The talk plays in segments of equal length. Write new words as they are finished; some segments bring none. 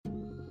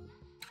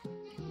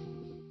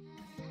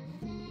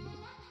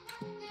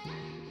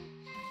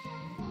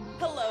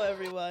Hello,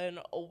 everyone.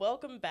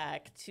 Welcome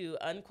back to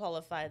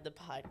Unqualified, the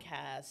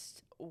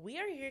podcast. We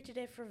are here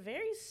today for a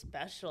very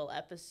special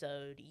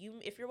episode.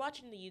 If you're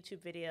watching the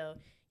YouTube video,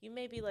 you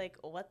may be like,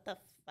 what the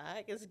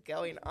fuck is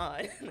going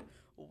on?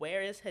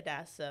 Where is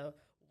Hadassah?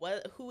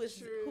 Who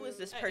is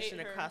this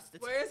person across the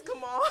table? Where's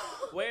Kamal?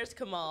 Where's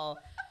Kamal?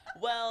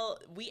 Well,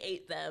 we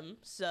ate them,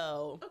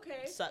 so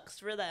sucks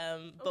for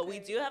them. But we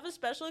do have a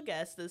special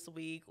guest this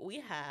week. We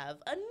have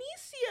Anecia.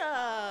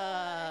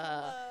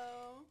 Hello.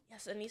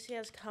 Yes, Anecia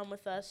has come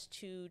with us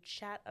to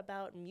chat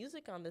about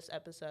music on this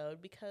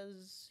episode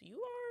because you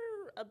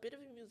are a bit of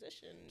a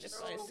musician, if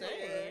I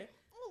say.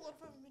 I'm a little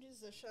bit of a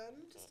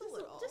musician. Just a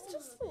little. Just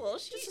a little.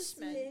 She's Just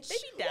a smidge.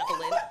 maybe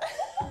dabbling.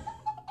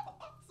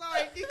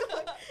 Sorry,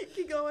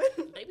 keep going.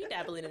 Maybe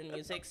dabbling in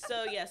music.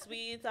 So, yes,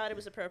 we thought it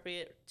was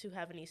appropriate to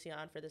have Anecia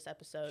on for this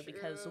episode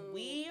because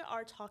we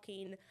are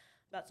talking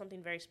about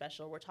something very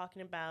special. We're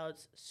talking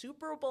about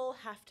Super Bowl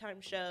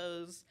halftime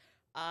shows.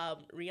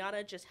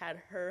 Rihanna just had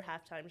her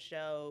halftime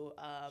show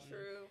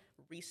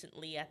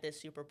recently at this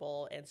Super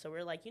Bowl. And so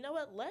we're like, you know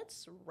what?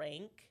 Let's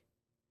rank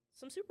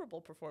some Super Bowl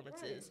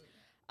performances.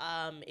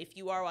 Right. If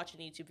you are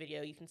watching a YouTube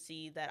video, you can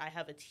see that I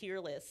have a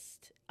tier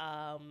list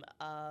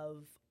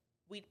of...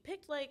 We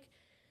picked, like...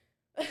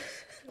 what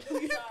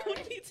are you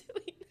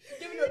doing?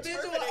 Giving a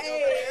visual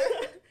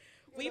aid.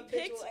 We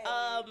picked,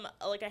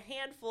 like, a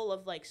handful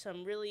of, like,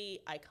 some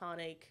really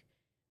iconic,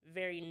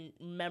 very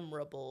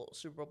memorable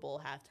Super Bowl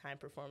halftime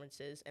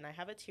performances. And I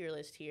have a tier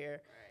list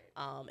here.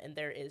 Right. And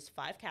there is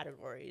 5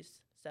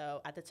 categories.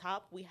 So at the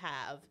top, we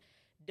have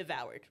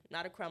devoured.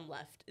 Not a crumb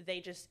left.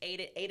 They just ate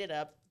it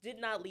up. Did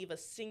not leave a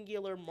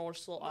singular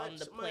morsel on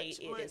the plate.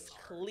 It is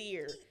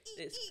clear. It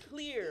is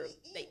clear.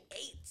 They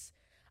ate.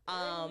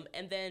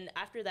 And then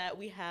after that,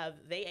 we have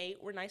they ate.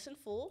 We're nice and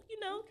full. You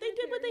know, they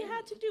did what they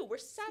had to do. We're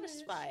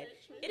satisfied.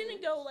 It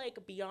didn't go, like,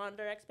 beyond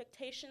our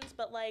expectations,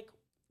 but, like,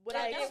 what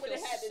I did what it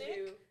had to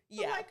do.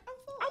 Yeah. Like,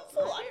 I'm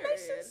full. I'm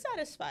nice and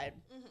satisfied.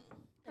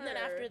 Mm-hmm. And then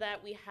after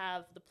that, we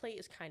have the plate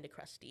is kind of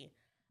crusty.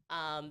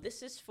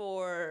 This is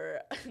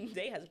for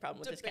Day has a problem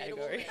with this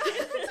category.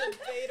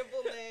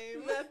 Debatable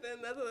name.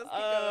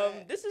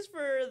 Nothing. This is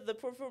for the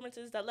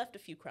performances that left a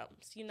few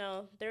crumbs. You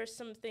know, there are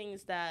some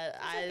things that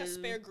like a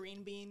spare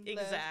green bean.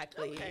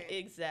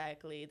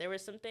 Exactly. There were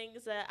some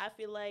things that I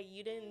feel like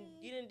you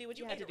didn't do what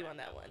you had to do on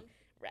that one.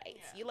 Right.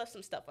 Yeah. You left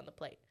some stuff on the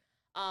plate.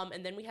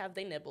 And then we have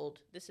they nibbled.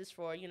 This is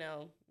for, you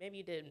know, maybe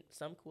you did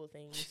some cool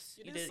things.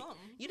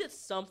 You did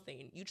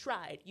something. You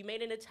tried. You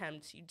made an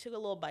attempt. You took a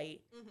little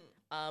bite.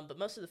 Mm-hmm. But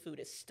most of the food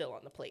is still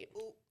on the plate.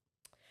 Ooh.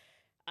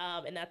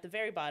 And at the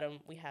very bottom,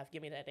 we have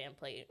give me that damn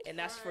plate. And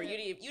that's for you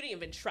didn't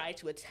even try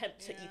to attempt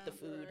to eat the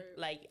food. Right.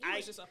 Like you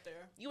was just up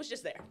there. You was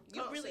just there.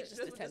 You really just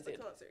attempted. Just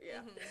a concert, yeah.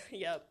 Mm-hmm.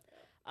 Yep.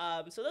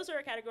 So those are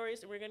our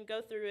categories, and we're going to go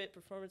through it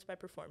performance by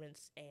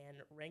performance and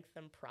rank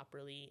them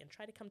properly and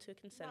try to come to a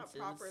consensus.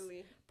 Not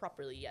properly.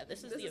 Properly, yeah.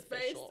 This is the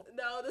official.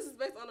 This is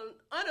based on an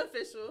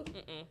unofficial.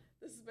 Mm-mm.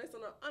 This is based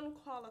on an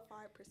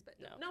unqualified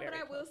perspective. No, but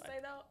I will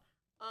say, though,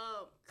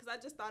 because I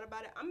just thought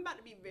about it, I'm about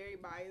to be very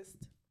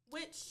biased,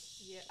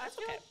 which... Yeah, I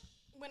feel like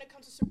when it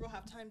comes to Super Bowl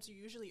halftimes, you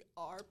usually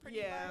are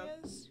pretty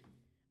biased.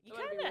 You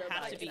kind of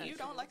have to be. If you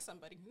don't like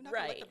somebody, you're not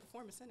going to like the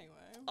performance anyway.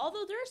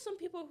 Although there are some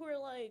people who are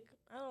like,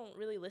 I don't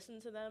really listen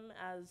to them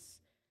as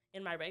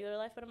in my regular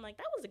life, but I'm like,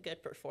 that was a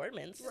good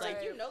performance. Right.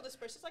 Like, you know this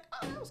person's like,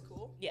 oh, that was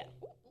cool. Yeah.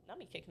 Not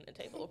me kicking the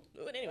table.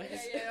 But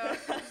anyways. Yeah.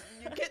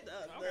 You get the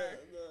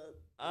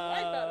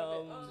right out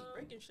of it. Just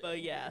breaking shit.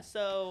 But yeah,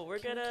 so we're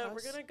gonna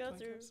go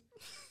through.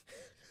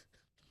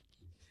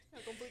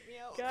 Don't bleep me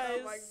out.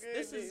 Guys,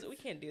 we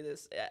can't do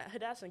this.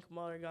 Hadassah and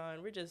Kamal are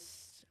gone.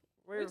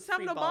 We're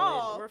free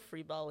balling. We're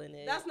free balling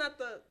it. That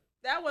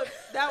was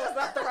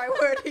not the right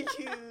word to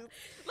use.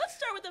 Let's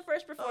start with the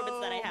first performance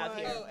that I have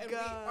here. Oh, and we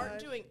aren't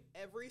doing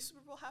every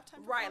Super Bowl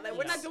halftime performance. Right, like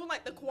we're not doing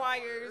like the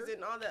choirs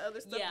and all that other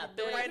stuff. Yeah,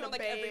 we're not doing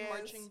like every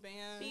marching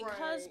band.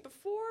 Because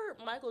before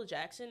Michael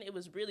Jackson, it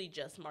was really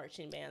just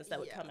marching bands that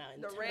would come out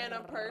and the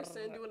random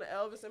person doing the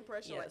Elvis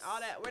impression, like all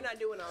that. We're not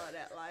doing all of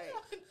that, like.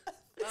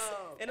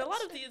 And a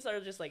lot of these are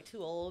just like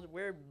too old.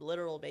 We're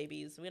literal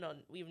babies.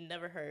 We've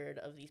never heard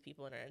of these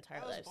people in our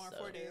entire lives. I was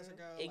born 4 days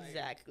ago.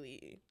 Exactly.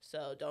 Like,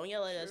 so don't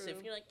yell at us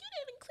if you're like, you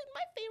didn't include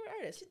my favorite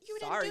artist. You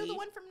didn't do the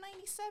one from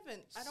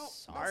 '97. I don't.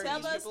 Sorry.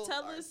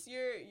 Tell us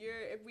your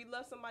if we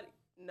love somebody.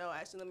 No,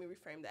 actually, let me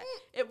reframe that.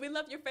 If we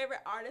love your favorite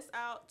artist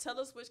out, tell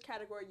us which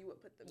category you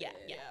would put them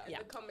in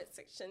the comment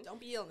section. Don't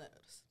be yelling at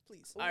us,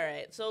 please. All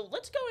right. So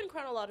let's go in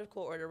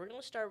chronological order. We're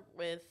gonna start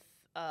with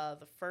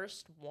the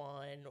first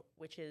one,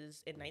 which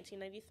is in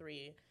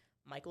 1993,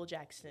 Michael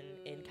Jackson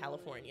in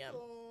California.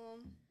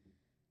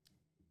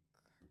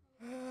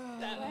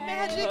 That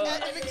magic.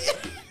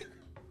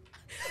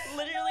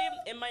 Literally,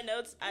 in my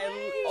notes,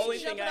 only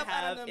thing I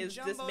have is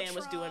this man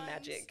was doing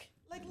magic.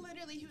 Like,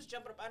 literally, he was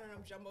jumping up, I don't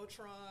know,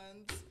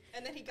 jumbotrons.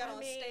 And then he got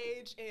on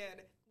stage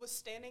and was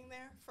standing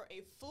there for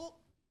a full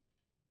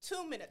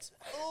 2 minutes.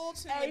 Full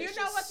 2 Hey, minutes.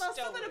 you know what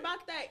though? Something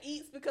about that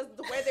eats because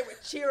the way they were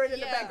cheering in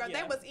the background,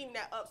 they was eating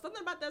that up.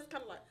 Something about that's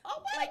kind of like,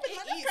 oh, wait, like it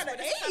eats, but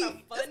it's kind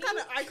of funny. It's kind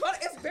of iconic.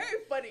 It's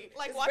very funny.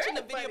 Like watching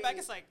the video back,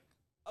 it's like,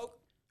 oh.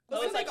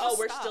 Oh, it's like, oh,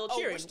 we're still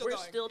cheering. We're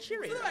still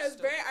cheering. It's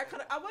very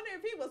iconic. I wonder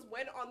if he was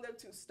waiting on them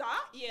to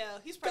stop. Yeah,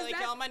 he's probably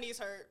like, y'all, my knees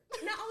hurt.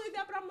 Not only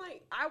that, but I'm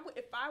like,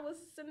 if I was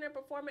sitting there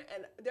performing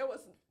and there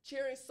was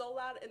cheering so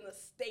loud in the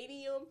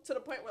stadium to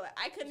the point where like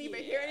I couldn't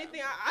even hear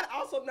anything, I'd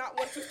also not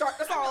want to start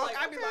the song.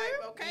 I'd be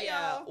like, okay,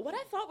 y'all. What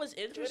I thought was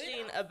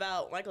interesting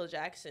about Michael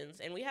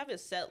Jackson's, and we have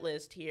his set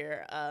list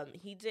here,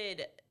 he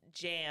did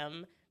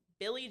Jam,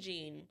 Billie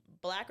Jean,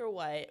 Black or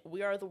White,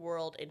 We Are the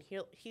World, and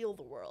Heal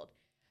the World.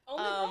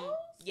 Only those?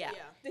 Yeah.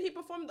 Did he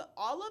perform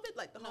all of it,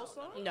 like the whole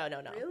song? No.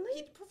 Really?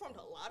 He performed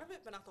a lot of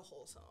it, but not the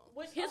whole song.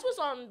 His was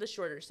on the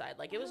shorter side.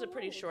 Like, it was a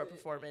pretty short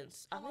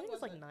performance. I think it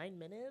was like 9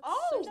 minutes.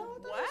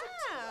 Oh,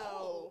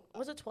 wow.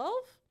 Was it 12?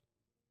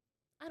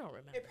 I don't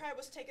remember. It probably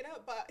was taken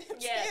out by him.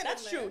 Yeah,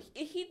 that's true.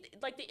 He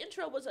like the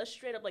intro was a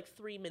straight up like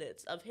 3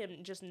 minutes of him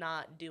just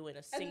not doing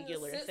a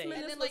singular thing.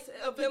 And then like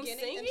the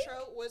beginning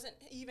intro wasn't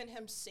even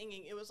him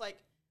singing. It was like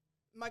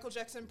Michael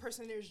Jackson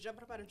impersonators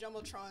jumping up out of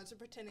jumbotrons and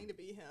pretending to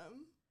be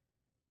him.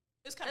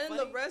 It's kind of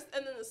funny.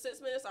 And then the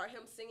 6 minutes are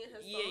him singing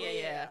his song.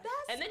 Yeah.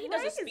 And then he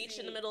does a speech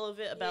in the middle of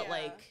it about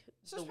like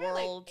so the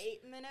world. Like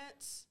 8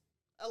 minutes.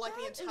 Like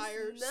the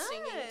entire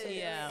singing to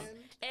the end.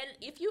 And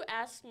if you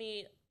ask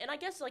me, and I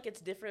guess like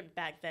it's different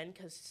back then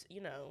because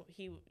you know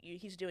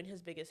he's doing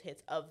his biggest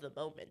hits of the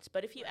moment.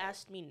 But if you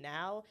asked me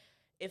now,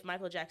 if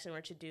Michael Jackson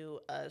were to do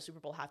Super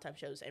Bowl halftime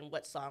shows and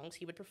what songs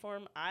he would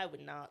perform, I would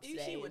not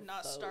say he would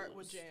not those. Start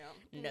with Jam.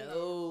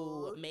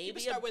 No, maybe he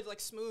would start with like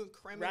Smooth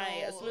Criminal,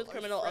 right? A Smooth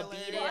Criminal, a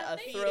Beat It, a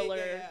Beat Thriller.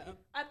 It,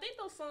 I think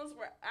those songs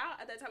were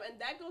out at that time,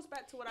 and that goes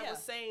back to what I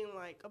was saying,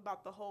 like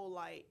about the whole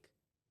like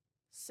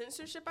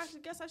censorship. I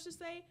guess I should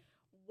say.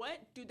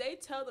 What do they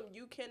tell them?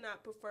 You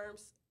cannot perform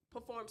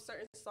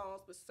certain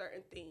songs with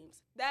certain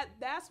themes.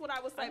 That's what I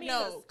was like.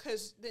 No,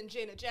 because then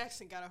Janet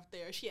Jackson got up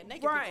there. She had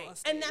naked people on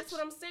stage. And that's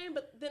what I'm saying.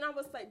 But then I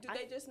was like, do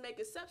they just make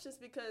exceptions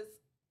because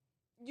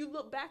you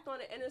look back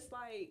on it and it's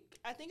like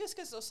I think it's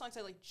because those songs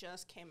that like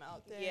just came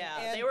out then. Yeah,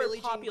 and they were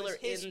Billie popular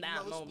Jean was in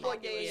that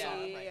moment.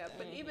 Yeah.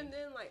 But even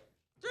then, like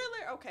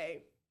Thriller,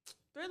 okay.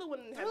 Thriller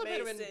wouldn't have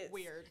made sense.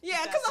 Weird. Yeah,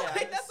 because I'm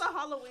like, that's a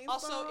Halloween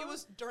also, song. it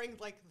was during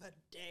like the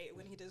day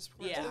when he did his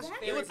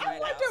I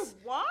wonder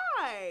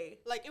why.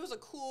 Like it was a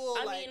cool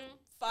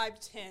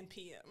 5:10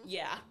 p.m.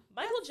 Yeah,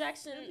 Michael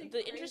Jackson. Really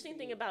the interesting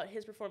thing about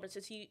his performance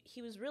is he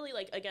was really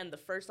like again the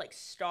first like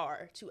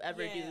star to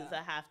ever do the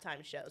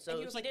halftime show. So and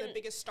he was like the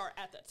biggest star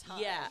at the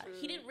time. Yeah,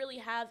 he didn't really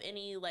have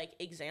any like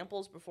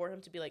examples before him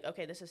to be like,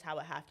 okay, this is how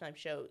a halftime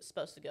show is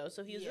supposed to go.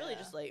 So he was really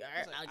just like, all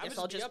right, I guess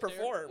I'll just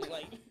perform.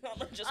 Like,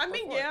 I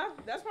mean, yeah,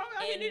 that's probably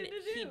all he needed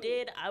to do. He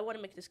did. I want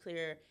to make this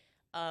clear.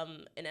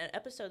 In an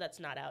episode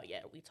that's not out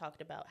yet, we talked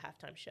about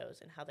halftime shows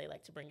and how they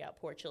like to bring out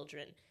poor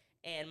children.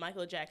 And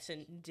Michael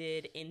Jackson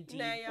did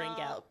indeed bring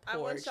out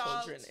poor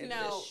children in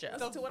this show.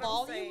 The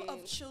volume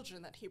of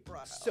children that he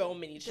brought out. So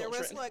many children.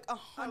 There was like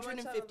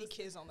 150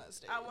 kids on that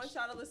stage. I want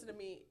y'all to listen to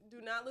me.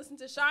 Do not listen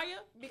to Shia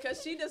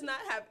because she does not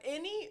have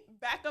any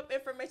backup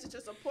information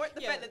to support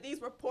the fact that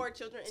these were poor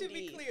children to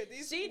indeed. To be clear,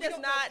 she does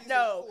not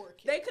know.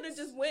 They could have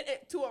just went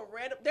to a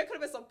random. There could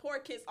have been some poor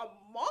kids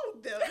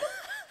among them.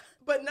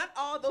 But not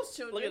all those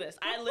children. Look at this.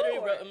 I literally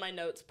wrote in my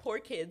notes, poor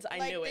kids,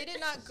 I knew it. They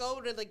did not go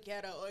to the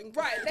ghetto. And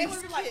right. They were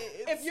like,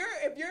 if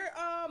you're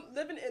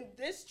living in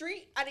this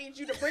street, I need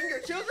you to bring your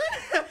children.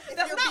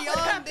 That's you're not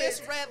beyond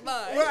this red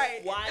line.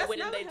 Right. Why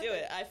wouldn't they do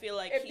it? I feel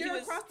like if you're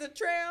across the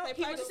trail,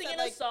 he was singing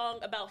a song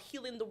about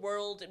healing the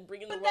world and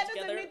bringing the world together.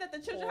 But that doesn't mean that the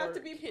children have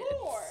to be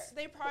poor.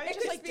 They probably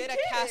just like did a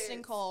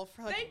casting call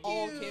for like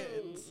all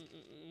kids.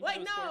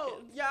 Like,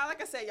 no, y'all,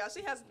 like I said, y'all,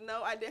 she has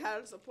no idea how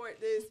to support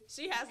this.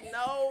 She has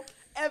no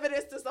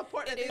evidence to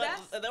support it.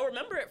 They'll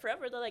remember it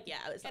forever. They're like, yeah,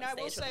 it was on stage. And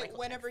I will say,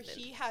 whenever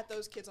he had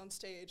those kids on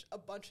stage, a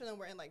bunch of them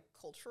were in, like,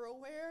 cultural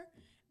wear.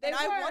 And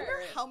I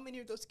wonder how many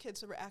of those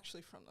kids were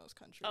actually from those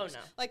countries. Oh, no.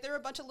 Like, there were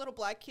a bunch of little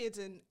black kids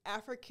in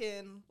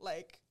African,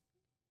 like,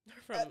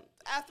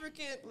 African,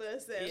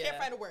 can't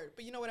find a word,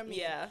 but you know what I mean.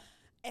 Yeah.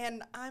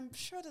 And I'm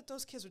sure that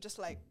those kids were just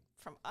like,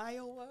 from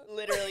Iowa?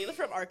 Literally, they're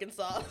from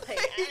Arkansas. Like,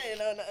 I didn't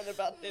know nothing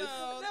about this.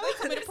 No, they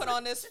told me to put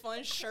on this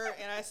fun shirt,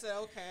 and I said,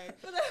 okay.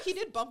 He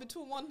did bump into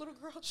one little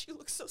girl. She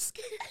looked so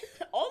scared.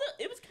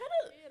 It was kind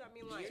of... I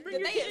mean, like,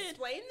 did they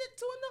explain it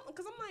to him?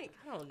 Because I'm like,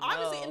 I don't know.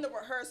 Obviously, in the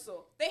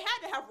rehearsal, they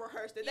had to have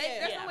rehearsed it.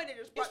 There's no way they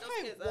just brought those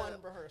kids up.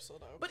 One rehearsal,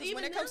 though. But even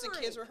when it comes to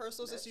kids'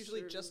 rehearsals, it's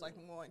usually just like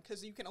one,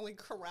 because you can only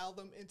corral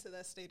them into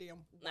that stadium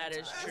one time. That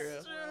is true.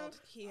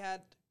 He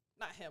had...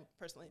 not him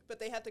personally, but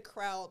they had the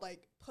crowd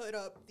like put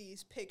up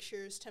these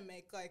pictures to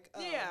make like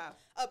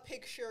a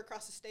picture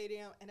across the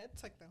stadium, and it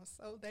took them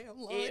so damn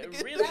long.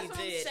 It really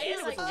did. Saying,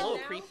 and it was a little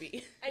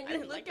creepy. And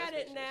you look at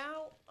it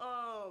now.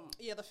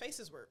 Yeah, the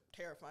faces were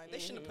terrifying. They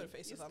shouldn't have put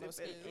faces on those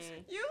kids.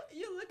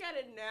 You look at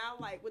it now,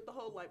 like with the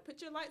whole like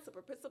put your lights up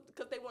or put something,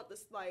 because they want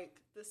this like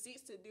the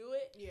seats to do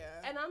it. Yeah.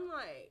 And I'm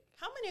like,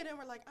 how many of them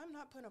were like, I'm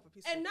not putting up a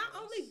piece. And of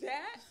not only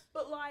that,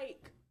 but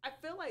like I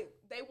feel like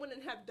they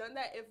wouldn't have done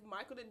that if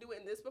Michael didn't do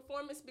it in this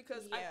performance,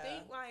 because I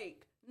think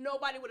like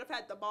nobody would have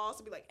had the balls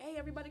to be like, hey,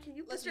 everybody, can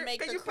you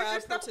make the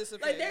crowd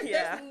participate?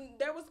 Like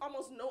there was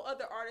almost no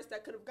other artist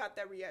that could have got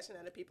that reaction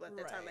out of people at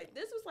that time. Like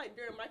this was like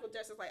during Michael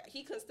Jackson's like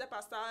he couldn't step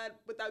outside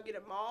without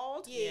getting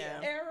mauled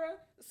era.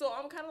 So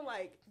I'm kind of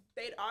like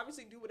they'd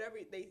obviously do whatever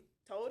they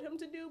told him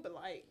to do, but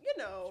like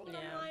I'm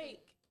like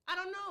I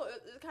don't know.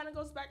 It kind of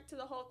goes back to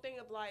the whole thing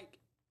of like.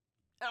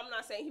 I'm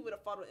not saying he would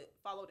have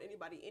followed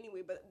anybody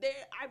anyway, but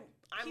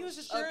he was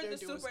just sure up there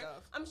doing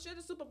stuff. I'm sure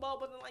the Super Bowl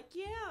wasn't like,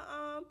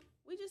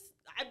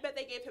 I bet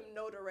they gave him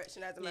no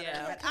direction as a matter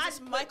of fact.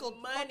 It's Michael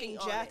fucking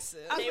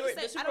Jackson.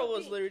 The Super Bowl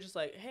was literally just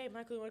like, hey,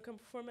 Michael, you want to come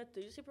perform at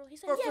the Super Bowl? He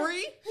said, for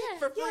free? Yeah.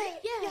 For free?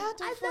 Yeah. I'd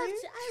love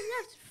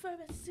to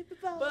perform at the Super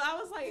Bowl. But I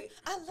was like,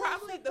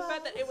 probably the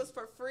fact that it was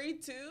for free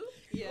too.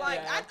 Yeah. Like,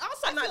 I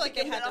also feel like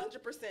they had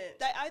 100%.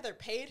 They either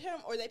paid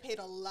him or they paid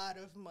a lot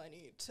of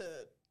money to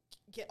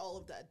get all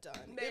of that done.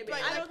 Maybe.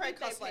 I don't think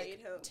cost they paid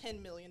him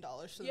 $10 million.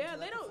 For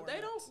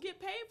they don't get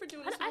paid for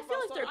doing this. I feel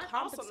like they're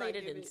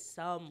compensated in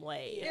some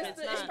way. Yeah.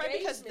 It's probably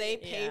because they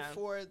pay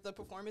for the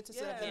performance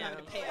instead of them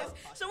having to pay us.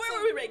 So where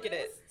were we ranking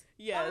it?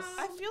 Yes.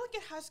 I feel like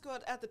it has to go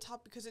at the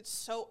top because it's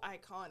so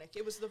iconic.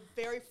 It was the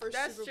very first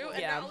Super Bowl.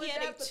 Yeah. He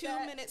had a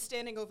 2-minute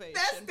standing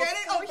ovation.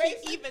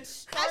 He even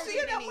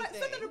started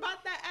anything. Something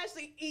about that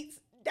actually eats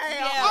down.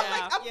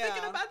 I'm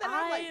thinking about that.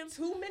 I'm like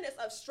 2 minutes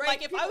of straight.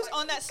 Like if I was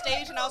on that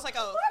stage and I was like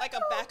a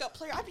backup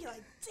player, I'd be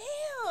like,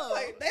 damn.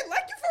 Like they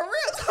like you for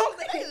real. So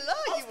they love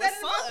you. Standing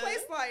in my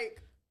place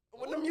like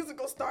when the music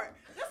will start.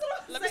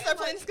 Let me start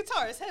playing this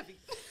guitar. It's heavy.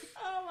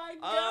 Oh my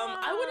god.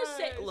 I wouldn't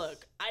say.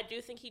 Look, I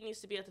do think he needs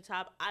to be at the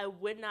top. I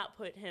would not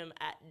put him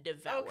at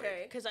devour.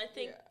 Okay. Because I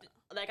think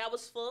like I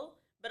was full.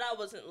 But I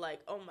wasn't like,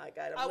 oh my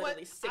god, I'm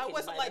literally sickened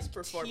by this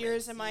performance.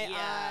 Tears in my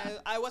eyes.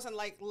 I wasn't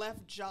like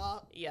left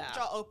jaw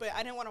open.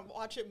 I didn't want to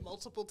watch it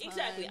multiple times.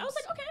 Exactly. I was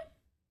like, okay,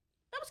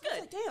 that was good.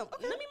 Like, damn.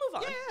 Okay. Let me move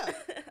on.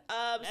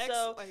 Yeah.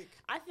 So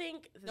I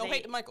think no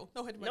hate to Michael.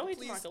 No hate to Michael. No hate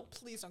please, to Michael.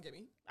 Please don't get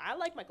me. I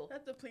like Michael.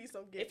 That's the please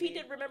don't get If me. he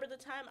did remember the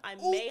time, I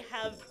may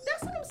have.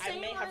 That's what I'm saying.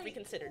 I may have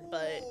reconsidered,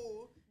 but.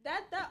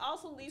 That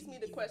also leads me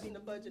to question the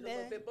budget a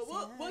little bit, but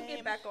we'll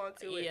get back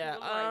onto it. Yeah,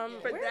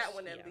 for that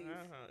one at least.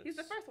 He's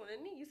the first one,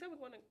 isn't he? You said we're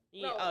gonna.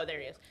 No. Oh, there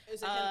he is.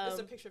 Is it him? Is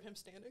a picture of him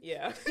standing?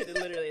 Yeah, it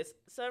literally is.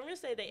 So I'm gonna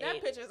say they that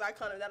ate. picture is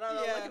iconic. That I don't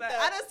know. Looking at.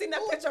 I done seen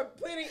that picture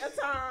plenty of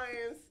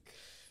times.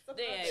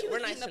 They we're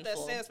nice and that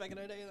full. stance back in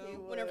the day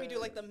though. Whenever we do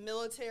like the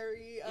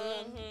military,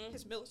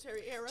 his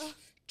military era.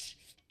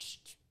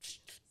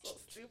 So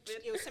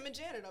stupid. It was him and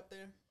Janet up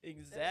there.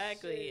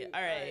 Exactly.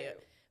 All right.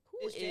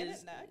 Who is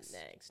Janet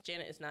next?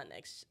 Janet is not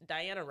next.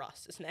 Diana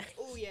Ross is next.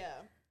 Oh yeah.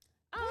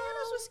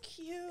 Diana's was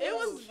cute. It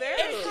was very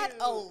It had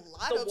a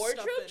lot the of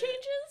wardrobe stuff in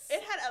changes?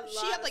 It had a lot.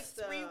 She had like of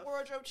stuff. 3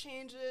 wardrobe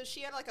changes.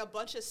 She had like a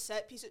bunch of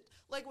set pieces.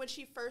 Like when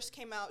she first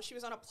came out, she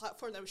was on a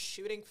platform that was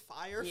shooting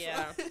fire.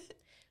 Yeah.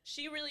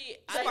 She really...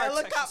 The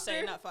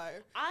helicopter. Not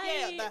fire.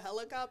 The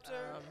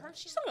helicopter.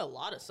 She sung a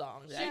lot of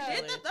songs, She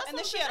actually. did. And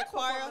then she had a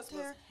choir out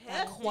there.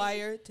 The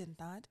choir did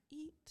not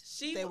eat.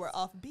 They were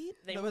offbeat.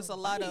 There was a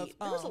lot of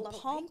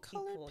palm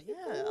colored people.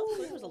 Yeah,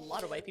 there was a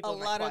lot of white people in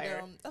that choir. A lot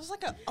of them. It was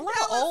like a lot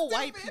of old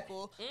white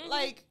people.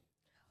 Like...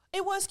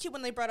 It was cute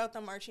when they brought out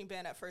the marching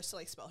band at first to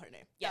like spell her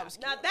name. Yeah, that was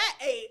cute. Now that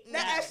ate.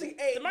 That actually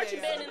ate. The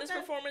marching band in this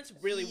performance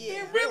really,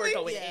 they were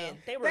going in.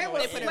 They were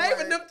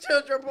slaving them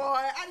children, boy.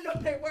 I know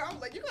they were. I'm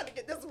like, you're gonna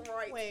get this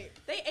right. Wait,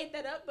 they ate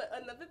that up. But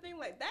another thing,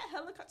 like that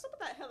helicopter. Some of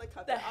that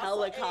helicopter. The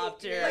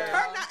helicopter. Like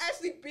her not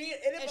actually being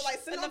in it, but like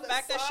sitting on the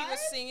fact that she was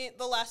singing.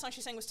 The last song she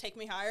sang was "Take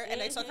Me Higher,"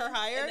 and they took her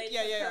higher.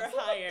 Her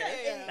higher.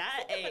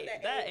 That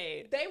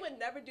ate. They would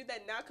never do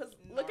that now because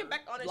looking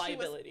back on it, she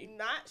was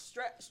not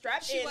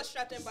strapped in. She was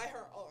strapped in by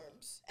her arms.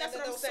 That's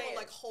what I'm saying. Someone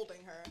like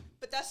holding her,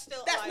 but that's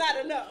still. That's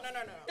not enough.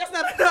 No. That's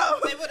not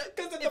enough. They would.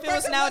 If it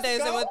was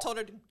nowadays, they would have told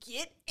her to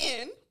get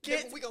in.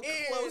 We gonna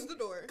close the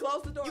door.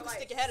 Close the door. You can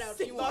stick your head out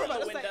if you want.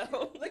 want. The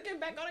window. Looking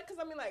back on it,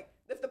 because I mean, like,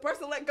 if the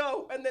person let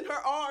go and then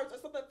her arms or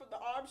something from the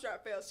arm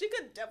strap fell, she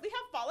could definitely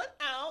have fallen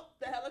out.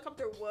 The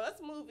helicopter was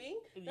moving.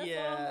 That's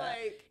why I'm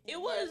like,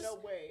 it was. No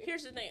way.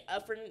 Here's the thing.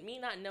 For me,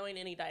 not knowing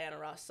any Diana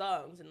Ross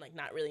songs and like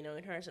not really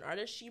knowing her as an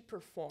artist, she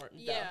performed.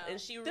 Yeah. And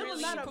she there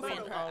really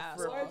performed her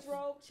ass off.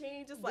 Wardrobe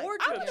changes. Like,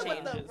 I don't know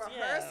what the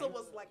rehearsal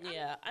was like.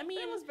 Yeah. I mean,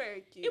 it was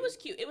very cute. It was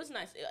cute. It was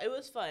nice. It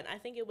was fun. I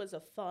think it was a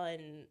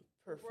fun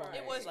performance.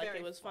 It was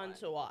it was fun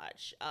to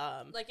watch.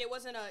 Like it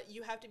wasn't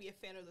you have to be a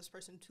fan of this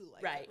person to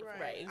like right,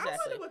 it. Exactly. I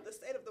wonder what the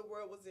state of the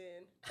world was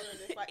in.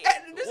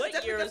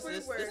 What year was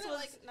this? This was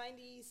like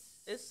 90.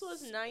 This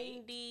was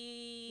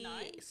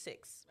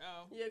 96.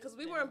 Oh, yeah, because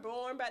we weren't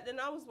born back then.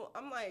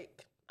 I'm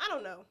like, I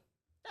don't know.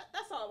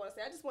 That's all I want to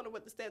say. I just wonder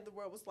what the state of the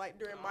world was like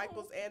during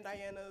Michael's and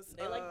Diana's.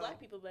 They like black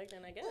people back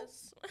then, I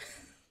guess.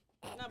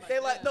 They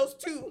like those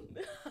two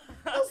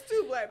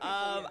black people.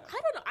 I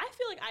don't know. I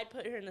feel like I'd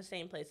put her in the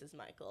same place as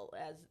Michael,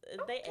 as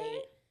they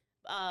ate.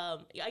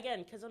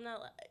 Again, because I'm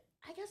not.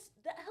 I guess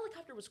that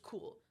helicopter was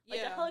cool.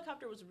 Like, the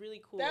helicopter was really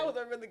cool. That was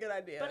a really good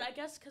idea. But I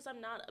guess because I'm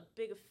not a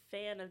big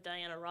fan of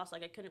Diana Ross,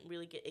 like, I couldn't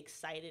really get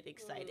excited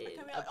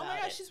about oh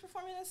my gosh, it. she's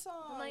performing this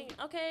song. I'm like,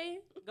 okay,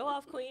 go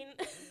off, queen.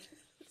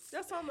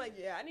 That's why I'm like,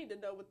 yeah, I need to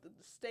know what the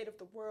state of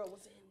the world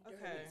was in during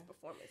these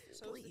performances.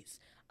 So please.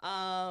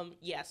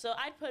 So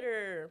I'd put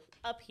her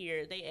up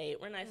here. They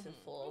ate. We're nice and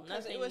full.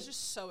 It was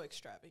just so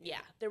extravagant.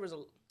 Yeah,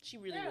 she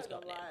really was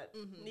going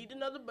in. Mm-hmm. Need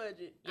another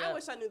budget. Yep. I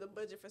wish I knew the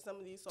budget for some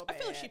of these so bad. I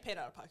feel like she paid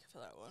out of pocket for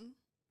that one.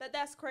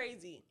 That's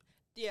crazy.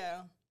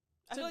 Yeah.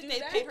 I feel like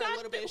they paid her a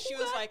little bit. She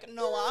was like,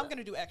 no, I'm going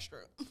to do extra.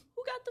 Who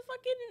got the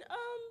fucking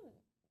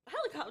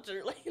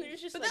helicopter? Like,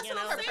 there's just but like, that's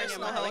what I'm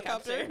saying.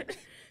 helicopter.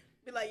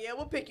 Be like, yeah,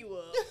 we'll pick you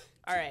up.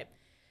 All right.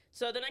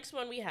 So the next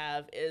one we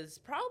have is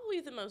probably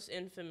the most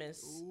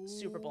infamous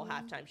Super Bowl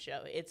halftime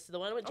show. It's the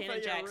one with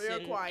Janet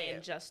Jackson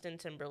and Justin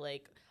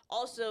Timberlake.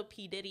 Also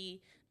P.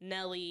 Diddy,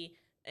 Nelly,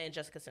 and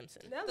Jessica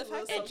Simpson. The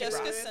fact that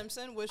Jessica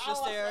Simpson was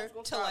just there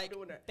to like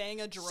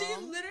bang a drum. She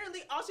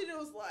literally, all she did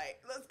was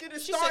like, let's get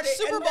it she started. She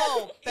said Super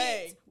Bowl,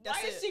 bang.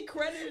 Why is she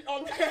credited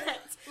on that?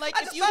 Like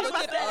if you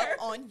look it up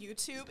on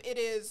YouTube, it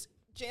is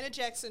Janet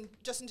Jackson,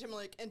 Justin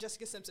Timberlake, and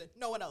Jessica Simpson.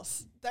 No one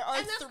else. There are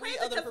three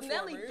other performers.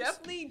 Nelly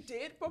definitely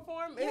did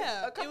perform.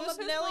 Yeah, a couple it was of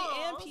his Nelly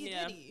songs. and P.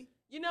 Diddy.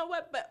 You know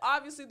what? But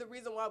obviously the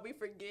reason why we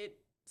forget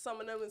some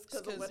of them is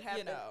because of what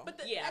happened. You know. But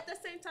at the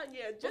same time,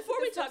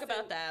 Before we talk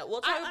about that,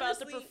 we'll talk about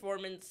the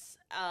performance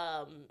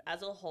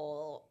as a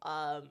whole.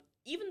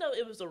 Even though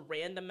it was a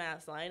random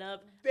ass lineup,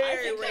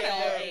 very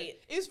random.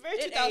 It was very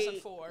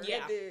 2004.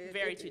 Yeah,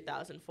 very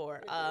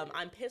 2004.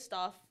 I'm pissed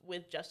off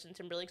with Justin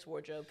Timberlake's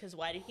wardrobe because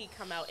why did he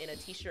come out in a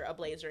t-shirt, a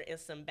blazer, and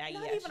some baggy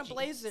ass Not even a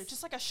blazer, jeans?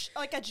 just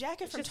like a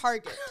jacket from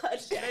Target.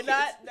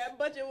 That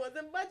budget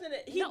wasn't budgeting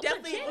it. He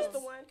definitely was the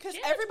one because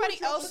everybody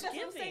else,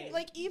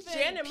 like even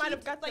Janet might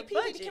have got like the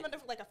budget. People came in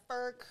with like a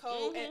fur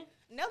coat, and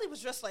Nelly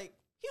was just like.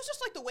 He was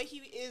just like the way he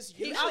is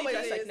usually. He always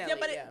is. Like Nelly,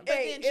 but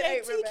then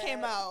JT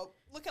came out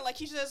looking like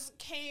he just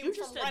came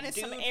from running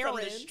some errands. From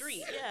the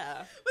street. Yeah.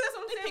 But that's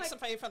what I'm saying. They picked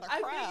somebody from the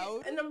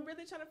crowd. And I'm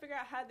really trying to figure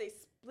out how they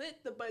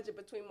split the budget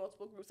between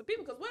multiple groups of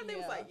people. Because what if they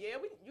was like,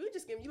 you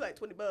just give you like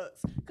 $20?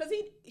 Because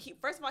he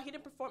first of all, he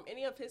didn't perform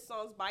any of his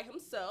songs by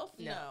himself.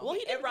 No. Well,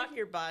 he did Rock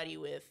Your Body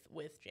with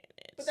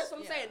Janet. But that's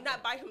what I'm saying.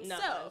 Not by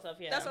himself.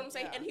 That's what I'm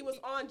saying. Yeah. And he was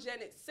on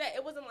Janet's set.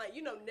 It wasn't like,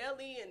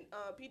 Nelly and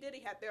P.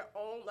 Diddy had their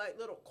own like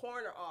little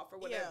corner off or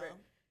whatever. Yeah.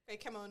 They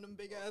came on them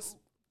big ass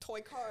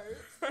toy cars.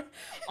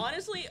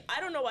 Honestly,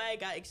 I don't know why I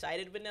got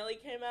excited when Nelly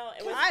came out.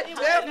 We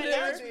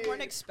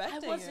weren't expecting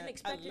it. I wasn't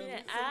expecting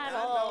it at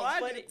all.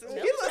 But he looked so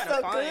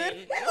good. He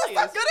looked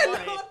so good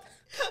enough.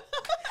 He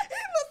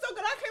looked so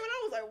good. I came in, I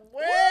was like,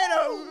 wait a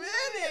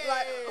minute.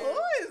 Like, who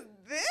is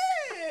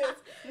this?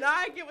 Now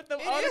I get what them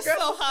older girls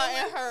so high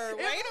at her.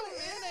 Wait a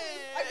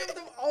minute. I get what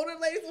them older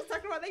ladies was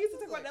talking about. They used to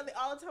talk about Nelly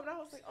all the time. And I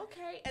was like,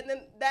 okay. And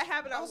then that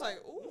happened. I was like,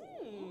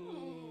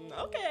 ooh.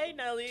 Okay,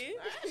 Nelly.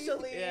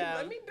 Actually,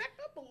 let me back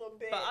up a little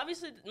bit. But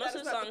obviously, most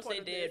of the songs they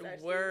did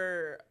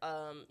were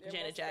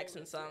Janet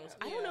Jackson songs.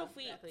 I don't know if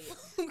we.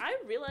 I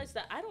realized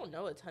that I don't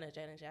know a ton of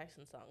Janet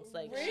Jackson songs.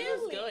 Like she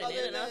was good,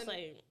 and I was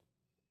like,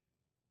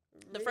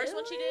 the first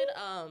one she did,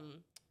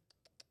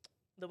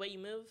 "The Way You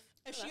Move."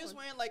 And she was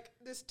wearing like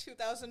this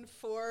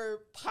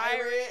 2004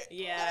 pirate.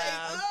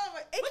 Yeah.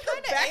 Like, it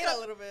kind of ate a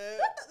little bit.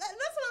 That's what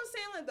I'm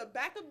saying. Like the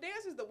backup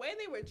dancers, the way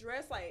they were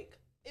dressed, like.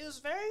 It was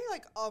very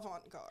like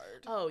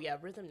avant-garde. Oh yeah,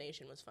 Rhythm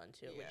Nation was fun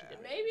too. Yeah.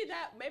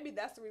 Maybe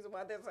that's the reason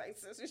why there's like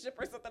censorship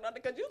or something on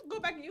it. Because you go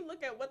back and you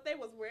look at what they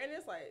was wearing,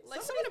 it's like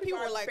some of the people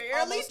were like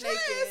almost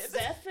naked.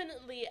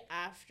 Definitely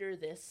after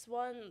this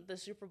one, the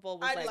Super Bowl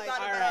was like, all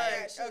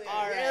right, let's really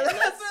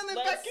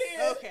back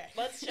in. Okay,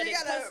 let's shut it.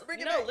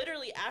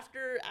 Literally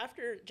after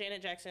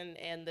Janet Jackson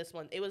and this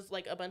one, it was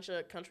like a bunch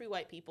of country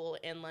white people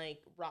and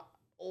like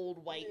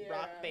old white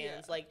rock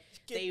bands. Like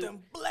get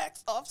them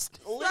blacks off.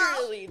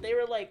 Literally, they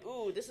were like,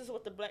 "Ooh, this is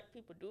what the black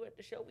people do at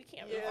the show. We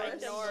can't fight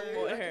them no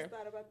more." I just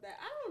thought about that.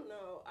 I don't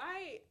know.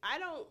 I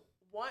don't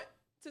want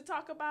to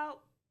talk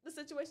about the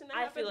situation that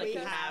happened. I feel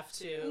like we have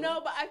to.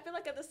 No, but I feel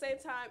like at the same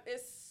time,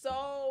 it's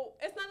not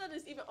that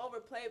it's even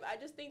overplayed, but I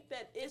just think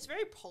that it's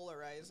very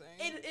polarizing.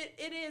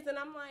 It is, and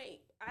I'm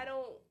like, I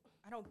don't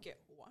get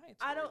why.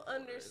 I don't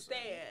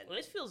understand. Well,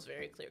 this feels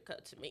very clear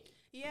cut to me.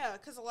 Yeah,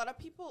 because a lot of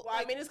people. Well,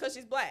 I mean, it's because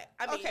she's black.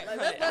 I mean,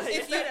 okay.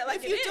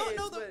 If you don't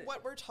know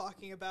what we're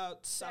talking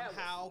about,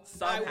 somehow,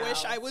 I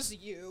wish I was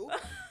you.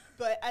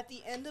 But at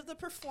the end of the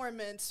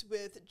performance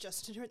with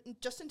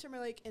Justin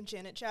Timberlake and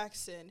Janet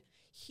Jackson,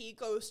 he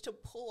goes to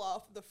pull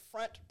off the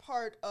front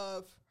part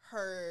of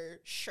her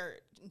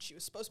shirt, and she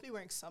was supposed to be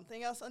wearing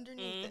something else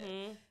underneath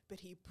it, but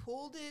he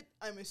pulled it,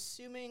 I'm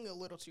assuming, a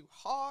little too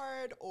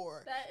hard,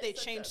 or they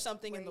changed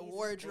something in the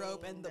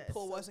wardrobe and the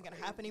pull wasn't going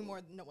to happen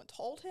anymore. No one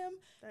told him,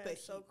 but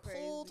he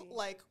pulled,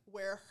 like,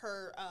 where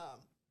her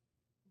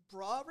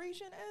bra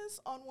region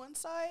is on one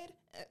side,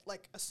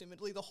 like,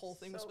 assumedly the whole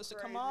thing was supposed to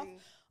come off.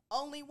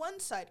 Only one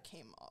side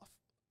came off.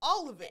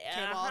 All of it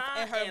came off,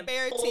 and her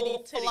bare titty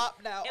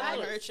flopped out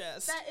on her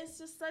chest. That is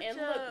just such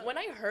look, when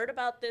I heard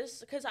about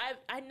this, because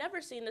I'd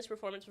never seen this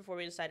performance before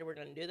we decided we're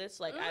going to do this,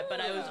 like, but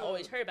I was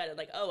always heard about it,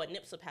 like, oh, a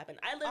nip slip happened.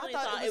 I literally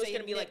thought it was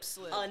going to be, like,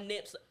 a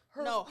nip slip.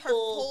 Her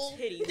full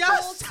titty.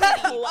 Full titty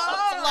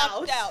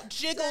flopped out,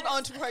 jiggled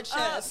onto her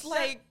chest.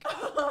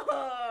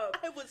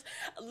 I was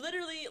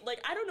literally,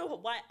 like, I don't know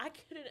why. I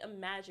couldn't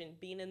imagine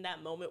being in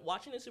that moment,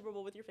 watching the Super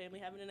Bowl with your family,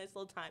 having a nice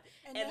little time.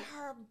 And then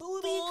her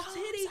booty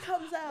titty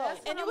comes out.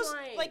 And it was,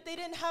 like, they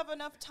didn't have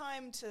enough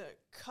time to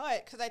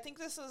cut, because I think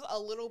this is a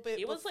little bit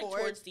before. It was, like,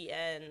 towards the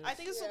end. I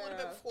think it's a little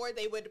bit before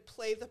they would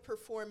play the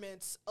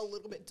performance a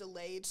little bit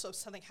delayed, so if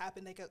something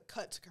happened, they could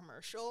cut to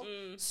commercial.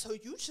 So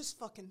you just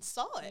fucking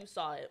saw it. You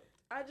saw it.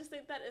 I just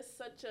think that is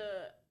such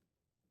a...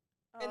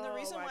 And the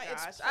reason why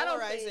it's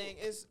polarizing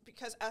is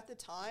because at the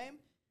time,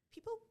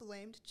 people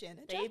blamed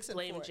Janet Jackson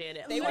for it.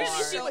 Janet. They were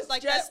she was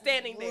like just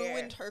standing there.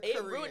 Ruined her career.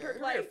 It ruined her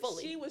career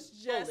fully. She was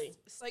just like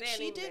standing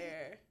she didn't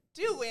there.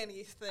 Do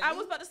anything. I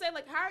was about to say,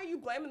 like, how are you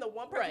blaming the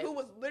one person who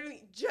was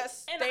literally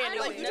just standing there?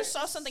 Like, you just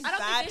saw something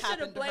bad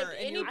happen to her.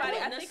 Anybody.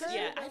 I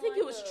think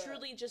it was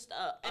truly just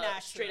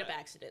a straight up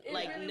accident.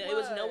 Like, it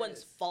was no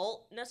one's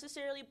fault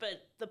necessarily,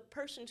 but the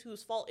person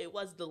whose fault it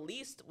was the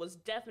least was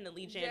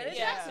definitely Janet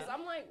Jackson.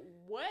 I'm like,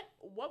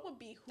 what would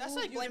be? That's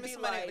like blaming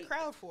somebody in the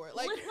crowd for it.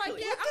 Like, what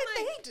did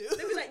they do?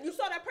 They be like, you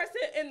saw that person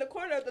in the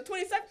corner of the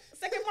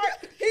 22nd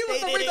part. He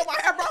was the reason why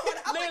I brought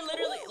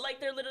it.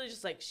 They're literally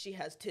just like, she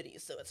has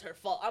titties, so it's her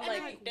fault. I'm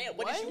like, damn,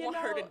 what did you want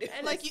her to do?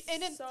 And like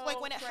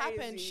when it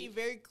happened, she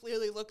very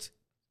clearly looked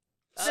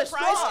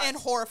surprised and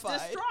horrified.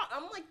 Distraught.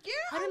 I'm like,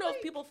 I don't know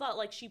if people thought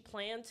like she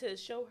planned to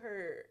show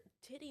her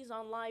titties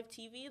on live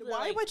TV.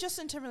 Why would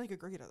Justin Timberlake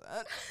agree to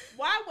that?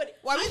 Why would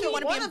he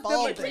want to be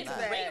involved in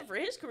that? Great for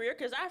his career,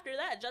 because after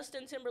that,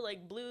 Justin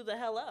Timberlake blew the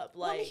hell up.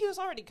 Like, he was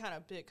already kind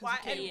of big. Why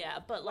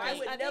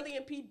would Nelly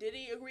and P.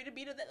 Diddy agree to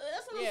be to that?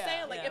 That's what I'm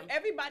saying. Like, if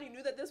everybody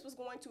knew that this was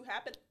going to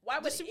happen, why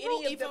would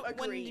any of them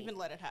agree? Wouldn't even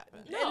let it happen.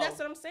 No. And that's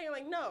what I'm saying.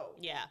 Like, no.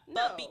 Yeah.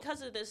 But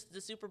because of this,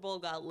 the Super Bowl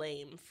got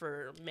lame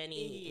for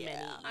many years.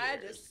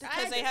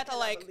 Because they had to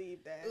like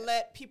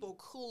let people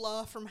cool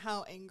off from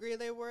how angry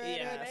they were.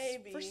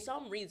 For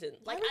some reason,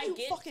 like, I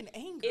get fucking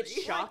angry.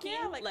 It's shocking.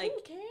 Like,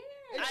 who cares?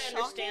 I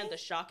understand the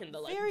shock and the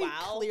like. Very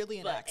wow, clearly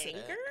an but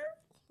accident. Anger,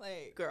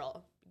 like,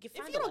 girl. If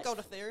you don't go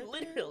to therapy,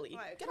 literally,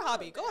 get a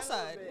hobby, go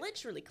outside.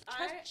 Literally,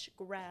 touch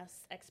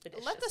grass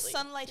expeditiously. Let the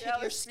sunlight hit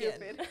your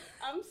skin.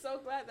 I'm so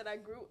glad that I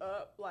grew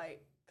up,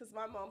 like, because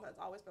my mom has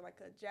always been like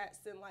a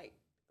Jackson, like,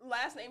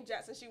 last name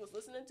Jackson. She was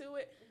listening to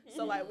it,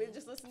 so like we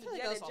just listened to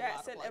Janet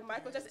Jackson and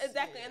Michael Jackson.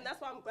 Exactly, and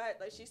that's why I'm glad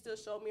like she still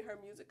showed me her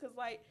music, because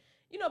like,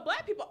 you know,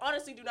 Black people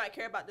honestly do not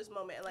care about this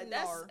moment. Like,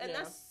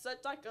 that's such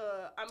like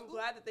a. I'm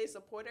glad that they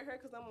supported her,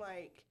 because I'm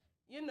like,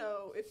 you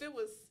know, if it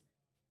was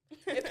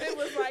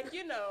like,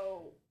 you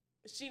know,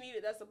 she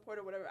needed that support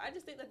or whatever. I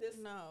just think that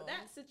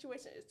that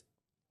situation is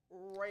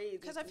crazy.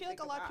 Because I feel like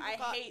a lot of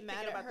people got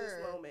mad at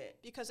her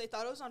because they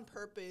thought it was on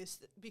purpose,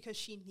 because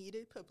she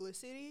needed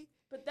publicity.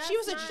 But she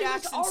was a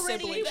Jackson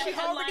sibling. She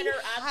already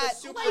had the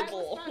Super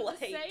Bowl.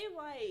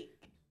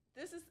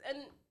 This is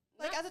and.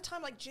 Like, at the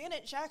time, like,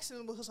 Janet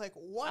Jackson was, like,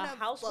 one of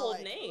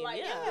household name.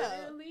 Like,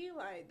 literally,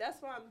 like, that's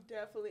why I'm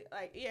definitely,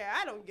 like,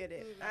 I don't get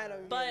it. I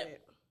don't get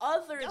it.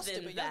 Other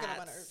than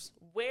that,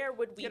 where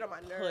would we put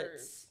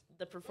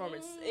the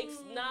performance? It's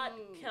not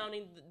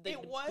counting the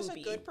It was a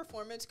good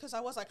performance, because I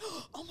was like,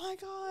 oh, my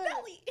God.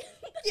 Nelly.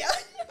 Yeah.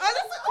 I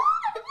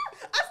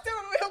still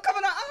remember him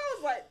coming out. I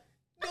was like,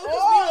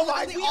 oh,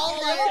 my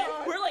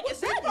God. We're like, is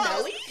that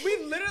Nelly?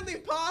 We literally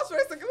paused for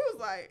a second. It was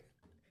like,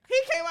 he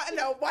came out in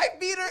a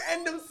white beater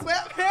and them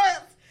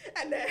sweatpants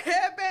and the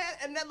headband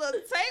and that little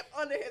tape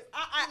under his.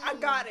 I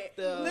got it.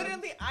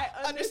 Literally, I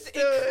understood.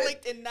 It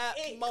clicked in that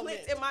moment.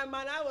 It clicked in my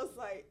mind. I was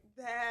like,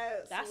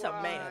 that's a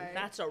man.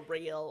 That's a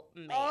real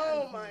man.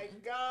 Oh my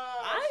God.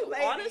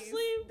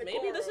 Honestly,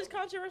 maybe this is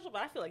controversial,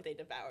 but I feel like they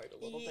devoured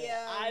a little bit.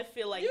 I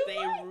feel like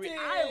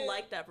I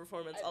like that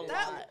performance a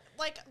lot.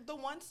 Like, the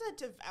ones that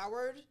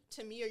devoured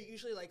to me are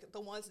usually like the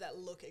ones that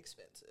look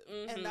expensive,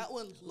 and that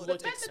one looked expensive.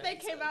 The fact that they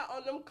came out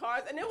on them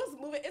cars and it was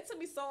moving, it took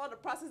me so long the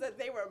process that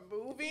they were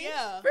moving.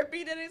 Yeah. For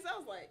P. Diddy's, I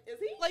was like, is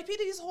he? Like, P.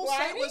 Diddy's whole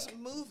set was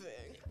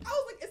moving. I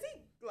was like, is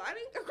he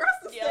gliding across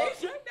the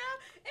stage right now?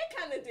 It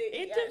kind of did.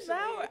 It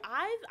devoured.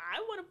 I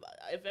want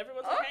to. If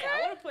everyone's okay,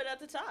 I want to put it at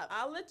the top.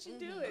 I'll let you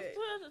do it.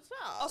 Put it at the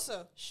top.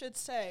 Also, should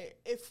say,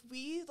 if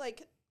we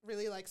like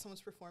really like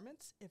someone's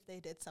performance, if they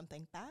did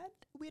something bad,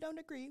 we don't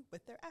agree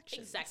with their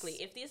actions. Exactly.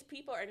 If these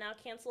people are now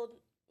canceled,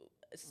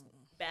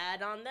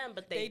 bad on them,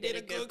 but they did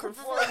a good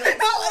performance.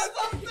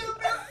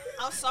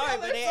 I'm sorry,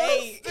 but they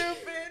ain't.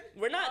 Stupid.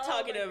 We're not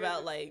talking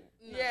about like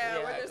we're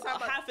just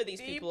talking half about of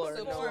these people are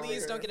no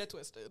Please longer. don't get it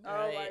twisted.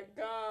 Oh my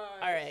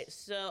god. All right,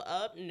 so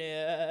up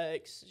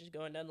next, just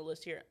going down the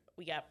list here,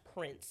 we got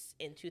Prince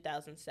in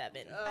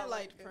 2007. I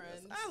liked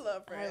Prince. I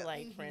love Prince. I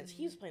like Prince.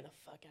 He was playing the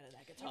fuck out of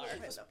that guitar.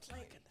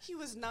 He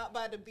was not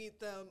about to beat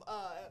them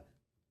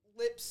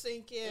lip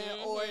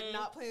syncing or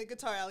not playing the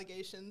guitar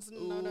allegations.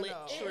 No.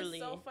 Literally.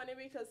 It's so funny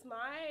because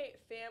my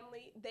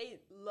family, they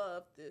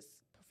love this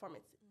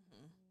performance.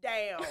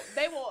 Damn,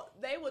 they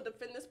will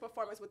defend this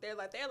performance with they're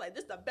like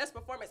this is the best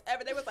performance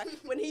ever. They was like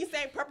when he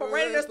sang Purple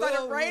Rain and it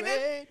started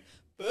raining.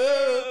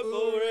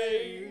 Purple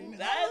Rain.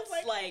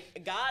 That's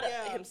like God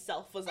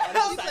himself was on the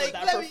side of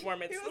that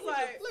performance. He was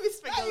like, let me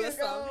speak on this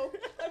song.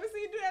 Let me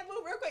see you do that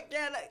move real quick.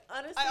 Yeah, like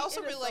honestly, I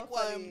also really so like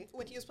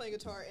when he was playing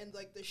guitar and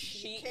like the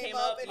sheet came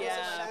up and it was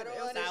a shadow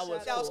on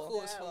it. That was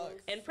cool as fuck.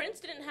 And Prince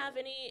didn't have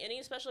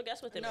any special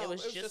guests with him. No, it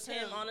was just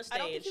him on a stage. I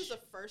don't think he was the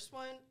first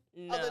one.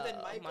 No, other than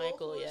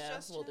Michael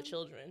well, the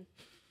children.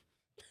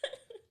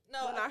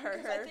 No, when I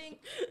heard her. I think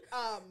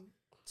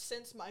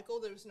since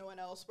Michael, there was no one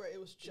else where it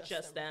was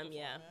just them.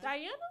 Yeah,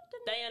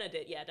 Diana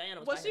did. Yeah,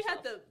 Diana was. Well, by she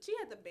herself.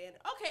 had the band.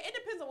 Okay, it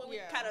depends on what we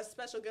kind of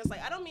special guests.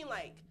 Like, I don't mean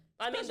like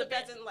the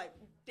guests in like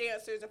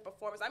dancers and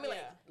performers. I mean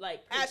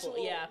like people, actual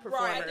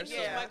performers. Right, I think it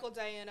was Michael,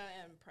 Diana,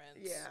 and Prince.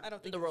 Yeah, I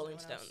don't think the Rolling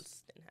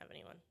Stones didn't have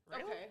anyone.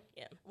 Really? Okay,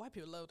 yeah. White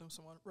people love them.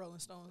 Rolling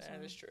Stones.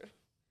 That is true.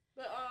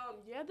 But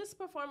this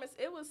performance,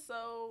 it was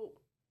so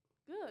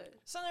good.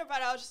 Something about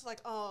it, I was just like,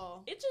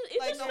 oh. It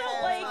just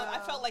felt like I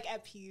felt like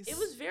at peace. It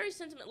was very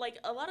sentimental. Like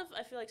a lot of,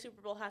 I feel like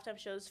Super Bowl halftime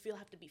shows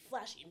have to be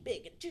flashy and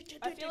big, and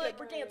I feel like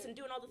we're dancing,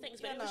 doing all the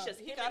things, but it was just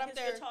him and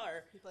his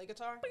guitar. He played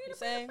guitar. He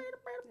sang.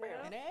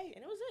 And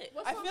it was it.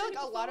 What I feel like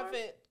a lot of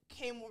it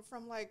came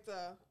from like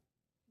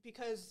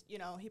because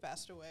he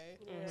passed away.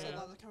 So a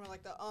lot of kind of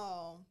like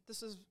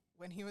this is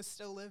when he was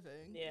still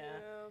living. Yeah.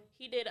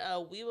 He did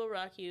We Will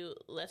Rock You,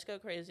 Let's Go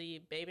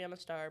Crazy, Baby I'm a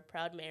Star,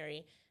 Proud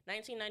Mary,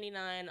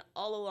 1999,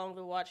 All Along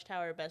the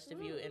Watchtower, Best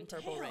of You, and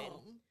Purple Rain.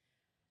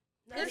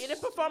 He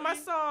didn't perform my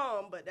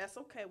song, but that's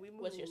okay. We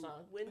moved. What's your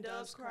song? When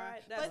Doves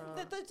Cry.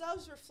 But the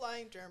doves were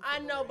flying during I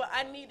know, but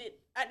I needed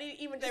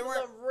even just they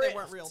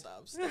weren't real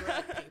doves. They were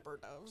like paper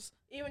doves.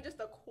 Even just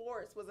the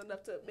chorus was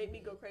enough to make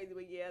me go crazy.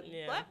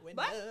 But When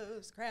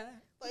doves cry.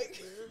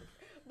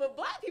 But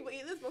black people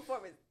eat this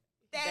performance.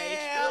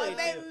 Damn,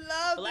 they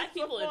love black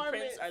people in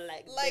Prince are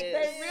like this.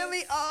 They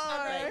really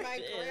are.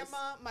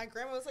 My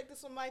grandma was like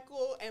this with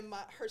Michael, and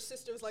her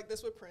sister was like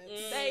this with Prince.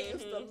 They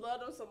used to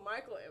love them some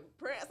Michael and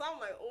Prince. I'm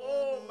like,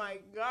 oh my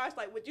gosh,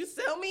 like, would you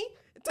sell me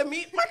to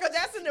meet Michael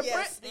Jackson and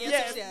Prince?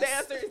 Yes. The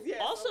answer is yes.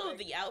 Also,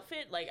 the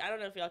outfit, like, I don't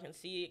know if y'all can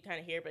see it kind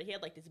of here, but he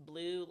had like this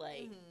blue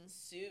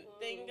suit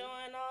thing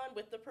going on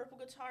with the purple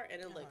guitar,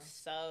 and it looks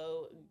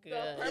so good.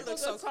 The purple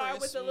guitar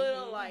with the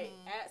little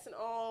accent.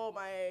 Oh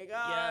my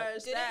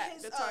gosh, that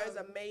guitar is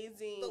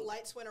amazing. The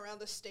lights went around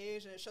the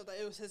stage, and it showed that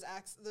it was his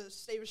axe. The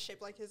stage was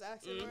shaped like his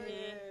accent.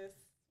 Yes.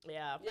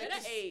 Yeah.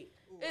 That ate.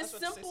 It's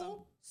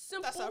simple.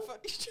 That's our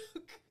funny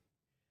joke.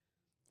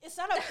 It's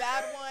not a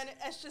bad one.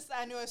 It's just that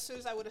I knew as soon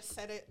as I would have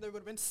said it, there would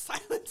have been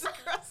silence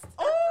across the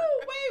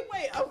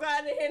wait. I'm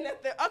glad to hear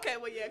nothing. Okay,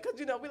 well, yeah, because,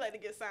 we like to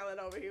get silent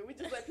over here. We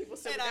just let people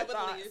sit with their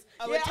thoughts.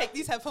 I would take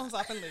these headphones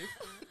off and leave.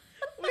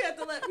 We have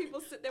to let people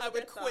sit there with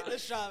their thoughts. I would quit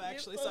this job,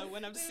 actually, so I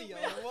wouldn't have to see y'all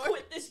anymore.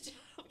 Quit this job.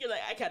 You're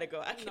like, I gotta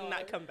go. I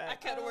cannot come back. I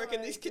can't work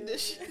in these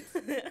conditions.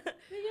 The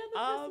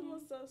person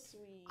was so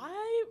sweet.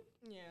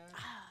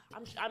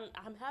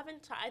 I'm having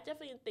I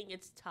definitely think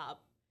it's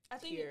top. I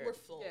think we're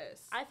full.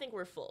 Yes. I think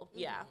we're full. Mm-hmm.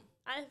 Yeah.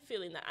 I'm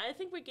feeling that. I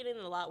think we're getting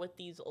a lot with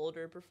these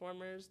older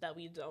performers that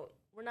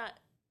we're not,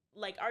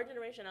 like, our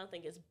generation, I don't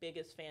think is big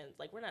as fans.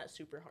 Like, we're not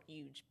super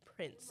huge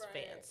Prince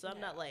fans. So I'm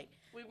not like,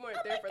 we weren't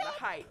there for the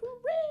hype.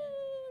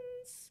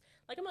 Prince.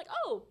 Like, I'm like,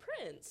 oh,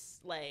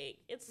 Prince. Like,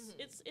 it's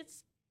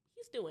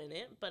he's doing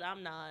it, but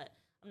I'm not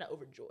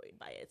overjoyed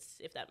by it,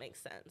 if that makes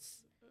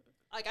sense.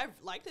 Like, I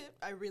liked it.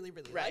 I really,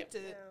 really liked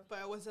it. Yeah. But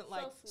I wasn't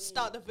like,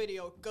 stop the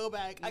video, go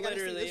back. I gotta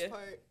see this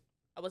part.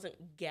 I wasn't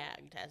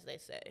gagged, as they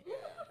say.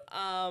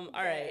 All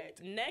right.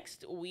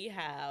 Next, we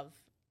have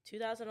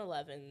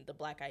 2011, the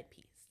Black Eyed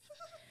Peas.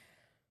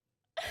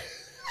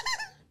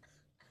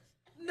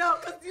 No,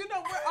 because,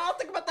 we're all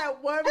thinking about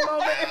that one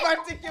moment in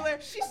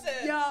particular. She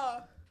said, yeah.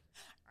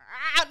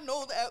 I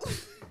know that.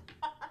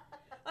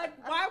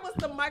 Like, why was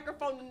the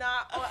microphone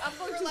not on? I'm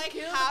going to like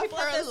kill half people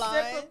her at the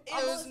line.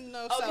 It was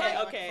no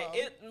sound.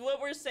 Okay.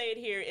 What we're saying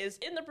here is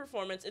in the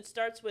performance, they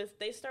start with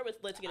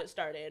 "Let's Get It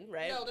Started,"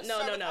 right?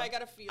 No. I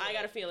Got a Feeling. I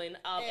Got a Feeling.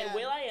 And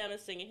Will.i.am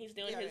is singing. He's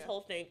doing his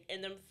whole thing,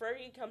 and then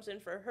Fergie comes in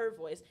for her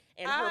voice,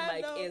 and her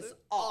mic is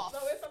off. So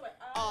it's like,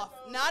 off.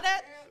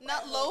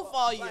 Not low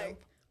volume.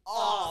 Like,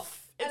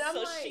 off. And so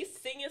like, she's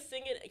singing.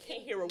 I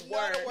can't hear a word.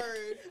 Not a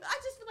word. I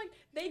just feel like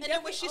they. And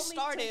then when she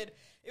started,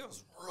 it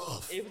was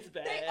rough. It was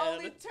bad. They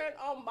only turned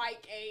on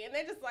mic A, and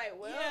they're just like,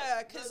 well,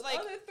 because the like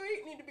other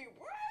three need to be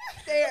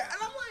right there.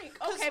 And I'm like,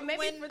 okay,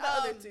 maybe for the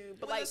other two,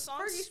 but when like the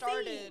song Fergie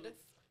started, sings.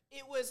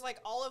 it was like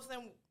all of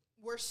them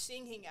were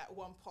singing at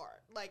one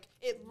part. Like,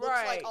 it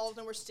looked like all of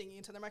them were singing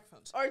into their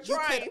microphones. Or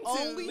trying to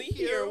only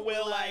hear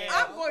will.i.am.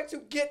 I'm going to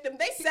get them.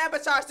 They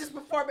sabotaged this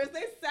performance.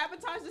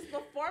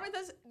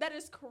 That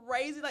is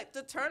crazy. Like,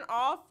 to turn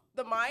off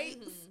the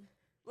mics.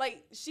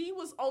 Like, she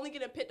was only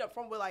getting picked up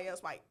from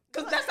will.i.am's mic.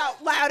 Because that's how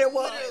loud it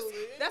was.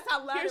 Literally. That's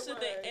how loud Here's it was.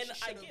 the thing, and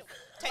I get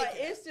Like,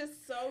 it's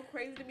just so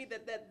crazy to me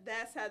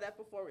that's how that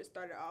performance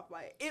started off.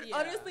 Like, it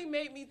honestly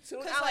made me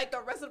tune out like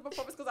the rest of the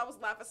performance because I was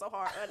laughing so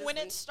hard. Honestly. When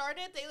it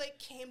started, they like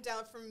came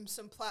down from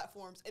some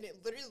platforms and it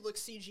literally looked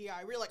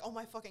CGI. We were like, oh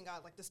my fucking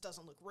god, like this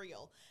doesn't look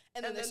real.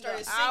 And then they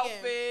started singing.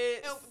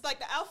 Outfits. And, like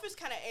the outfits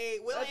kind of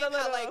will.i.am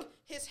had like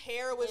his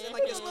hair was in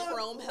like this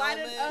chrome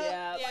helmet.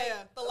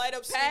 Yeah, the light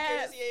up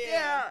pads, speakers.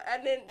 Yeah.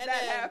 And then that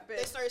happened.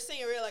 They started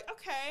singing. We were like,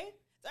 okay,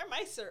 their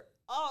mics are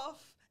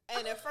off.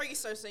 And then Fergie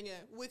started singing.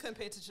 We couldn't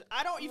pay attention.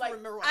 I don't even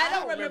remember what I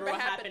don't remember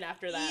what happened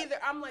after that either.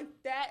 I'm like,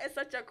 that is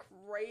such a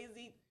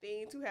crazy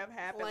thing to have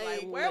happened.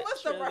 Like, where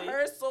was literally. the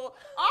rehearsal?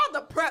 All the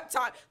prep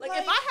time. Like,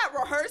 if I had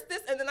rehearsed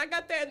this and then I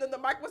got there and then the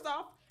mic was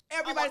off,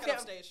 everybody's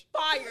getting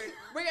fired.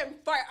 We're getting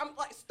fired. I'm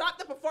like, stop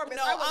the performance.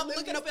 No, I'm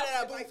looking up at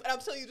that booth and I'm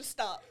telling you to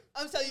stop.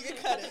 I'm telling you to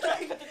cut it.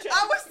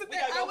 I was sitting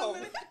there.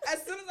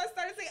 As soon as I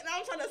started singing, now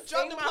I'm trying to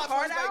sing my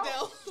heart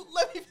out.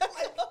 Let me back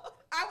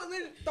up. I was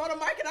literally throwing the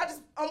mic and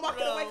I'm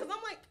walking away because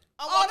I'm like,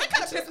 that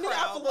kind of pissed me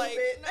off a little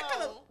bit. That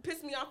kind of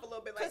pissed me off a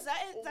little bit. Because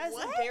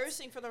that's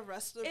embarrassing for the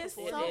rest of the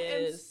performance.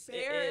 It's so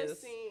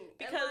embarrassing.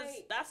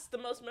 Because that's the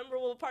most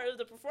memorable part of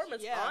the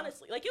performance,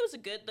 honestly. Like, it was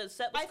the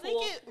set was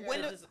cool.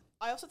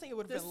 I also think it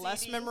would have been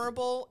less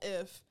memorable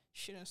if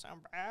she didn't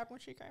sound bad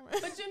when she came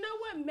in. But you know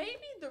what? Maybe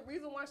the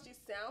reason why she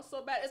sounds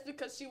so bad is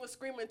because she was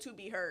screaming to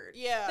be heard.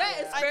 Yeah. That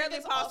is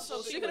fairly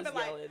possible. She could have been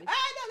like, I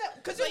know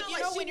that. Because you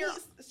know when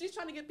she's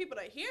trying to get people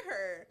to hear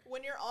her.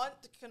 When you're on,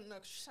 no,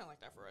 she sound like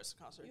that for us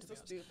concert. You're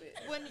so stupid.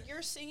 When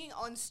you're singing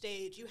on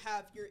stage, you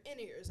have your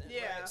in-ears in,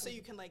 right? So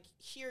you can like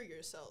hear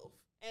yourself.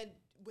 And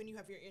when you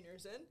have your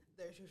in-ears in,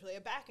 there's usually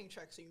a backing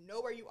track, so you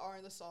know where you are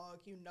in the song.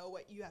 You know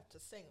what you have to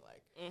sing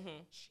like.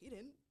 She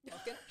didn't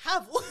fucking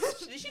have one.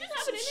 She didn't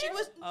have an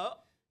in-ears?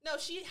 No,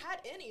 she had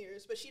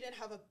in-ears, but she didn't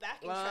have a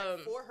backing track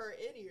for her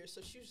in-ears,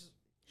 so she was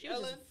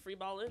just free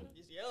balling.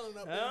 Just yelling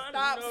up.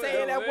 Stop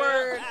saying that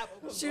word.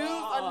 Choose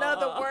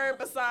another word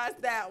besides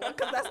that one,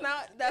 because that's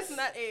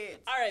not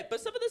it. All right, but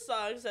some of the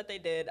songs that they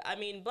did, I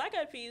mean, Black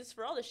Eyed Peas,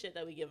 for all the shit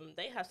that we give them,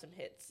 they have some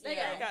hits. They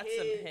got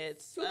some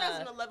hits.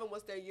 2011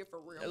 was their year for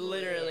real.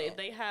 Literally,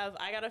 they have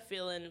I Got a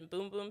Feeling,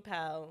 Boom Boom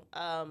Pow.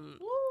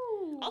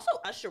 Also,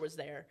 Usher was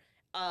there.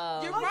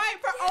 You're right,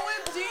 for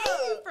OMG.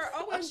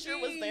 Usher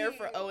was there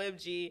for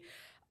OMG.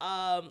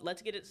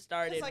 Let's get it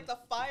started. It's like the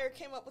fire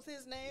came up with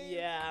his name.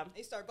 Yeah.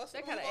 They started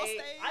busting kind of on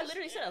stage. I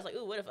literally said, I was like,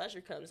 ooh, what if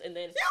Usher comes? And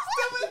then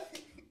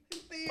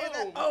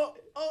oh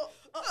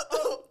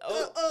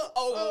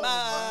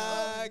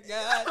my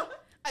God.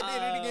 I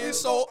did it again,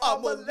 so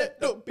I'ma let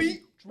the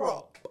beat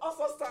drop. I'm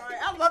so sorry.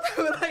 I love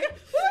that. Like,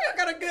 I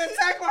got a good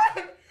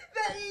tagline.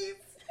 That is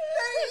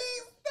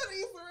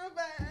real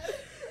bad.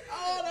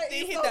 Oh, that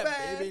is so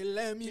bad. Baby,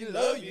 let me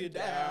love you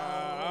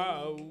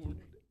down.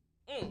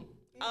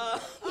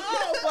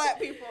 Black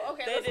people.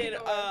 Okay, they did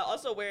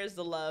also Where's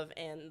the Love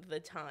and The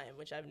Time,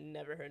 which I've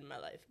never heard in my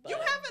life. But you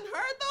haven't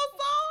heard those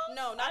songs?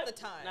 No, not The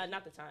Time.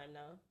 Not The Time,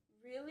 no.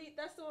 Really?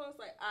 That's the one that's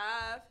like,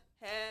 I've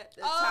had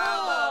the time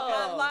of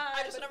my life.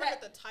 I just never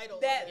heard the title.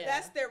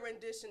 That's their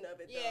rendition of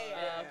it, though.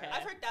 Yeah. Okay.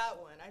 I've heard that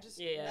one. I just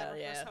never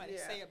heard somebody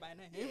say it by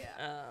name.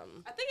 Yeah.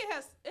 I think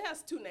it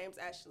has two names,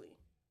 actually.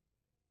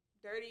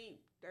 Dirty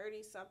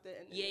something.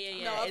 And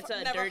Yeah. No, it's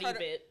a dirty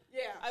bit.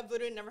 Yeah. I've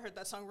literally never heard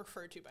that song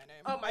referred to by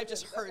name. Oh, I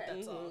just heard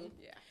that song.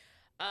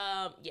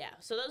 Yeah.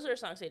 So those are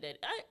songs they did.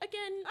 I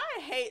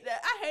hate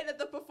that. I hate that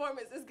the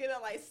performance is getting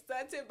like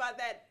stunted by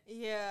that.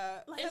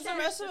 Yeah. Like, because the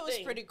rest of it was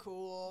pretty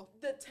cool.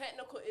 The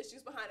technical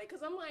issues behind it.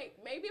 Because I'm like,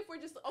 maybe if we're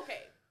just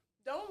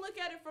don't look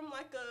at it from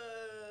like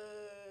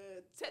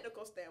a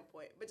technical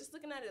standpoint, but just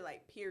looking at it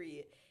like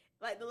period.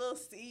 Like the little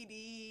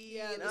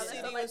CD and all that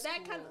stuff. Like that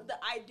cool. Kind of the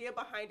idea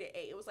behind it.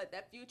 It was like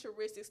that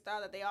futuristic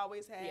style that they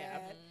always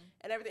had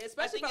and everything.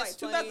 Especially for like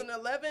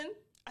 2011.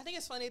 I think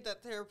it's funny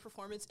that their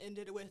performance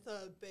ended with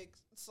a big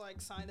sign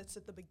that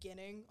said the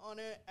beginning on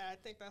it. And I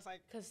think that's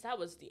like because that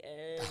was the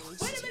end.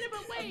 Wait a minute,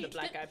 but wait, the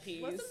Black Eyed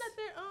Peas. Wasn't that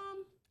their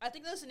I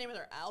think that's the name of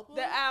their album.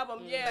 The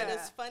album, yeah. But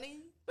it's funny.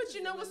 But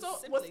you know what's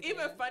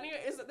even funnier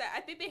is that I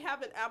think they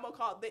have an album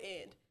called The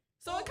End.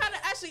 So it kind of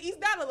actually eased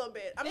down a little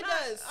bit. I'm not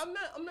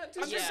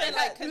too sure. I'm just saying,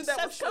 like,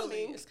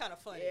 conceptually, it's kind of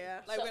funny.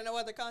 Yeah. Like, with no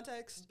other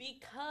context.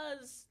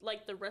 Because,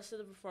 like, the rest of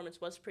the performance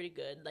was pretty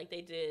good. Like,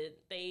 they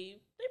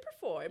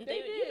performed. They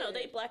did. You know,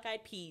 they Black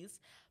Eyed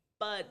Peas.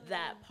 But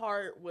that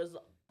part was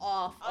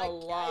off a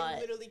lot. I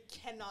literally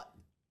cannot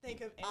think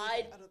of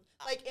anything.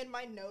 Like, in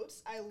my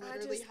notes, I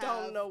literally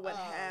don't know what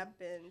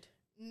happened.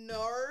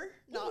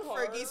 not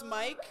Fergie's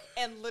mic,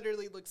 and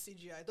literally look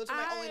CGI. Those are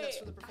my only notes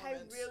for the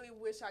performance. I really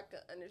wish I could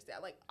understand.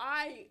 Like,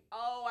 I'd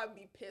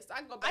be pissed.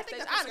 I'd go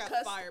backstage. I'd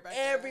cuss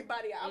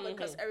everybody out. I'm gonna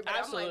cuss everybody.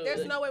 Absolutely. I'm like,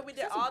 there's no way we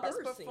did all this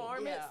embarrassing.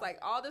 performance, like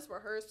all this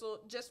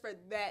rehearsal, just for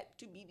that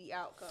to be the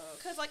outcome.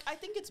 Because, like, I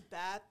think it's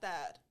bad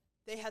that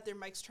they had their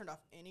mics turned off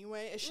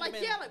anyway. It should have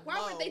been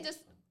why would they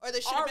just... Or they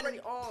should have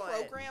been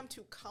programmed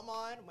to come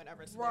on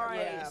whenever it's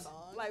their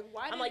song. Like,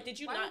 why? I'm like, did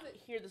you not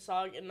hear the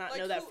song and not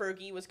know that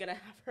Fergie was gonna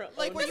have her own?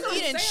 Like, were you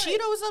eating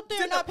Cheetos up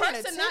there? Not paying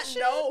attention. Did the person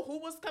not know who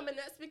was coming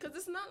next? Because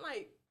it's not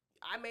like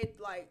I made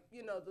the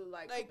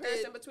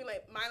comparison between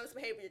mindless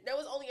behavior. There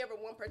was only ever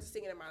one person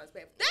singing in mindless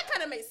behavior. That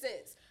kind of makes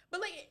sense.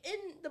 But like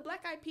in the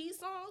Black Eyed Peas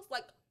songs,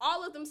 like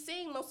all of them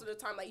sing most of the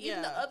time. Like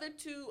even the other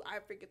two, I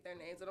forget their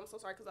names, and I'm so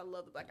sorry because I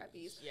love the Black Eyed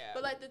Peas. Yeah.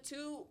 But like the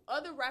two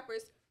other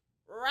rappers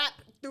rap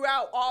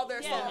throughout all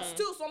their songs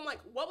too. So I'm like,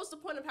 what was the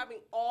point of having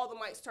all the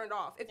mics turned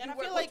off if you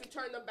were going to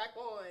turn them back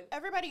on?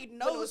 Everybody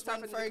knows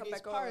when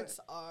Fergie's parts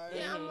are.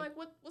 Yeah, I'm like,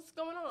 what's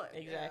going on?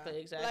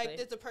 Exactly. Like,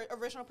 did the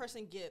original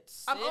person get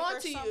sick I'm on or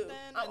to something? You.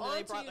 And then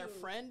they brought their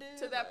friend in?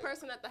 To that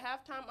person at the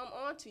halftime, I'm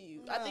on to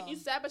you. No. I think you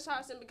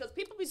sabotaged him because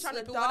people be trying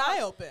to dodge. When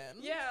I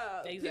open.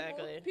 Yeah.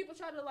 Exactly. People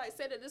try to like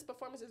say that this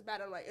performance is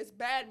bad. I'm like, it's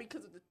bad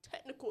because of the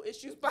technical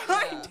issues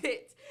behind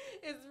it.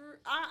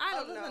 I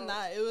don't know. Other than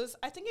that,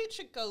 I think it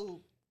should go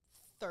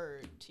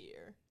third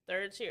tier.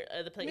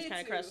 The place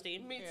kind of crusty.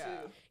 Me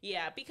too.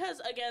 Yeah,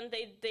 because again,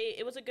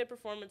 it was a good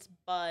performance,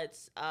 but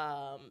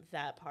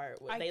that part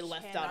they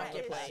left out of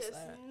the place.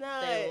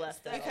 They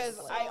left out because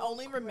of the place. I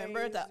only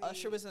remember that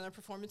Usher was in the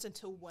performance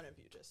until one of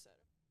you just said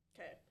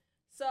it. Okay,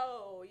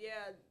 so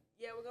yeah,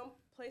 we're gonna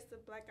place the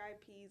Black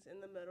Eyed Peas in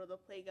the middle. The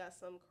play got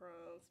some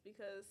crumbs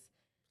because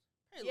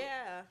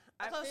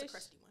I thought it was a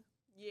crusty one.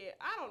 Yeah,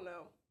 I don't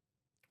know.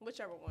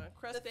 Whichever one.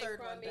 Crusty, the third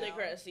crummy. one. The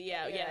crusty,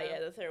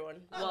 the third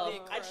one.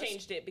 Well, I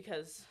changed it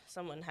because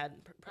someone had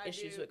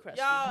issues with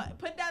crusty. Y'all,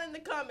 put down in the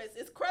comments.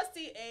 Is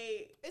crusty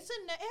it has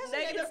a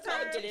negative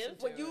term?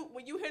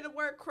 When you hear the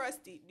word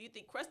crusty, do you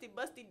think crusty,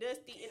 busty,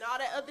 dusty, and all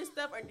that other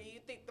stuff, or do you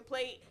think the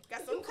plate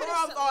got some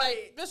crumbs on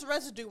it? There's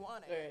residue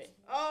on it. Right.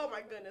 Oh my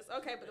goodness.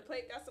 Okay, but the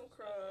plate got some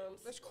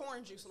crumbs. There's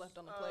corn juice left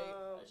on the plate.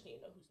 I just need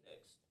to know who's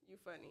next. You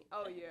funny.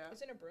 Oh yeah.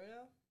 Isn't it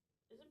Bruno?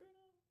 Is it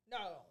Bruno?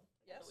 No.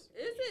 Yes.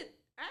 Is it?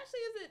 Actually,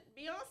 is it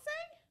Beyonce?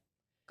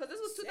 Because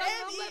this was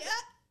 2011.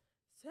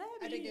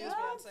 I think it was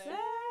Beyonce.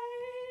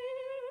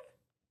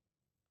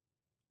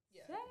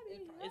 Yeah.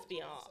 It's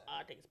Beyonce.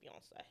 I think it's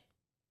Beyonce.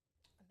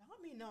 Not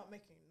me not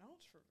making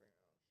notes for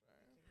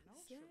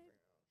Beyonce.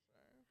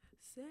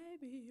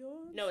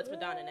 No, it's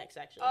Madonna next,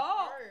 actually.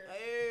 Oh.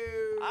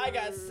 I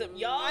got some.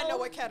 Y'all. I know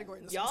what category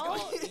this is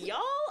going.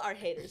 Y'all are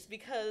haters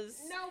because.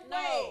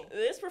 No.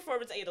 This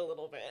performance ate a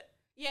little bit.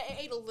 Yeah, it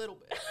ate a little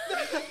bit.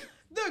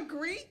 The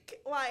Greek,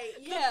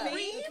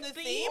 the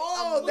theme,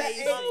 oh, that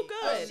is so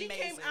good. She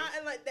came out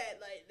and like that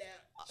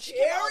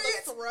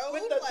chariot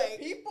with the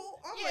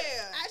people. I'm like,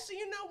 actually,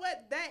 you know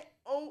what? That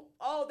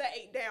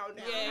ate down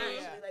now.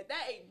 Actually, like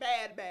that ate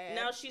bad.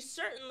 Now she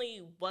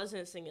certainly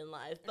wasn't singing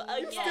live, but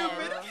again,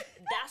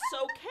 that's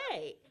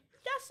okay.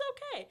 That's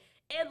okay.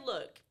 And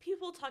look,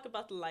 people talk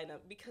about the lineup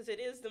because it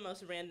is the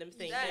most random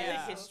thing in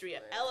the history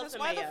of LMFAO.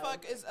 Why the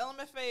fuck is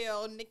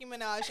LMFAO, Nicki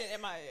Minaj, and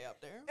MIA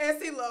up there?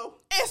 And CeeLo.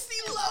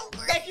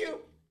 Thank you.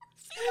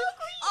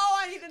 Oh,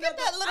 I need to know Get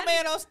that little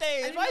man on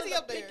stage. Why is he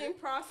up there? Picking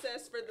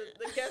process for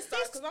the guest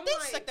stars because I'm they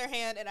stuck their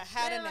hand in a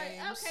hat of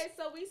names. Okay,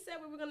 so we said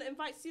we were gonna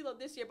invite CeeLo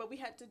this year, but we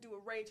had to do a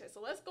rain check.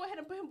 So let's go ahead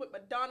and put him with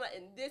Madonna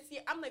in this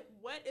year. I'm like,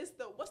 what's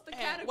the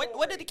category?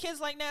 What do the kids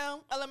like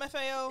now?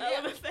 LMFAO.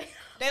 LMFAO.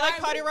 They like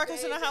party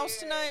records in the house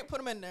tonight. Put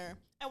them in there.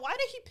 And why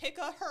did he pick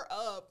her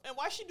up? And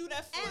why she do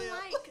that flip? And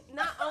like,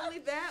 not only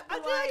that, but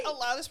I feel like a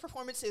lot of this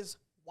performance is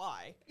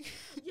why.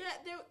 Yeah,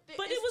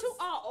 but it was too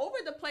all over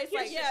the place.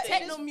 Like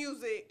techno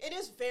music. It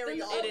is very.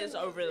 It is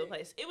over the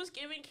place. It was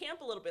giving camp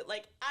a little bit.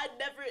 Like I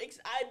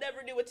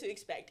never knew what to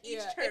expect.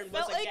 Each turn it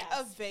was felt like gas.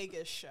 a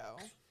Vegas show.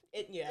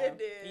 It did.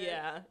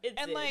 Yeah, it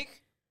and did.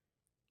 like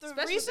the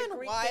especially reason the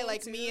why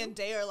like me and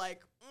Day are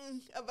like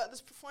about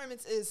this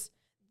performance is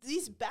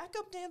these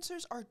backup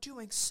dancers are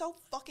doing so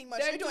fucking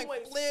much. They're doing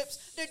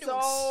flips. They're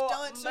doing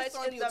stunts. They're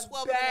throwing people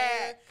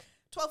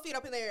 12 feet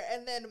up in the air,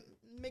 and then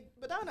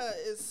Madonna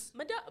is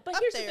but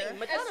here's the thing.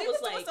 Madonna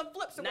was like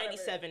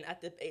 97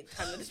 at the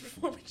time of this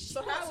performance.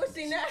 So how old is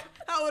she now?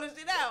 How old is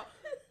she now?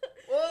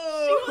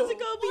 Whoa. She wasn't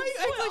going to be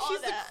I thought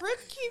she's the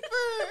crypt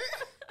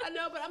keeper. I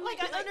know, but I'm like,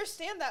 I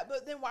understand that,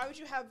 but then why would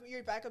you have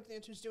your backup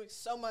dancers doing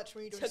so much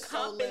when you're doing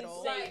so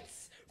little?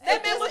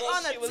 That man was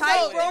on a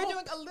tightrope. They were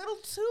doing a little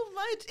too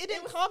much. It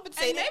didn't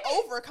compensate. It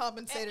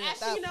overcompensated at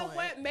that point. You know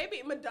what?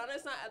 Maybe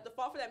Madonna's not at the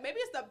fault for that. Maybe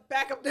it's the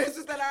backup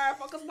dancers that are at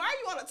fault. Because why are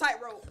you on a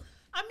tightrope?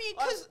 I mean,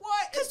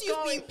 because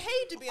you're being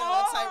paid to be on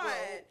that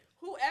tightrope.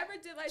 Whoever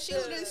did like she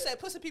literally said,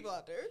 "Put some people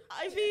out there."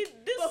 I mean,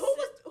 but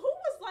who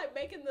was like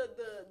making the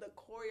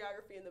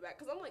choreography in the back?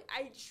 Because I'm like,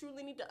 I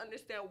truly need to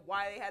understand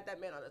why they had that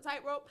man on the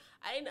tightrope.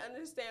 I need to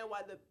understand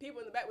why the people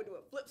in the back were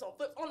doing flips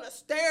on the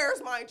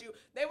stairs, mind you.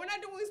 They were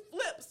not doing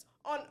flips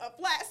on a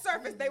flat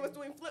surface. They was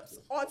doing flips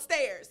on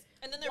stairs.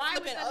 And then they're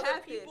flipping other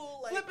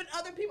people. Like, flipping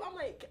other people. I'm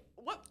like,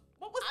 what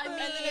was and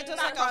then it does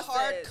like a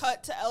hard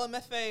cut to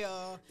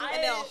LMFAO.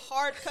 And then a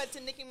hard cut to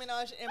Nicki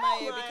Minaj and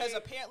MIA because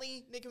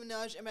apparently Nicki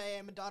Minaj, MIA,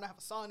 and Madonna have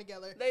a song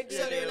together. They do.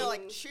 So they're doing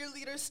like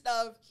cheerleader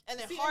stuff. And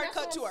then hard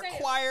cut to a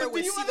choir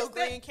where CeeLo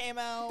Green came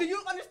out. Do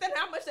you understand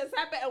how much that's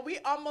happened? And we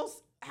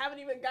almost haven't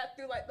even got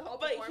through like the whole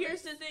performance. But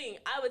here's the thing.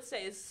 I would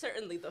say it's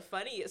certainly the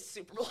funniest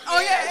Super Bowl. Oh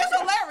yeah, it's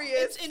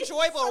hilarious. It's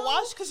enjoyable to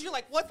watch because you're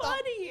like, what the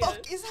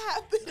fuck is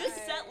happening? This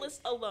set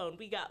list alone,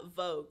 we got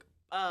Vogue,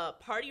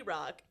 Party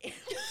Rock,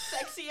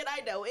 Sexy and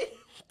I Know It.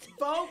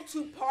 Vogue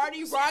to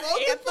Party Rock.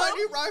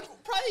 Party Rock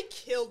probably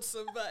killed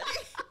somebody.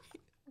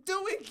 Do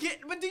you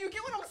get what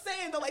I'm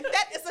saying though? Like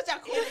that is such a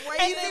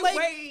crazy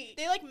way.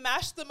 They like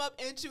mashed them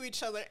up into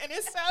each other and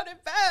it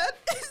sounded bad.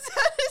 It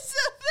sounded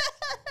so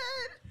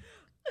bad.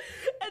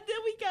 And then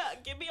we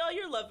got Give Me All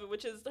Your Lovin',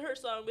 which is her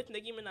song with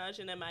Nicki Minaj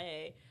and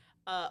MIA.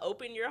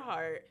 Open Your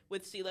Heart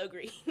with CeeLo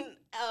Green.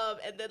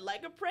 And then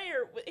Like a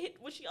Prayer,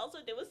 which she also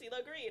did with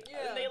CeeLo Green.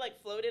 Yeah. And they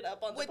like floated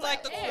up on with the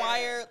like the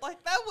choir.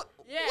 Like that was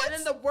and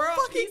then the world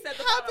peace at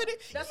the bottom.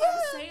 That's what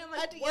I'm saying.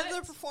 Like, at the end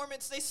of the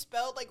performance, they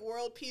spelled like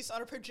world peace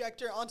on a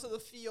projector onto the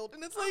field.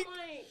 And it's like,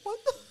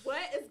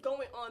 what is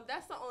going on?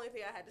 That's the only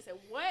thing I had to say.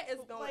 What is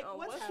going on?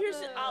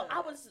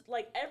 I was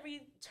like,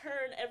 every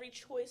turn, every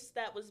choice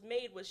that was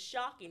made was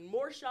shocking.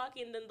 More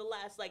shocking than the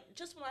last. Like,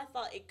 just when I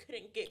thought it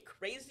couldn't get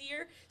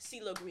crazier,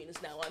 CeeLo Green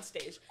is now on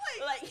stage.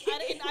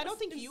 I don't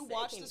think you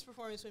watched this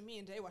performance when me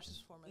and Day watched this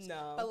performance.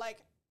 No. But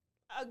like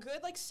a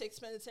good like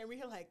 6 minutes in, we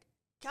were like,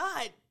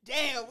 God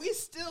damn, we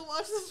still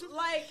watch this.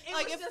 Like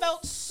it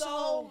felt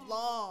so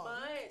long.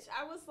 Much.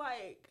 I was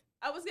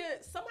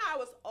somehow I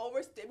was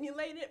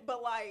overstimulated,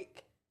 but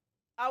like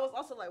I was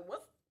also like,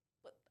 what?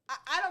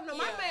 I don't know.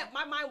 Yeah.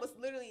 My mind was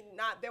literally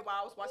not there while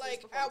I was watching this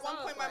performance. At one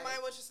point, my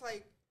mind was just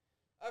like,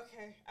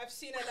 okay, I've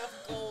seen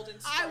enough gold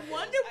and stuff. I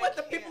wonder what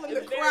the people in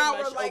the crowd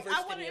were like.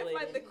 I wonder if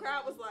like the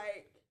crowd was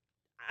like.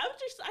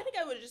 I think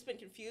I would have just been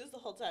confused the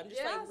whole time.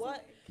 Just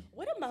like,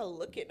 what am I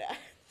looking at?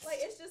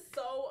 Like, it's just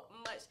so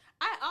much.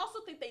 I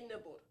also think they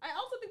nibbled. I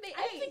also think they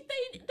ate. I think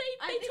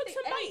they took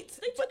some bites.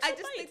 They took some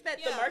bites. Think that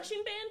the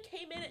marching band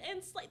came in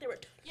and they were.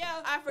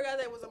 I forgot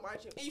there was a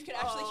marching band. You could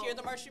actually hear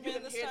the marching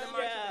band this time.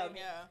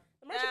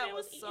 The marching band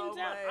was eating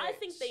down. I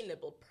think they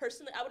nibbled.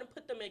 Personally, I wouldn't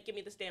put them in, give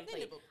me this damn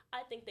plate.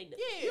 I think they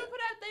nibbled. Yeah. You put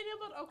out they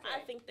nibbled? Okay.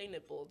 I think they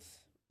nibbled.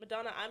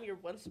 Madonna, I'm your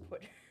one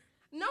supporter.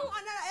 No,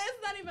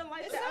 it's not even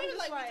like it's that. It's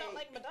not even like we don't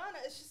like Madonna.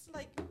 It's just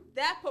like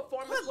that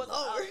performance was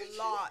a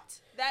lot.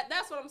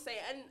 That's what I'm saying.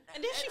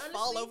 And did she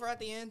fall over at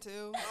the end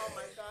too? Oh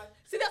my god!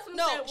 See, that's what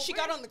I'm saying. No, she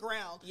got on the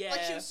ground. Yeah,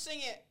 like she was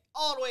singing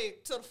all the way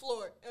to the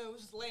floor and it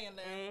was just laying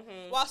there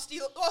while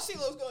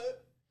CeeLo's going.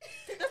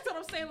 That's what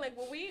I'm saying. Like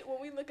when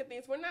we look at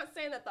things, we're not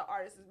saying that the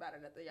artist is better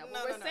than the young.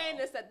 What we're saying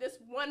is that this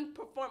one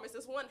performance,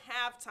 this one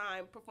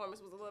halftime performance,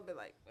 was a little bit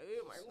like,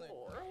 oh my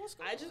lord. What's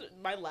going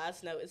on? My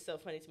last note is so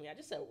funny to me. I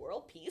just said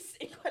world peace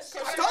in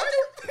question.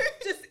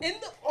 Just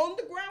on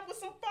the ground with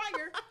some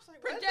fire.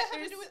 Like, what does that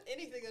have to do with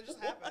anything that just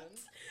happened?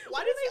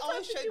 Why do they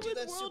always try to do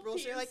that Super Bowl?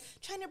 They're like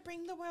trying to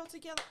bring the world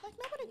together. Like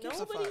nobody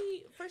gives a fuck.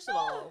 First of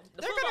all,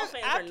 the football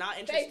fans are not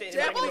interested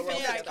in bringing the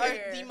world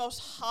together. Are the most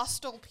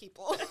hostile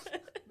people.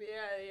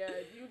 Yeah,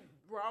 you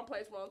wrong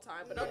place, wrong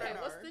time. But okay,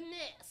 what's the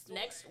next?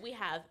 Next, we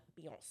have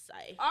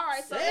Beyonce. All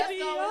right, so let's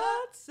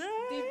go.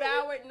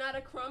 Devoured, not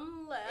a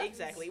crumb left.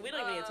 Exactly. We don't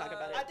even need to talk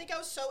about it. I think I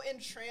was so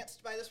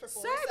entranced by this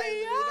performance that I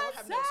literally don't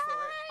have notes for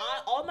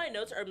it. All my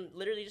notes are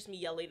literally just me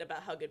yelling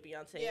about how good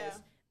Beyonce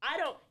is.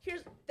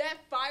 Here's that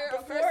fire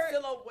of her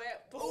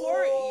silhouette.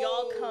 Before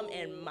y'all come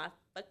in my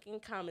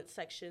fucking comment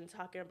section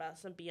talking about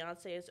some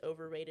Beyonce is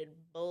overrated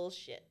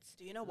bullshit.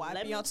 Do you know why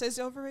Beyonce is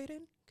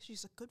overrated?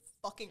 She's a good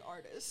fucking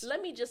artist.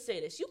 Let me just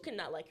say this. You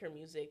cannot like her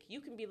music. You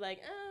can be like,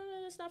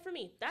 it's not for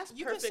me. That's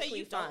you perfectly can say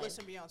you fine. Don't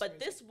listen to Beyonce but music.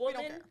 This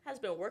woman has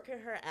been working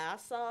her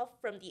ass off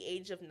from the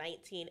age of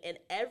 19, and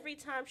every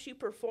time she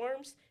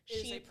performs,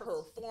 she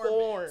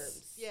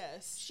performs.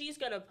 Yes. She's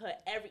going to put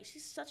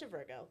she's such a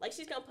Virgo. Like,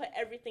 she's going to put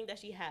everything that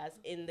she has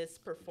in this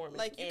performance.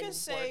 Like, you can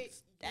say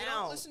you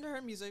don't listen to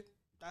her music.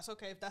 That's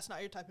okay if that's not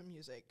your type of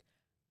music.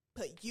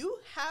 But you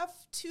have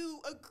to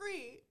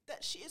agree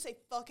that she is a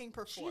fucking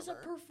performer. She's a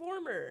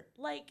performer.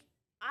 Like,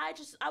 I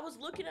was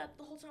looking at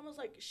the whole time. I was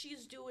like,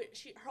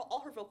 all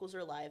her vocals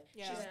are live.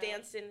 Yeah. She's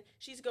dancing.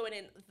 She's going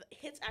in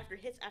hits after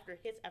hits after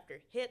hits after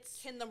hits.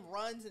 Hitting them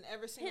runs in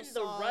every single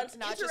song. The runs,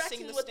 not just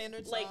singing the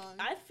standard song. Like,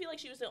 I feel like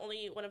she was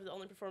one of the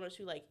only performers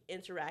who like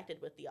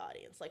interacted with the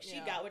audience. Like, she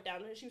got it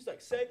down and she was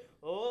like, say,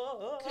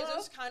 oh. Because it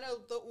was kind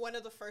of one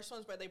of the first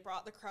ones where they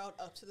brought the crowd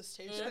up to the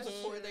stage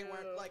before they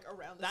weren't like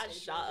around the stage. That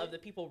shot of the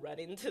people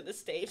running to the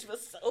stage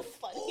was so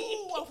funny.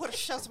 Ooh, I would have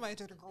shoved somebody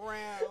to the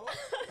ground.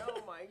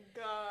 Oh my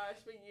gosh.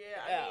 But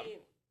yeah, I mean,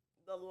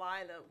 the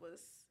lineup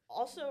was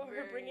Also, her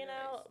Very bringing nice.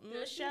 out Destiny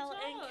Michelle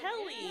and Child,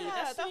 Kelly.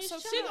 yeah. That was so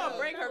She gonna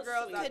bring her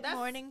girls out. Good That's-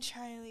 morning,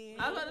 Charlie.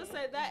 I was about to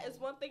say that is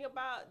one thing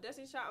about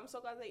Destiny Child. I'm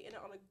so glad they ended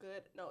on a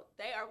good note.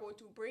 They are going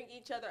to bring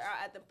each other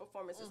out at the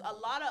performances. A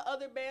lot of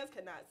other bands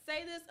could not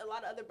say this. A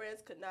lot of other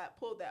bands could not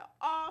pull that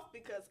off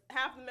because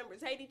half the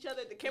members hate each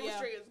other. The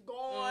chemistry is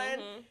gone.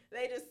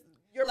 They just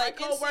you're Like,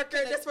 my coworker.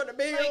 NSYNC This for the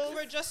bills. Like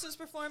for Justin's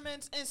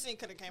performance, NSYNC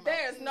could have came out.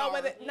 There's no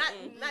way that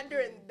not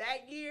during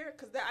that year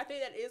because I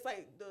think that is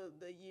like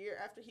the year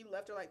after he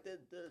left or like the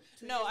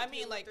 2 No, years I after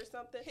he mean left like or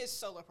something. his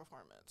solo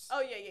performance.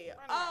 Oh yeah.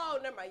 Oh,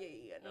 never mind.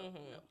 Yeah. No.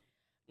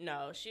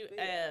 No, she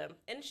Yeah.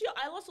 and she.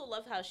 I also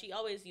love how she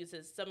always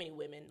uses so many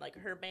women. Like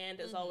her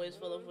band is always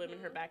full of women.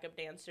 Her backup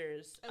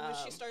dancers. And when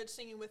she started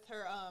singing with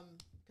her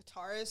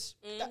guitarist,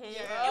 it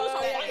yeah, was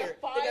on yeah.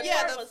 fire.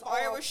 yeah, the was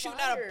fire on was shooting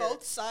out fire. of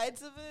both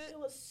sides of It it.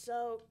 was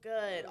so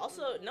good.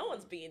 Also, no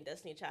one's beating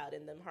Destiny Child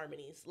in them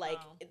harmonies. Like,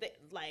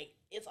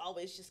 it's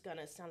always just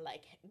gonna sound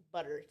like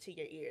butter to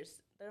your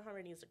ears. Their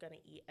harmonies are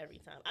gonna eat every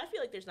time. I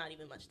feel like there's not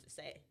even much to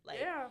say. Like,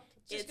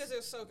 Just because it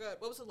was so good.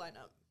 What was the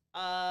lineup?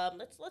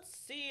 let's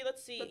see.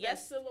 But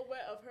Yes. that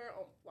silhouette of her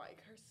on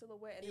like her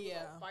silhouette and it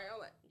was on fire. I'm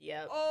like,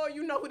 Yep. oh,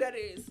 you know who that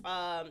is.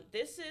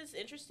 This is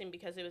interesting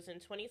because it was in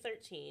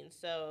 2013,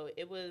 so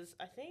it was,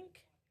 I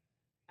think,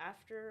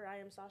 after I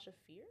Am Sasha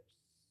Fierce.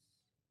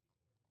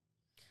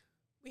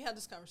 We had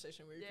this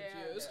conversation. We were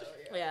confused.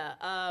 Yeah.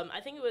 I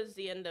think it was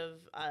the end of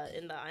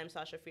in the I Am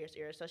Sasha Fierce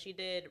era. So she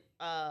did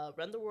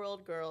Run the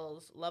World,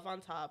 Girls, Love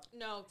on Top.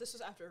 No, this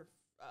was after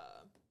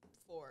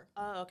 4.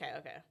 Oh, okay.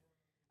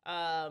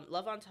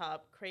 Love on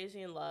Top,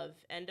 Crazy in Love,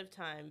 End of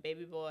Time,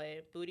 Baby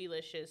Boy,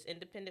 Bootylicious,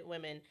 Independent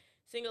Women,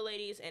 Single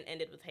Ladies, and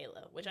ended with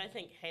Halo, which I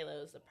think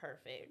Halo is the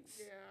perfect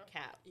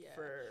cap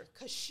for.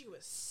 Because she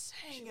was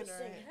singing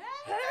her.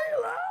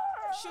 Halo!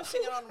 She was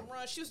singing on the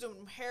run. She was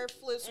doing hair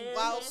flips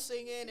while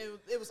singing.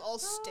 It was all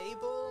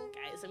stable.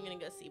 Guys, I'm gonna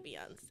go see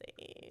Beyonce.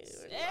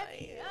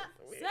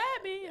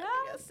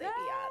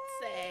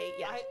 Beyonce.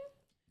 Yeah.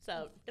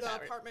 So The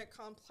devoured. apartment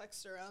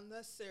complex around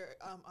this, they're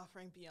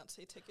offering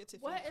Beyonce tickets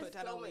if What you put is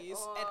down a going lease.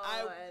 on? And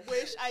I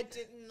wish I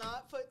did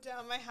not put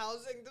down my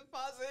housing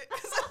deposit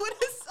because I would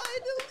have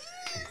signed a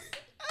lease.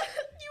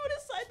 You would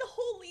have signed the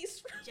whole lease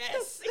for Yes.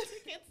 those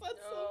tickets. That's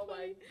Oh so my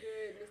funny.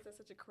 goodness, that's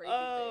such a crazy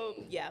Oh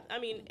thing. yeah, I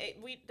mean,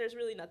 there's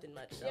really nothing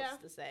much else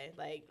to say.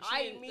 Like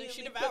I she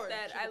immediately devoured. put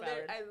that. She I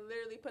devoured.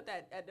 literally put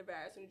that at the bar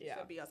as soon as you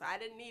said Beyonce. I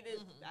didn't need it.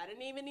 I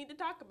didn't even need to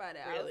talk about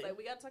it. I was Really? like,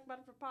 we gotta talk about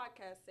it for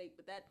podcast sake,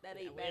 but that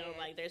ain't We bad. don't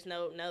like. There's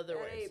no other that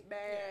words. ain't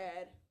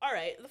bad. All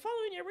right, the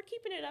following year we're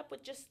keeping it up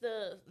with just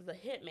the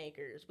hit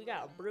makers. We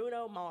got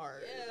Bruno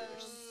Mars. Yeah.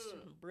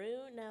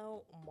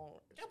 Bruno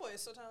Mars. That boy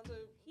is so talented.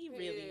 He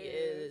really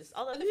is. is.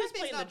 Although And he the was fact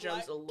that he's playing the not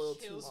drums black a little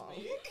too kills long.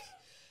 me.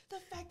 The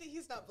fact that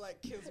he's not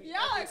black kills me. Yeah,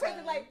 every it's crazy.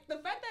 time. Like the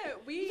fact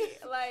that we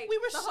like we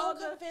were the so whole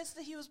convinced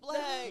that he was black.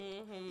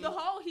 Mm-hmm. the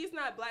whole he's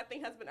not black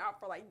thing has been out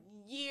for like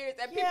years,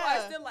 and people Yeah.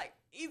 are still like,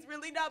 he's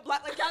really not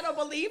black. Like y'all don't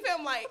believe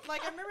him. Like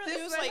Like I remember this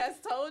it was man like has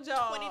told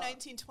y'all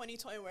 2019,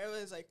 2020, where it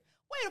was like,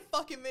 wait a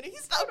fucking minute,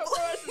 he's not Bruno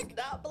black. Mars is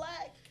not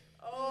black.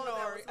 Oh, no,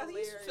 that was I think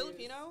he's hilarious.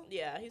 Filipino.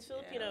 Yeah, he's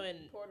Filipino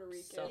and Puerto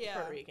Rican. Yeah.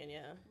 Puerto Rican,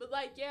 yeah. But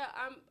like, yeah,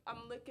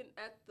 I'm looking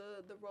at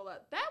the rollout.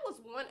 That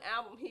was one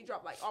album he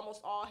dropped like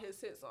almost all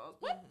his hit songs.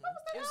 What was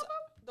that It was album?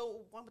 the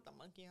one with the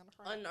monkey on the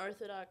front.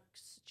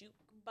 Unorthodox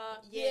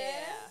jukebox. Yeah.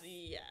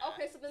 Yeah.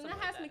 Okay, so then Something that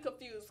like has me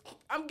confused.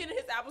 I'm getting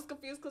his albums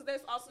confused because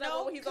there's also that No,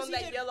 one where he's 'cause on he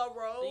that did- yellow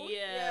road.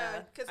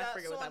 Yeah. because I that's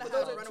forget the what one that that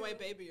was. has called. Runaway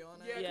Baby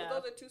on it. Yeah, Yeah.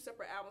 because those are two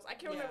separate albums. I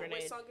can't Yeah. remember which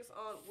Grenade. song is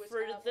on which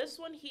For album. this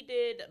one, he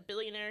did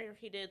Billionaire.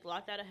 He did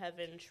Locked Out of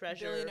Heaven,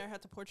 Treasure. Billionaire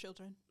had the poor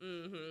children.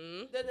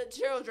 Mm-hmm. The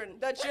children,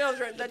 the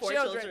children, the poor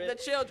children, children. the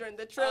children,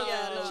 the children,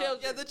 Yeah, the no. children.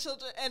 Yeah, the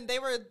children, and they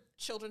were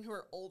children who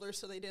were older,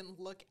 so they didn't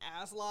look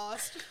as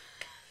lost.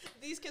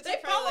 These kids They are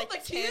probably followed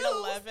like the 10, cues.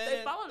 11.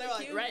 They followed They're the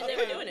like, cues. Right, okay,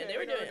 they were doing it. okay, They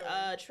were doing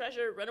okay. it.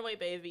 Treasure, Runaway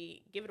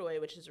Baby, Give It Away,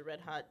 which is a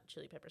Red Hot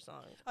Chili Pepper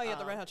song. Oh yeah,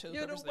 the Red Hot Chili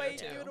You're the Peppers way,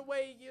 there too. you're the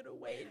way, you're the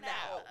way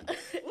now. and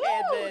Woo,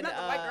 then not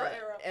the white girl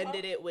era.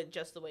 ended it with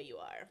Just the Way You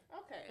Are.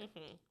 Okay.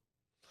 Mm-hmm.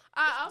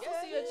 I also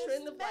see a Yes,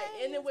 trend of like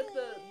ending with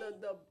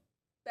the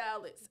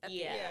ballads at the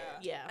Yeah, end.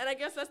 yeah. And I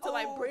guess that's to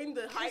like bring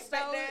the hype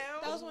back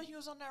down. That was when he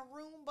was on that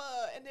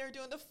Roomba and they were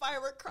doing the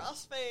firework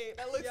crossfade.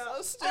 That looks Yeah.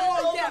 so stupid.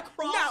 Oh yeah.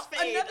 Now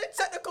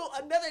crossfade.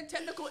 another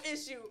technical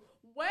issue.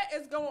 What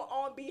is going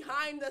on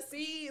behind the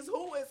scenes?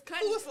 Who is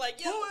cutting? Who was like,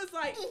 yo, who is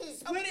like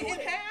splitting in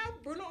recording. half?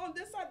 Bruno on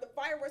this side, the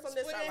fireworks on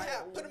this Split side. it in like,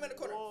 half. Put them in the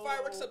corner. whoa.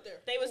 Fireworks up there.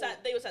 They was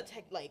at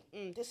tech like,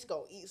 this is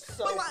gonna eat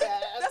so But like,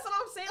 bad. that's what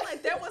I'm saying.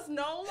 Like, there was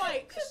no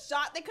like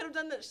shot they could have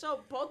done to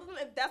show both of them.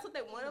 If that's what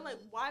they wanted, like,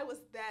 why was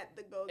that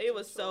the go-to? It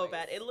was so choice?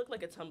 bad. It looked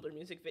like a Tumblr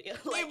music video.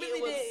 Like,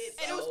 really was did.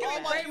 And it was so giving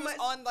bad. while very he was much-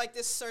 on like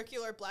this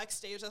circular black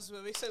stage. That's the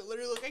movie. So it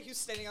literally looked like he was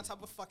standing on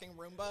top of fucking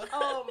Roomba.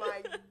 Oh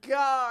my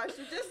gosh!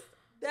 You just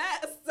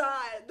that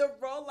aside, the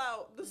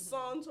rollout, the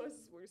song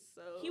choices were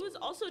so. He was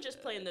also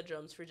just playing the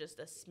drums for just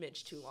a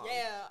smidge too long.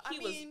 Yeah, I he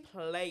mean,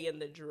 was playing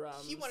the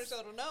drums. he wanted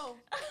y'all to know.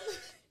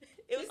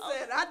 It was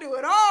said, "I do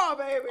it all,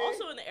 baby."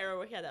 Also in the era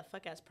where he had that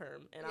fuck ass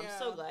perm, and I'm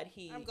so glad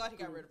he got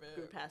rid of it.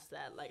 Grew past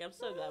that. Like, I'm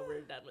so glad we're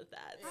done with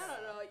that. I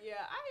don't know.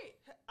 Yeah,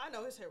 I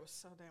know his hair was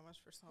so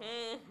damaged for some.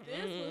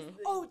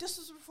 This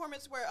was a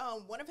performance where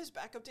one of his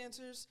backup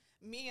dancers,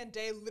 me and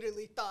Dave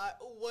literally thought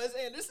was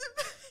Anderson.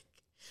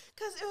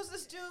 Because it was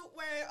this dude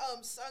wearing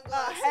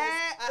sunglasses,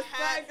 a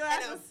hat,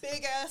 and a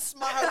big ass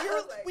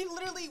smile. We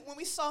literally, when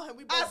we saw him,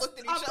 we both looked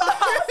at each other.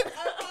 I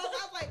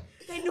was like,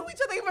 they knew each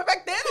other even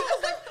back then. I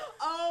was like,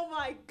 oh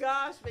my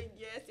gosh. But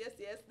yes.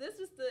 This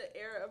is the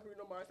era of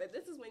Bruno Mars. Like,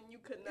 this is when you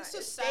could not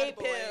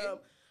escape him.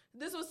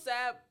 This was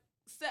sad.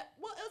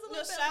 Well, it was a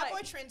little bit Sad like,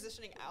 Boy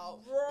transitioning out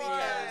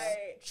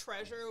right. because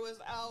Treasure was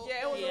out.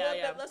 Yeah, it was a little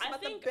bit less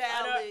about the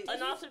ballad.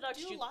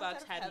 Unorthodox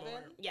Jukebox had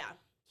more. Yeah.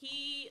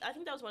 I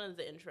think that was one of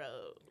the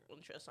intro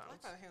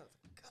songs.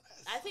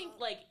 I think,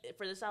 like,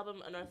 for this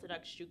album,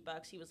 Unorthodox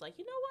Jukebox, he was like,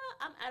 you know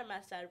what? I'm out of my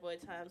Sad Boy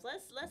times.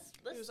 Let's.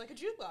 It was like a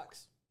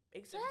jukebox.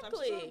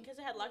 Exactly, because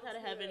it had Locked Out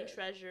of Heaven,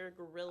 Treasure,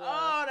 Gorilla.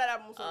 Oh, that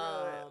album was so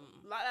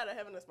good. Locked Out of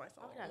Heaven is my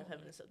song. Locked Out of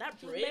Heaven is so.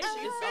 That bridge is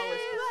always.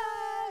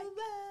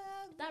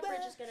 That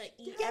bridge is gonna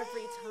eat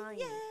every time.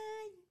 Yeah.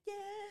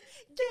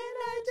 Can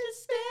I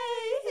just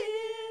stay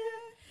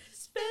here?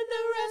 Spend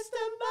the rest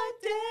of my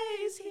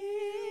days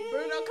here.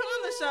 Bruno, come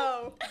on the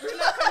show.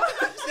 Bruno, come on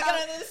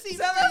the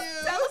show.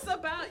 Tell us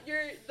about your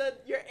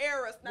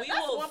eras. Now,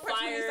 that's one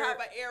person who needs to have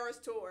an eras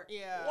tour.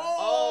 Yeah. Whoa,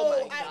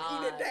 oh my God. I'd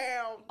eat it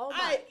down.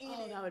 I'd eat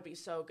it that would be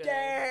so good.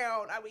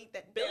 down. I would eat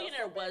that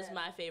Billionaire down so was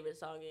my favorite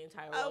song in the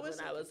entire world when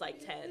I was like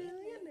 10.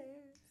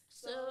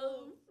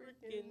 So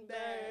freaking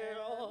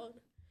down.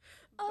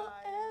 Oh,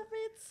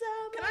 every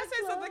time. Can I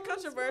say something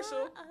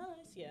controversial?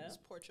 Yeah. It's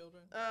Poor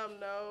Children.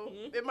 No.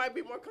 It might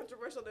be more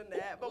controversial than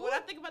that. But when I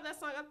think about that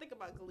song, I think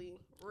about Glee.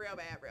 Real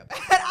bad.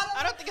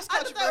 I don't think it's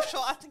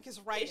controversial. I think it's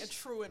right and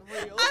true and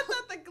real. I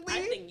thought the Glee.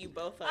 I think you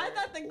both are. I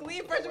thought the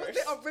Glee version was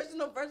the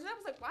original version. I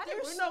was like, why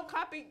did Bruno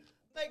copy?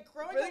 Like,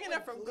 growing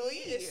up from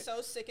Glee is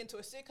so sick and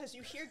twisted because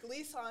you hear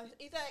Glee songs,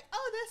 you think,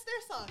 oh, that's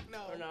their song.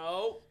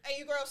 No. And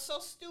you grow up so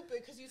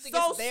stupid because you think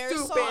it's their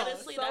song.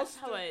 Honestly,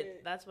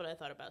 that's what I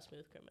thought about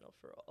Smooth Criminal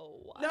for a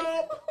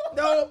while.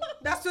 No,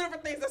 that's two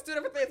different things.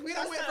 We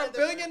don't went from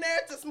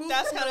Billionaire to Smooth Criminal.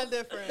 That's kind of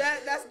different.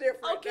 That's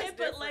different. Okay, that's but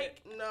different.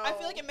 like, no. I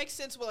feel like it makes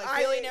sense with like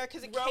Billionaire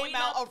because it came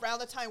out around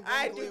the time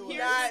when Glee was.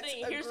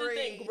 Here's the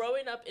thing.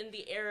 Growing up in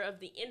the era of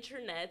the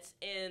internet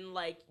and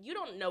like, you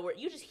don't know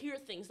you just hear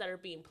things that are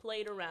being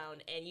played around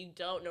and you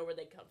don't know where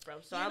they come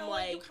from. So I'm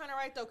like, you're kind of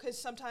right though, because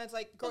sometimes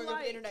like growing up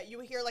on the internet, you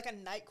would hear like a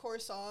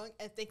Nightcore song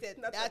and think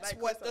that's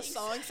what the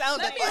song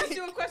sounded like. Let me ask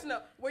you a question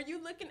though. Were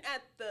you looking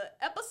at the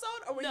episode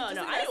or were you just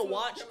I didn't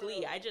watch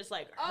Glee. I just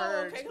like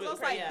heard. Okay, because I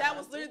was like, that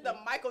was literally the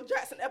Michael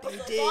Jackson episode.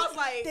 They did. So I was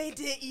like, they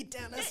did eat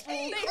down that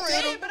They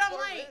did, but I'm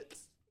like,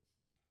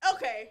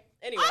 okay.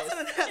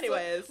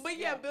 Anyways. But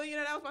yeah,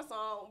 Billionaire, that was my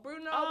song.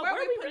 Bruno, where are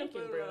we putting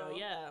Bruno?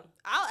 Yeah.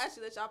 I'll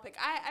actually let y'all pick.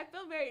 I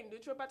feel very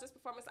neutral about this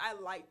performance. I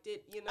liked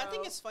it, you know. I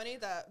think it's funny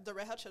that the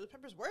Red Hot Chili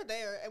Peppers were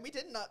there and we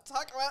did not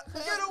talk about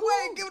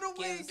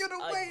Get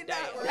away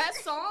now. That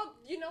song,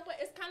 you know what,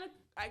 it's kind of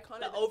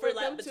iconic. The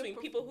overlap between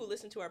people who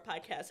listen to our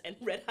podcast and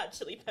Red Hot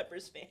Chili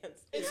Peppers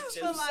fans is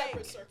just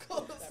separate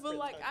circles. But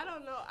like, I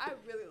don't know. I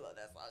really love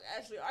that song.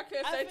 Actually, I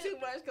can't say too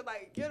much because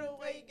like, get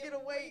away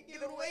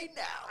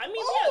now. I mean,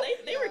 yeah,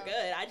 they were good.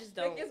 I just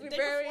don't. They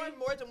performed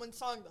more than one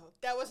song though.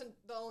 That wasn't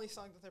the only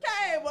song that they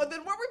performed. Okay, well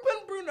then where we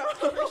putting Bruno? I'm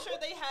pretty sure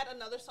they had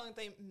another song that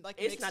they like.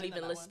 It's not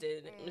even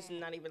listed. It's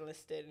not even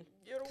listed.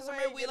 Because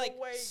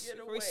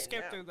we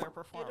skipped through their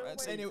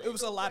performance and it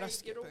was a lot of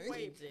skipping.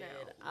 We did.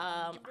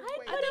 I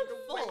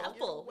put a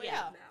full.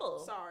 Yeah, full.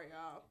 Sorry,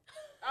 y'all.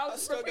 I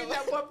was repeating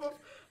that one.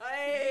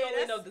 You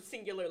only know the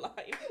singular line.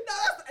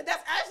 No,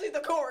 that's actually the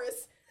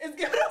chorus. It's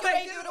get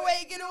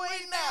away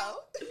now.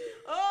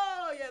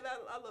 Oh yeah,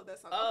 I love that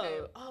song.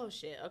 Oh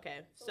shit. Okay,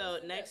 so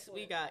next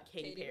we got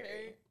Katy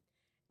Perry,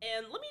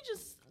 and let me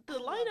just the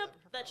lineup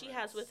that she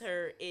has with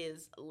her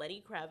is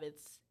Lenny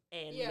Kravitz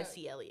and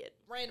Missy Elliott.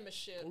 Random as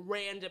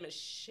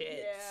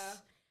shit. Yeah.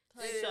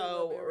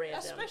 So random.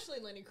 Especially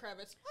Lenny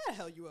Kravitz. Why the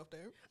hell you up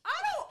there?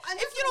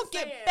 If you don't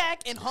get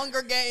back in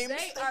Hunger Games.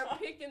 They are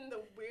picking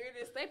the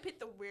weirdest. They pick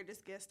the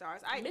weirdest guest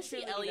stars.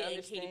 Missy Elliott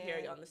and Katy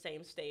Perry on the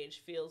same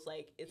stage feels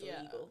like it's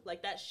illegal.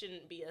 Like that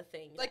shouldn't be a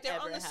thing. Like they're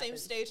on the same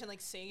stage and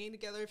like singing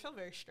together. It felt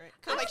very strange.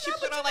 Cause like she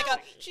put on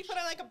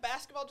like a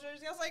basketball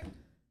jersey. I was like,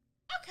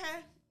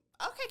 okay,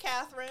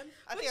 Catherine.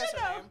 I think that's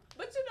her name.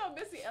 But you know,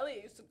 Missy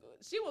Elliott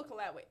she will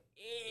collab with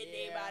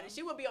anybody.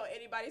 She will be on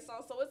anybody's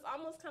song. So it's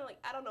almost kind of like,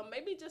 I don't know,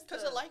 maybe just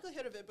because the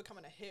likelihood of it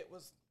becoming a hit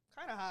was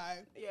kind of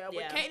high. Yeah,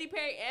 with Katy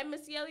Perry and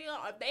Missy Elliott,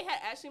 if they had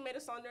actually made a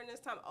song during this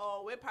time,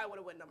 it probably would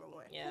have went number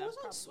one. Yeah, who was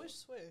on Swish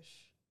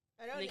Swish?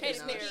 I know Nicki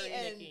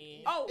and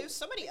it was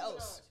somebody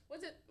else.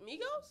 Was it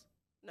Migos?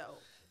 No.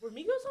 Were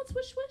Migos on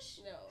Swish Swish?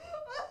 No.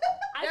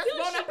 I feel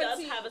like she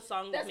does have a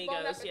song with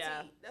Migos.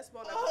 Yeah. That's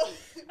Bon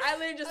Appetit. I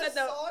literally just said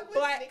the song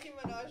with Nicki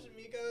Minaj and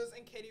Migos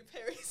and Katy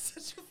Perry is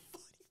such a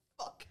funny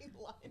fucking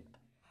line.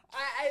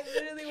 I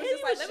literally was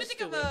just like, let me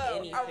think of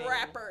a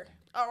rapper.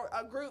 or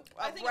a group of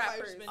I think it might have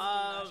rappers. just been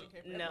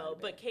Nicki Minaj. No,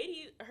 but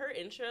Katie, her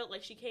intro,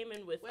 like she came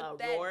in with With a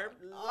that roar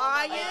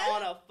lion.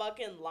 on a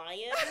fucking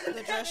lion.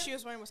 The dress she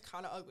was wearing was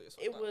kind of ugly as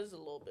fuck. It was a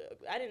little bit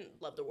ugly. I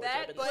didn't love the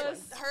wardrobe in this But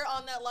one. her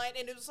on that line,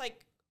 and it was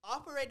like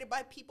operated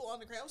by people on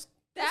the ground. It was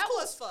That cool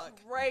was as fuck.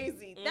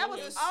 crazy. That was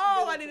It was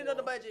all really I needed to know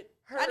the cool. budget.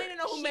 I didn't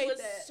know who she made was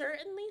that.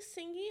 certainly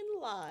singing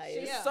live.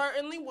 She Yeah.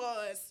 certainly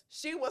was.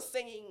 She was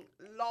singing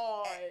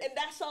live. And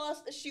that's all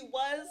she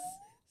was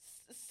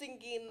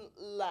singing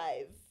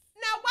live.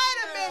 Now wait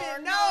a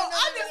minute. No,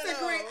 I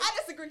disagree. no. I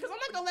disagree because I'm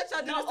not gonna let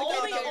y'all do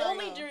No, this together.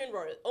 only during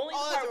Roar. Only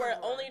All the part during where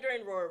Roar. only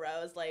during Roar where I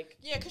was like,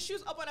 Yeah, because she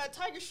was up on that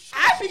tiger.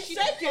 I be she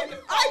didn't shaking.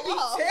 fucking I fall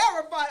off. be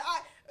terrified.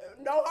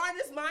 No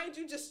harness, mind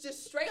you, just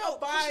straight No,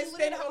 up by she literally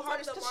standing have a on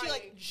harness top of because the she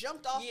lion. like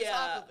jumped off the yeah,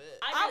 top of it.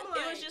 I'm it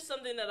was like- just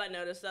something that I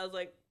noticed. I was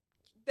like,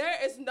 There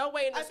is no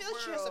way in I this feel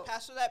like she has to world.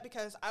 pass for that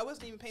because I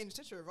wasn't even paying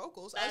attention to her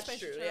vocals. I was That's paying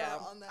true, attention to yeah.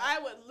 her on that. I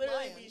would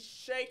literally lion. be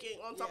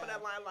shaking on top of Yeah.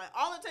 that line. Like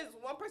all it takes is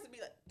one person to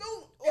be like, "Dude,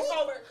 it's Ooh.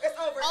 over, it's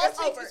over, All it it's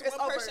takes over, is it's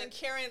one over." person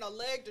carrying a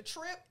leg to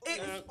trip.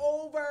 It's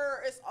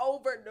over, it's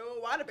over.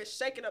 No, I'd have been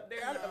shaking up there.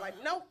 I'd have been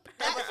like, "Nope."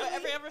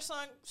 Every other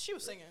song she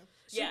was singing.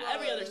 yeah,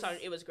 every other was. song,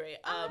 it was great.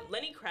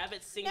 Lenny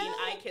Kravitz singing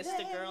 "I Kissed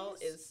a Girl"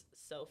 is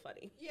so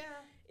funny. Yeah.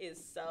 Is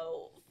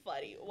so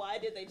funny. Why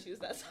did they choose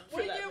that song for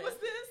What that year man? was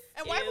this?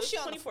 And why It was was she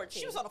on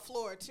 2014. She was on the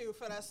floor too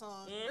for that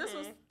song.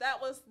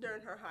 That was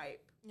during her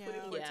hype. Yeah.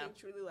 2014, Yeah.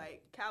 truly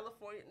like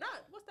California.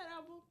 Not what's that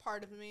album?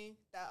 Part of Me,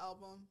 that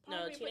album. No,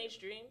 Probably, Teenage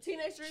Dream.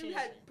 Teenage Dream Teenage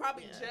had Dream,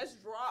 probably yeah.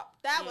 just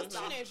dropped. That was the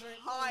Teenage Dream.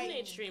 hype.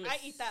 Teenage Dream is I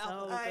eat that so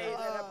album. I ate good.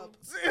 that up. album.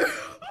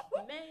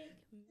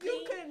 Make You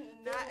me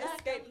could not feel like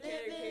escape I'm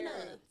Katy living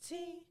Perry. a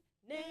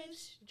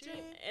teenage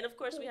dream. And of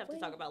course, we have to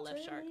talk about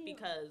Left Shark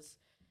because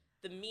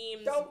the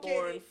memes Don't get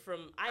born it.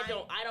 from I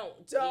don't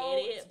don't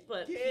get it,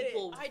 but get it.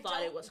 people I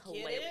thought it don't was get it.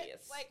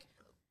 hilarious. Like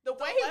The way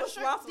the he Left was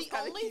Shark, lost was the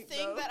kind of only cute,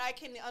 thing though. that I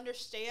can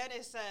understand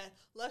is that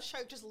Left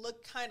Shark just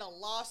looked kind of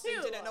lost and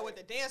He didn't know like-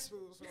 what the dance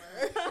moves were.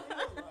 He'd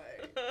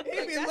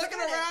Like, be that's looking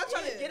kinda around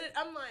trying to it. get it.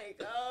 I'm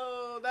like,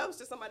 oh, that was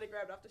just somebody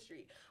grabbed off the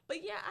street.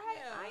 But yeah,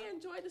 I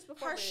enjoyed this Her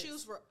performance.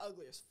 shoes were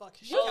ugly as fuck.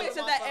 She We'll kept get to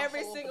them that off on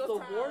every hold. single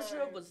the time.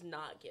 wardrobe was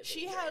not giving.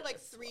 She during had like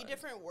this 3 one.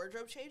 different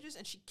wardrobe changes,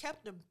 and she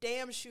kept them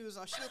damn shoes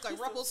on. She looked like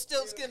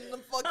Rumpelstiltskin in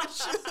them fucking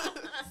shoes.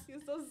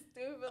 You're so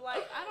stupid.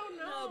 Like, I don't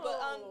know. No,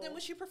 but then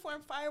when she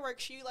performed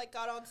Fireworks, she like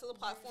got onto the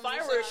platform. and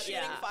Fireworks, started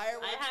yeah. shooting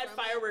fireworks I had from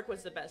it. Firework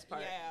was the best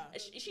part. Yeah.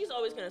 She's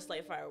always gonna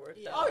slay Firework.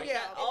 Though. Yeah. Oh, Like,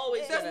 yeah.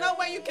 always. There's gonna, no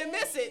way you can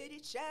miss it.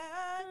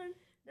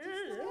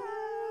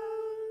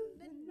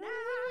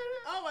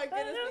 Oh my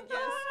goodness, but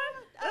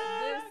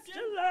yes.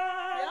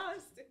 Y'all are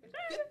stupid.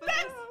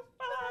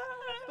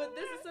 But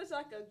this is such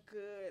like a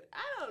good,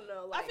 I don't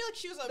know. Like, I feel like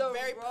she was a the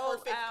very roll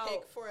perfect out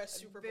pick for a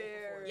Super Bowl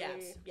very-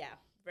 performance. Yes, yeah,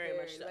 very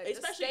much so. like, the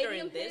Especially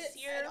stadium during this hits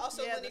year, And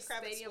also Yeah, Lenny the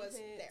Kravitz stadium was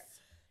hits. there.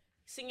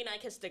 singing "I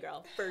Kissed a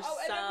Girl" for Oh,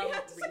 and then some we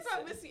have to talk about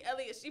reason. Missy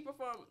Elliott. She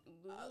performed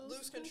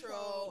Lose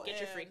Control. Get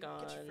Your and Freak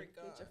On. Get Your Freak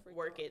On. Get Your Freak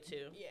Work On. it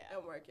too. Yeah.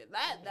 And work it.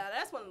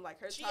 That's one of like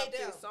her She top ate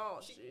 10 down.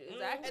 songs. She-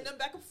 Exactly. And then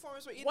backup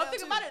performers were eating One down, thing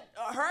too. about it,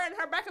 her and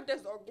her backup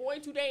dancers are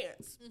going to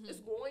dance. Mhm.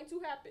 It's going to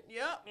happen.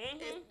 Yep. And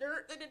then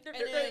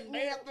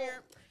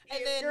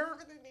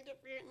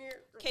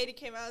Katie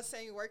came out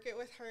saying "Work It"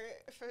 with her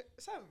for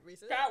some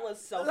reason. That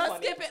was so Let's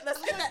funny. skip it. Let's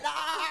skip that.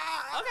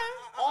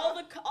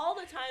 All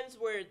the times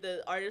where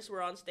the artists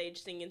were on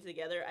stage singing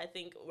together, I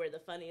think were the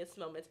funniest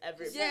moments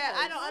ever. Yeah,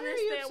 I don't Why are you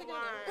understand singing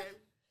why. that?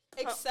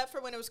 Except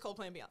for when it was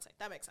Coldplay and Beyonce.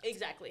 That makes sense.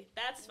 Exactly.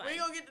 That's fine. We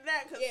gonna get to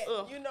that because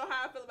Yeah. you know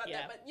how I feel about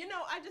Yeah. that. But you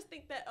know, I just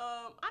think that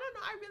I don't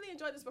know. I really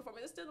enjoyed this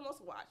performance. It's still the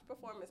most watched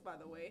performance, by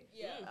the way,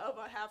 Yeah. of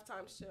a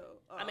halftime show.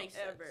 That makes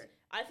ever. sense.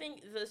 I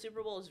think the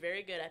Super Bowl is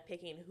very good at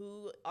picking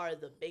who are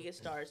the biggest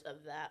stars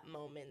of that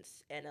moment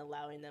and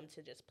allowing them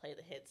to just play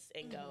the hits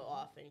and go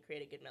off and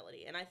create a good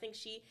melody. And I think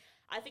she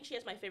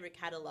has my favorite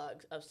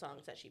catalog of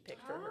songs that she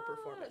picked for her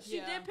performance. She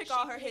Yeah. did pick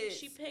all her hits.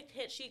 She picked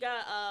hits. She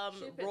got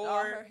She picked all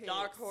her Roar, hits.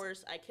 Dark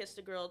Horse, I Kissed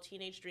a Girl,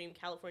 Teenage Dream,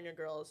 California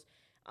Girls.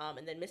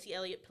 And then Missy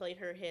Elliott played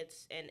her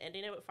hits and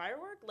ending it with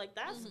Firework. Like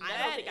I don't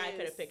That think I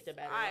could is have picked a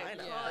better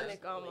iconic,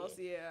 lineup. almost.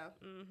 Yeah.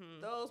 Mm-hmm.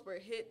 Those were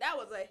hit. That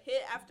was a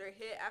hit after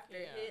hit after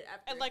Yeah. hit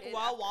after. And like hit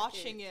while after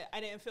watching hit. it, I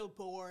didn't feel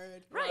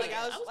bored. Right. Like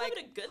I was like,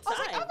 having a good I was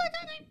time. like, oh my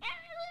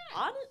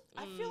god,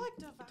 I feel like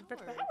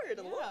devoured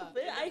a Yeah. little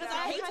bit. I Because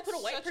I hate to had put a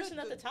white such a person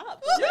at the good-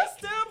 top. You're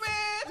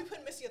stupid. We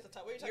put Missy at the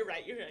top. What are you talking You're about?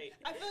 right. You're right.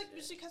 I feel like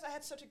just because I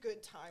had such a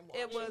good time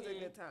watching. It was a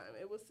good time.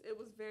 It was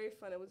very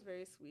fun. It was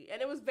very sweet,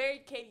 and it was very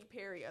Katy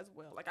Perry as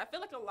well. Like I feel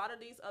like a lot of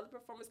these other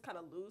performers kind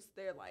of lose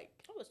their like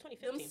Oh, it was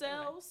 2015.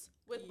 themselves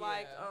with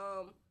like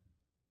Yeah.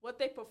 what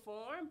they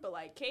perform, but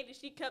like Katy,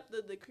 she kept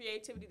the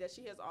creativity that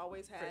she has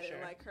always had sure.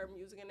 in like her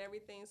music and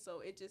everything. So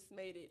it just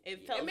made it.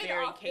 It felt made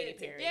very authentic.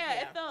 Katy Perry, Yeah,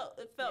 yeah. it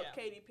felt Yeah.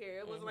 Katy Perry.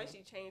 It wasn't like Mhm.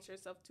 she changed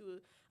herself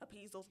to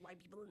appease those white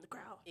people in the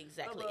crowd.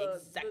 Exactly. Of,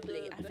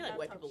 exactly. the I feel like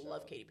white halftime people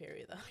love show. Katy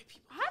Perry though.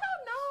 I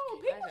don't know.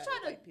 people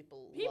try to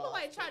people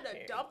try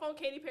to dump on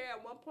Katy Perry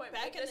at one point.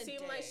 Back make in it the seem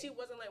day. like she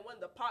wasn't like one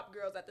of the pop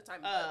girls at the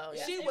time. Oh,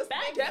 yeah. She was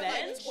back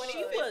definitely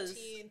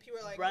then. 2015, people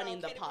were like,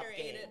 running no, the Katy pop Perry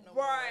game. ain't it no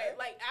more. right.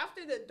 Like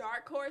after the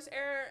Dark Horse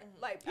era,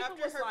 like people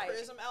After was her like,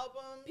 Prism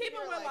album,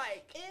 people were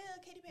like, ew,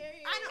 Katy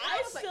Perry.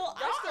 I was still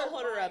like,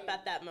 hold her up right.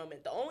 at that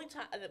moment. The only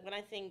time when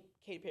I think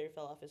Katy Perry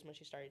fell off is when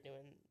she started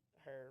doing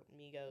her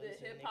Migos,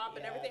 the hip hop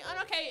and everything. And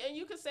okay, and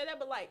you could say that,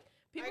 but like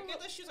people I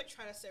get that she was like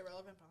trying to stay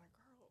relevant, but I'm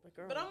like,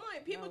 girl. But I'm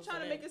like, people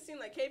trying to make it seem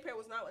like Katy Perry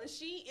was not, and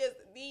she is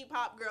the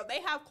pop girl.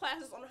 They have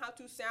classes on how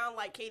to sound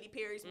like Katy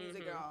Perry's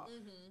music, y'all.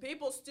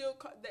 People still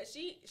that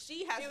she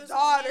has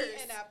daughters.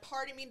 In that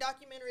Party Me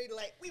documentary,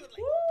 like we would like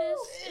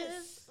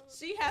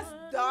she has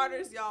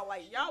daughters, y'all.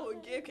 Like y'all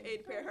would give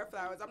Katy Perry her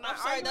flowers. I'm not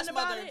sorry, arguing that's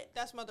about mother. it.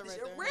 That's mother right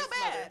there. Real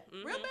bad,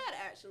 real bad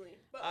actually.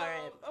 But all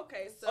right,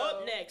 okay. So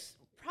up next,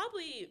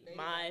 probably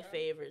my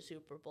favorite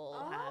Super Bowl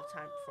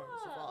halftime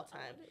performance of all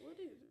time. What is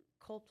it?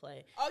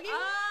 Coldplay. Oh yeah.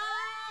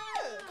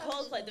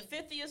 Coldplay, the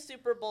 50th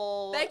Super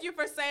Bowl. Thank you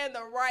for saying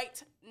the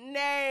right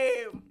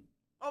name.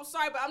 I'm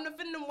sorry, but I'm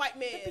defending them white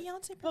men.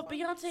 But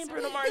Beyonce and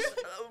Bruno Mars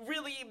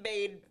really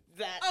made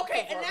that.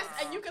 Okay,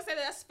 and you can say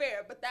that that's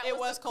fair, but that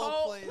was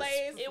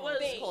Coldplay's. It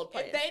was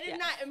Coldplay. If they did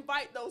not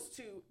invite those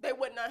two, they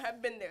would not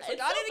have been there. So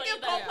It's y'all so need to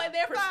give funny Coldplay that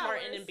their Chris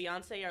flowers. Martin and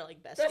Beyonce are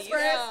like besties. That's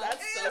friends.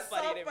 That's so It's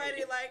funny to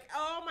me. Like,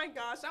 oh my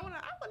gosh, I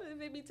wanna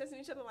they be testing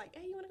each other like,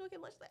 hey, you wanna go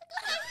get lunch? Like,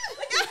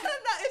 I don't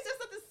know. It's just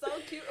something so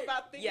cute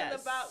about thinking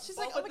about. She's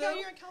both like, oh of my god, them.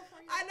 you're in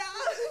California. I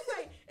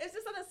know. It's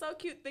just something so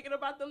cute thinking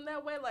about them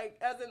that way, like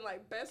as in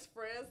like best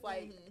friends.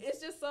 Like it's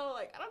just so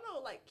like I don't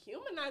know, like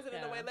humanize it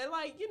in a way. They're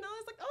like,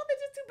 it's like, oh,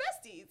 they're just two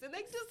besties, and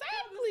they just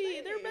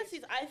they're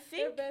besties. I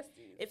think they're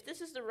besties. If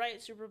this is the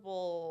right Super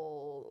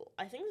Bowl,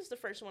 I think this is the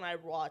first one I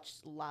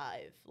watched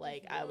live.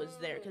 Like I was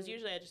there because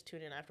usually I just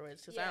tune in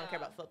afterwards because I don't care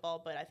about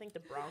football. But I think the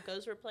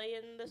Broncos were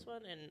playing this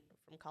one and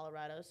from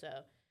Colorado, so.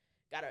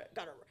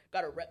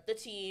 Gotta rep the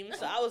team.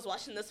 So I was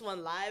watching this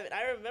one live, and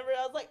I remember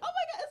I was like, "Oh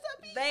my God, it's that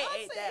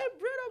Beyonce and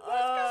Bruno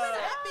Mars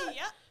coming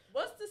out."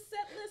 What's the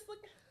set list?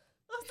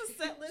 What's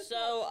the set list?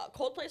 So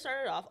Coldplay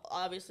started off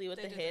obviously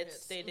with the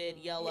hits. They did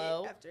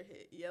Yellow, hit after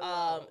hit.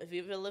 Yellow,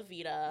 Viva La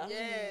Vida,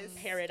 yes,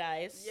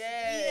 Paradise,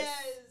 yes.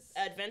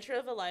 Adventure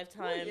of a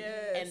Lifetime,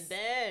 yes. and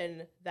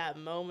then that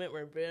moment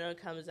where Bruno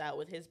comes out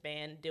with his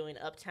band doing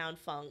Uptown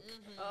Funk,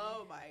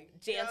 oh my,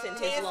 dancing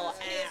his little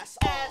ass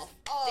off,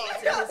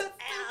 dancing his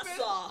ass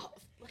off.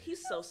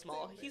 He's so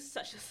small. He's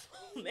such a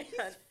small man. He's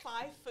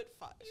 5'5". But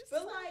like,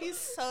 he's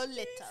so little.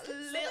 Something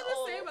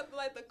to say about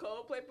the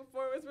Coldplay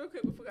performance real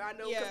quick before I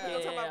know because we're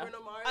gonna talk about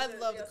Bruno Mars. I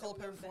love the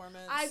Coldplay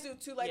performance. I do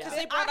too. Like, because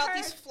they brought out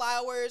these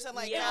flowers and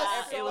like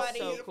got everybody.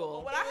 It was so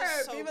cool. When I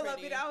heard Viva La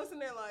Vida, I was in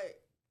there like.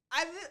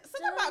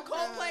 Something about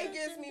Coldplay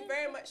gives me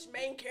very much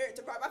main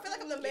character vibe. I feel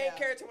like I'm the main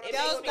character when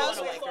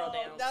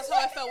I'm That's how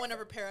I felt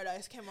whenever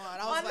Paradise came on.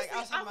 I was honestly,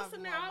 like, I was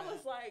sitting there, I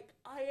was like,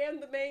 I am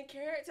the main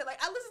character. Like,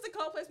 I listen to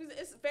Coldplay's music.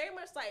 It's very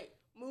much like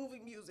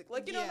movie music.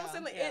 Like, you know what I'm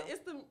saying? Like,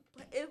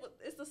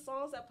 it's the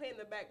songs that play in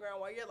the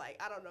background while you're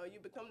like, I don't know, you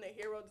become the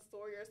hero of the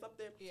story or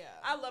something. Yeah.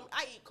 I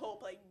eat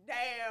Coldplay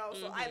down.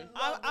 So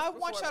I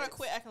want y'all to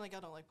quit acting like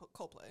y'all don't like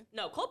Coldplay.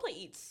 No, Coldplay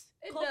eats.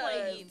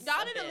 Coldplay eats.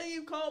 Y'all need to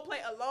leave Coldplay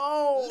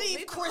alone.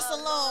 Leave Chris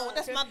alone.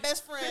 That's my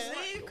best friend.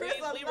 Leave Chris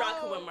alone. We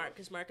rocking with Mark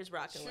because Mark is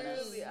rocking with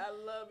us. Truly, I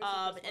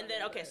love it. And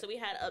then so we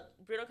had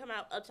Bruno come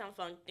out, Uptown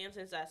Funk,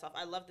 dancing his ass off.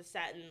 I love the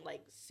satin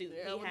suit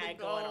he had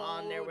going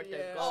on there with the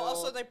gold. Oh,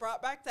 also they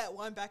brought back that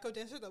one backup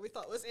dancer that we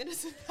thought was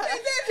Anderson .Paak. They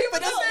did.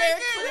 But it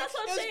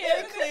was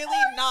very clearly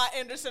not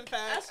Anderson .Paak.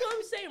 That's what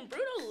I'm saying.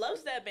 Bruno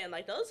loves that band.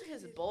 Like those are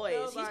his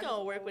boys. He's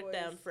gonna work with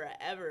them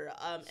forever.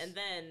 And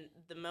then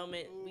the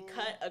moment we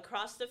cut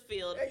across the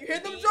field, you hear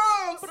them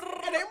drums,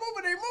 and they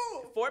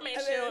move.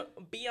 Formation,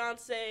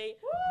 Beyonce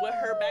with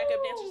her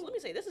backup dancers. Let me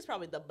say, this is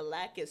probably the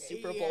blackest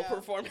Super Bowl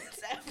performance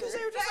ever.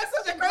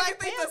 That's such a crazy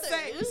thing to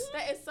say.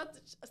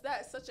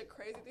 That is such a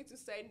crazy thing to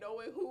say,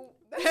 knowing who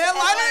the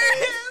headliner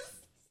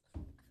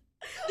is.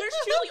 There's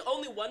truly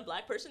only one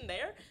black person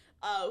there.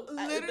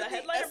 Literally, the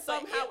headliner,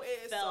 somehow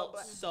it felt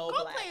so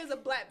black. Coldplay is a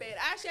black band.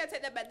 Actually, I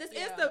take that back. This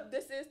is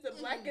the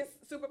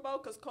blackest Super Bowl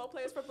because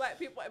Coldplay is for black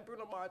people and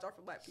Bruno Mars are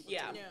for black people.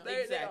 Yeah,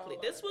 exactly.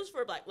 This was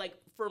for black. Like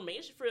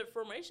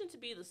Formation to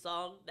be the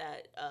song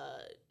that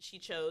she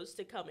chose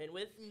to come in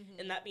with,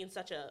 and that being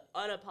such a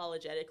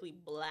unapologetically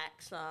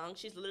black song.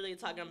 She's literally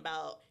talking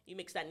about you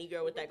mix that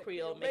Negro with that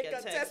Creole, make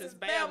a Texas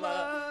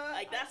Bama.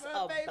 Like that's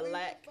a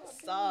black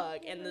song,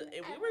 and we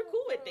were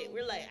cool with it.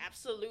 We're like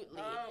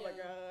absolutely. Oh my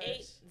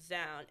gosh. 8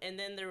 down, and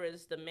then there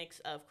was the mix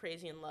of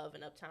Crazy in Love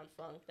and Uptown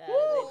Funk that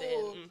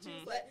they did.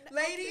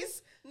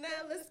 Ladies, now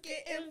let's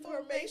get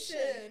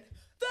information.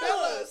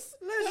 Fellas,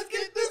 let's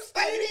get this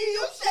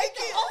stadium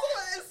shaking.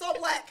 Oh, it's so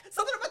black.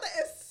 Something about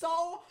that is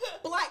so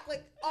black.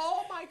 Like,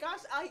 oh my gosh,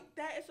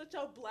 that is such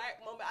a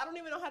black moment. I don't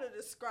even know how to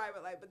describe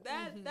it. Like, but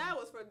that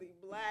was for the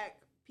black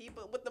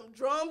people with them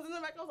drums in the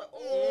back. I was like,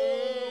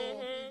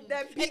 oh,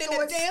 that beat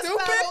going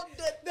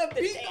stupid. The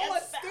beat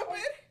going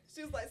stupid.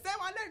 She was like, Sam,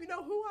 I never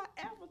know who I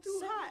am. I'm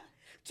too hot.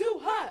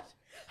 Too hot.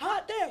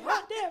 hot damn,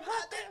 hot damn,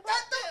 hot damn,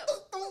 hot damn.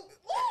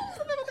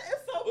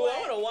 It's so Ooh, I black.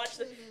 want to watch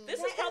this. This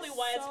is probably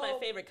why it's my so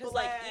favorite. Because,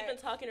 like, black. even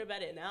talking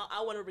about it now,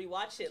 I want to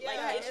rewatch it. Yeah,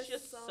 like, it's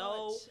just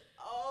so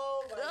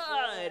oh my good.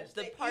 gosh.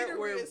 The part eatery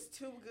where is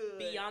too good.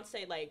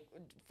 Beyonce, like,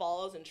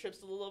 falls and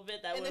trips a little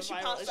bit. That And went then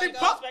she viral. pops She back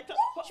pops up. back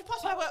up. She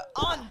possibly went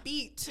on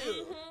beat too.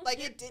 Mhm. Like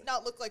it did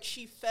not look like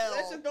she fell.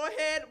 Let's just go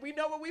ahead. We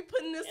know what we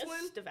put in this It's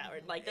one.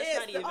 devoured. Like, that's It's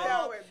not even.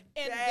 devoured.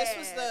 And this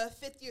was the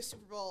 50th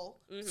Super Bowl,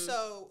 Mhm.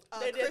 so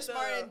They did Chris the-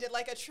 Martin did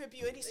like a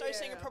tribute, and he started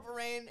singing Yeah. "Purple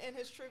Rain" in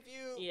his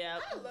tribute. Yeah.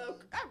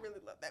 I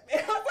really love that man.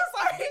 I'm so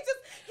sorry.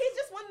 He's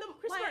just one of them.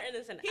 Chris like, Martin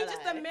is an He's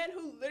just ally. a man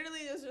who literally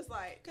is just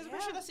like. Because I'm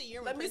pretty sure that's the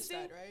year Let when me Prince see.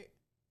 died, right?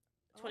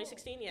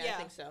 2016? Yeah, Yeah. I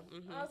think so.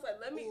 Mm-hmm. I was like,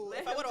 let me. Ooh,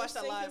 let if I him would've just watched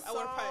that sing live, his I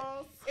would've probably-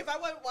 songs. If I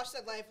would watch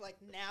that live, like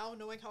now,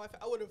 knowing how I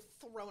felt, I would have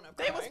thrown up.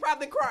 They Crying. was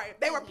probably crying.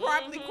 They were Mhm.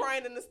 probably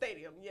crying in the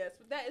stadium. Yes,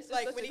 but that is just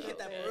like such when a he good hit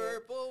that man.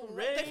 purple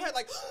Rain. rain. They probably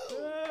like.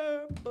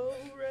 Purple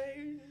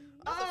rain.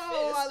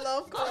 Oh, I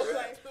love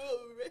Coldplay.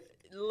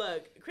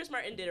 Look, Chris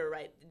Martin did it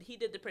right. He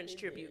did the Prince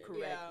tribute did,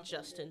 correct. yeah.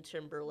 Justin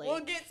Timberlake. We'll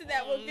get to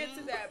that. We'll get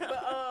to that.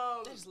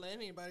 But Just let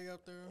anybody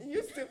up there.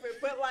 you stupid.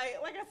 But like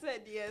I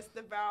said, yes,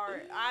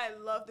 Devour. I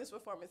love this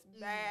performance.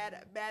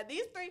 Bad.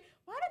 These three.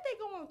 Why did they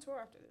go on tour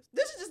after this?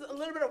 This is just a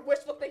little bit of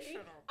wishful thinking.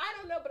 I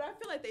don't know, but I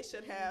feel like they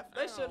should have.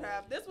 They should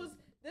have. This.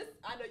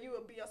 I know you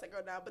a Beyonce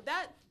girl now, but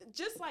that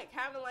just like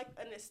having like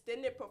an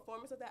extended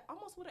performance of that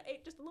almost would have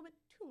ate just a little bit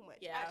too much.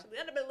 Yeah. Actually,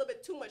 that'd have been a little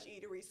bit too much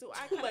eatery. So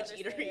I Too kinda much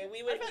understand. eatery. We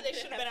I would. feel like they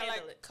should have been at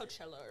handled like it.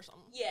 Coachella or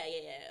something. Yeah.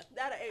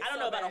 That'd have ate I don't so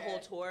know about a bad. whole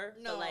tour,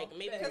 No, but like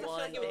maybe because I feel one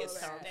like it would big get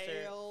concert.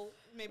 stale.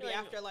 Maybe Like,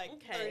 after like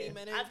okay. 30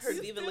 minutes. I've heard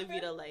You Viva La stupid.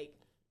 Vida. Like,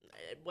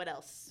 what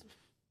else?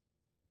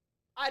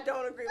 I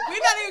don't agree. We're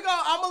not even going.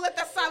 I'm gonna let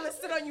that silence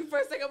sit on you for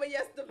a second. But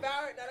yes,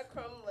 Devour, not a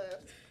crumb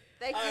left.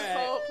 Thank you, All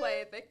right.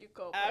 Coldplay. Thank you,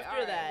 Coldplay. After All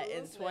right, that, in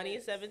who's next?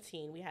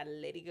 2017, we had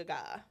Lady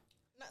Gaga.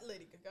 Not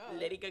Lady Gaga.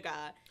 Lady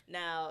Gaga.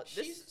 Now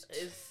this She's-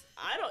 is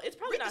it's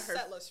probably Read not the her.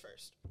 set list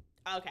first.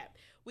 Okay,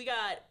 we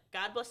got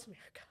God Bless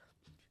America.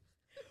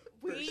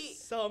 We For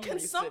some can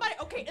reason. somebody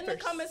in the For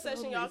comment some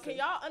section, y'all. Can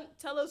reason. y'all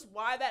tell us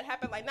why that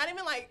happened? Like, not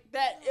even like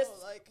that. No,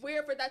 It's like-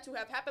 weird for that to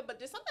have happened, but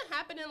did something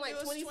happen in like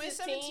It was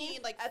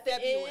 2017, like at the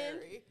end?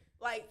 February.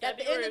 Like at the end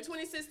February. of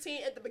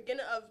 2016, at the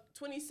beginning of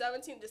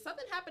 2017, did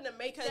something happen to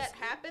make Because that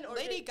happen, or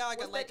Lady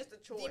Gaga, was like that just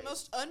a choice? the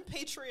most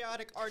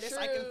unpatriotic artist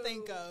I can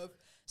think True. of,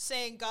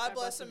 saying "God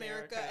bless bless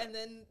America," America. and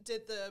then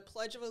did the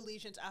Pledge of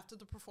Allegiance after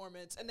the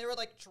performance, and there were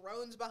like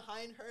drones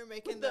behind her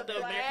making With the, The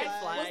American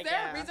flag. Was there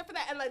yeah. a reason for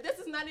that? And like, this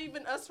is not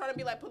even us trying to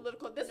be like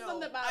political. This is No,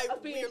 something about we're us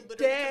being literally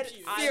dead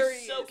confused.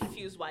 serious. I'm so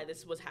confused why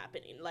this was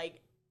happening.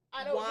 Like,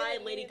 I don't why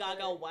get it Lady either.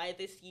 Gaga? Why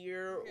this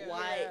year? Yeah.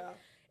 Why? Yeah.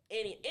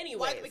 Anyways.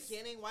 Why at the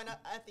beginning? Why not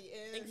at the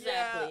end?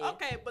 Exactly. Yeah,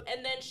 okay, but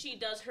And then she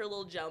does her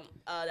little jump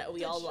that we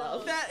The all jump.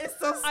 love. that is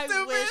so stupid.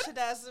 I wish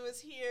Daza was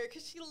here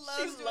because she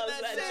loves doing loves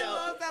that. that She jump.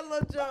 loves that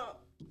little jump.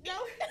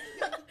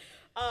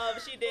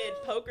 She did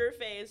Poker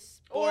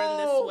Face, Born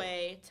Oh. This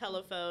Way,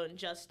 Telephone,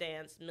 Just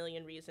Dance,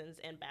 Million Reasons,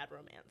 and Bad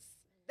Romance.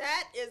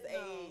 That is No.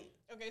 a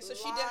Okay, so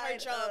she did her line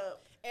jump,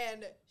 up.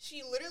 and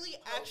she literally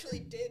actually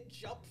did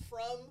jump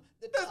from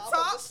the The top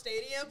top? of the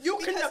stadium. You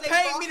couldn't because have they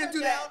paid brought me to her do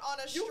down that. on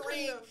a You couldn't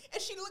string, have.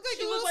 and she looked like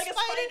She a looked little like a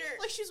spider.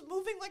 like she's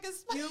moving like a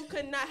spider. You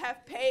could not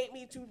have paid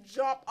me to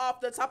jump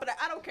off the top of that.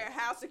 I don't care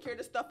how secure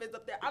the stuff is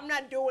up there. I'm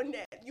not doing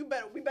that.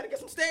 We better get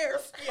some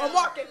stairs. Yeah, I'm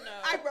walking. no.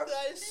 I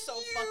That is so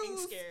fucking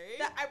refuse scary.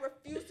 That I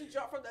refuse to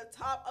jump from the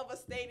top of a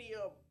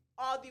stadium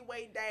all the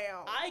way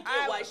down. I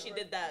get why would she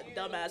did that refuse.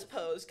 dumbass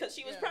pose, because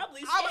she was Yeah.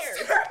 probably I was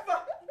scared.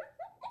 terrified.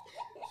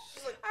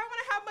 I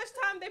wonder how much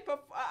time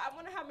I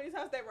wonder how many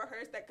times they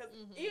rehearsed that, because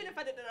even if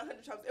I did it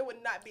 100 times, it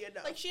would not be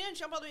enough. Like she didn't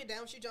jump all the way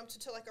down; she jumped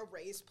into like a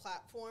raised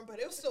platform, but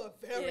it was still a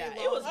very Yeah, long.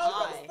 it was I was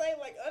high. gonna say,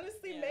 like,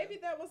 honestly, Yeah. maybe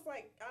that was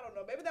like, I don't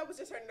know, maybe that was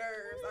just her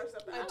nerves or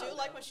something. I do don't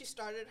like know. when she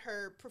started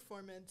her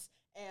performance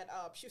and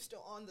she was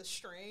still on the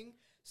string,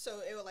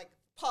 so it would like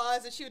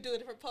pause and she would do a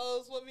different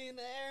pose with me in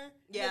the air. And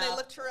then Yeah. they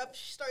lift her up,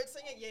 she started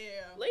singing.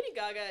 Yeah. Lady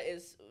Gaga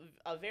is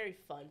a very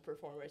fun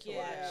performer to Yeah.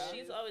 watch.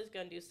 She's always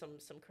gonna do some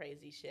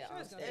crazy shit on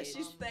always gonna And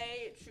stage. she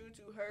stayed true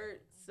to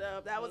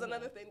herself. That was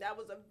another thing. That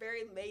was a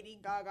very Lady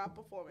Gaga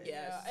performance.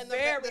 Yes. And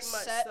very the much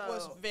set so.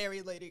 was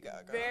very Lady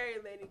Gaga. Very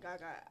Lady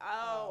Gaga.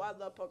 Oh, I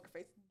love Poker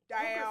Face.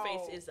 Poker Down.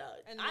 Face is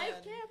And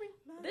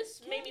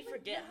this made me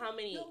forget how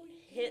many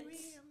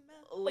hits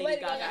Lady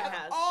Lady Gaga Gaga has-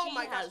 has. oh She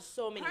my gosh. has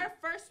so many. Her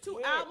first two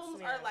hits, albums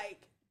man. are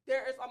like,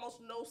 there is almost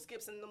no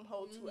skips in them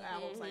whole two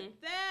albums. Like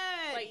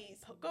that. Like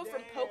is go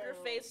from Poker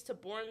down. Face to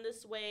Born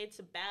This Way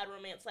to Bad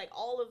Romance. Like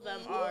all of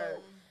them are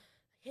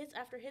hits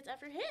after hits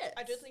after hits.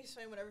 I do think it's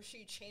funny whenever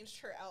she changed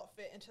her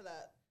outfit into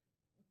that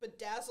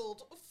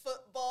bedazzled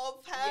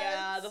football pads.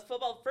 Yeah, the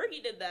football.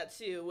 Fergie did that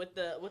too with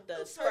the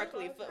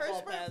sparkly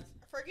football pads.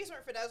 Fergie's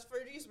weren't bedazzled.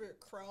 Fergie's were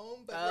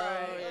chrome, but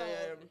Oh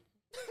yeah.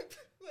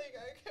 Lady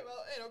Gaga came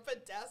out in a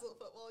bedazzled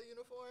football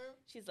uniform.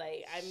 She's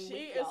like, I'm She with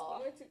is y'all.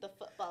 going to- The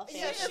football fans.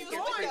 Yeah, She she is was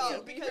going with to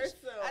y'all be because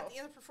herself. at the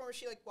end of the performance,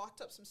 she like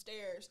walked up some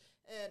stairs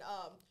and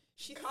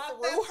she Caught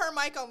threw that- her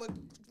mic on, like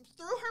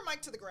threw her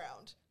mic to the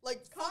ground.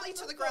 Like, fully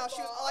to the ground.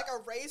 She was on, like,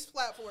 a raised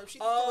platform. She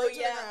threw it to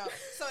the ground.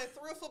 So I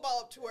threw a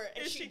football up to her,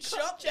 and she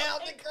jumped down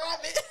to grab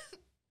it.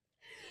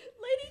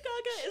 Lady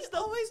Gaga is the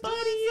always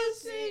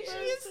funniest. She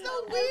is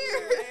so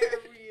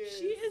weird.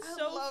 She is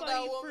so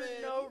funny for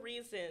no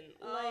reason.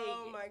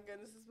 Oh my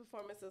goodness, this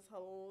performance is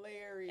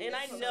hilarious. And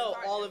I know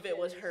all of it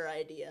was her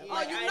idea. Yeah.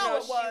 Like, You I know know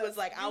it she was. was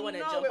like, I want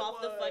to jump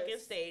off the fucking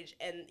stage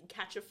and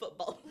catch a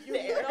football. You know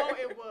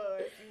it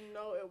was. You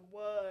know it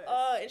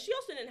was. And she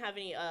also didn't have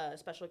any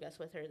special guests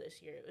with her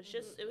this year.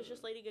 It was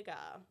just Lady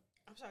Gaga.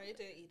 I'm sorry, it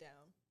didn't eat down.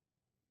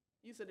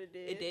 You said it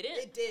did. It didn't?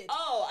 It did.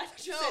 Oh, I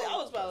thought you said I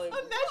was probably.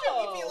 Imagine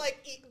me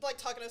being like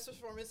talking to this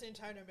performance the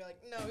entire time and be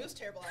like, no, it was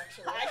terrible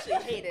actually. I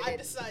actually hated it. I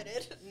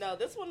decided. No,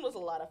 this one was a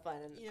lot of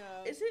fun. Yeah.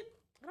 Is it?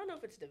 I don't know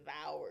if it's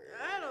devoured.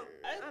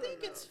 I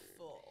think it's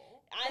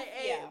full.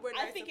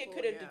 I think it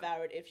could have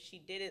devoured if she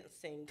didn't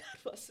sing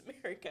 "God Bless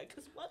America."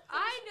 Because what?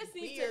 I just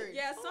need to.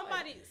 Yeah,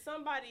 somebody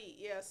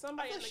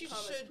I in the she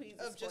comments, should please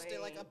have just did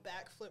explain. like a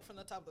backflip from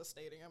the top of the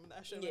stadium.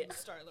 That should have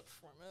started the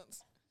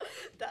performance.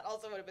 That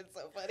also would have been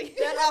so funny.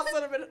 That also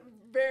would have been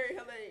very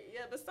hilarious.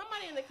 Yeah, but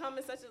somebody in the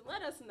comment section,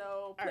 let us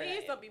know.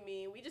 Please don't be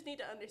mean. We just need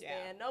to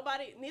understand.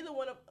 Neither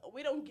one of,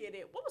 we don't get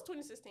it. What was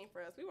 2016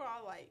 for us? We were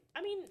all like,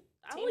 I mean,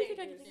 I only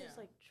think I could think it was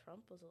like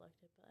Trump was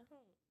elected, but I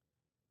don't.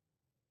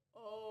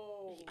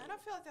 Oh. I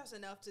don't feel like that was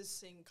enough to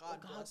sing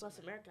God Bless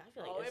America. I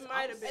feel like it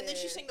might have been. And then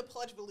she sang the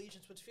Pledge of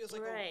Allegiance, which feels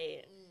like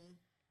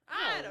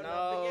I don't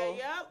know.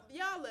 But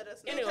y'all let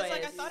us know. Because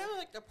like I thought it was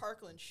like the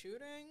Parkland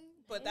shooting,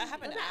 but that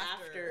happened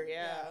after.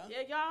 Yeah,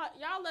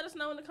 y'all let us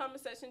know in the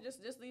comment section.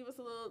 Just leave us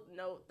a little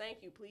note.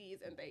 Thank you, please,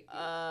 and thank you.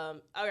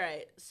 All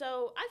right.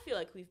 So I feel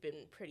like we've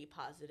been pretty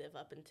positive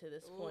up until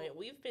this point.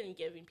 We've been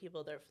giving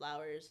people their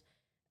flowers.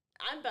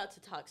 I'm about to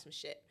talk some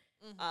shit.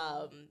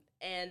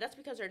 And that's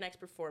because our next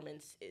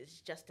performance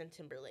is Justin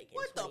Timberlake in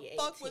 2018.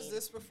 What the fuck was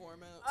this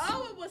performance?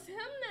 Oh, it was him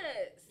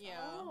next. Yeah.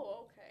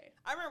 Oh, okay.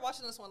 I remember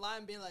watching this one live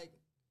and being like,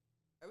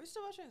 are we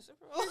still watching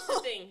Super Bowl? Here's the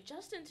thing.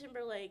 Justin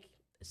Timberlake,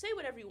 say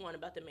whatever you want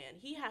about the man.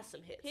 He has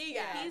some hits.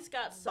 He's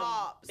got some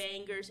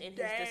bangers in his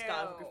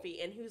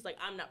discography, and he was like,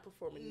 I'm not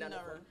performing none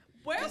of them.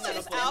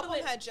 His album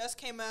had just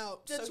came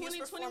out, so he was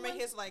performing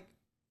his like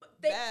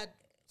bad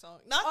song.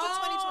 Not the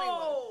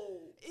 2021.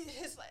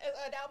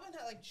 An album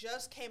that like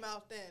just came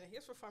out then. He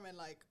was performing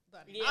like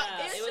that. It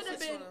should have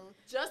been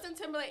Justin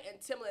Timberlake and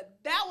Timberlake.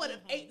 That would have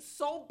ate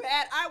so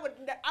bad. I would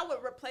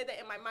replay that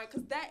in my mind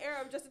because that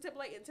era of Justin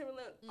Timberlake and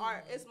Timberlake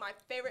is my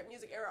favorite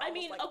music era. I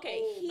mean,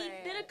 he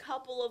did a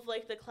couple of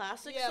like the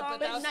classic songs,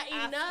 but not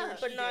enough.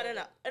 But not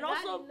enough. And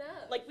also,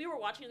 like we were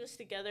watching this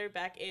together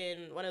back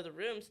in one of the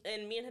rooms,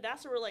 and me and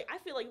Hadassah were like, I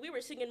feel like we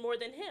were singing more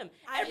than him.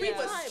 He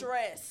was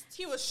stressed.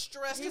 He was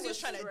stressed because he was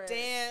trying to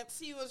dance.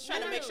 He was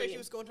trying to make sure he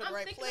was going to the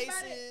right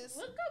places.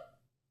 Look up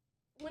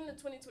when the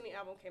 2020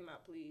 album came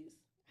out, please.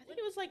 I think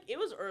it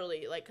was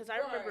early, like, because I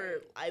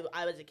remember I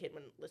was a kid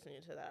when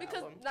listening to that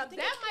album. Now that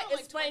might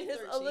explain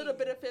a little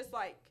bit of his,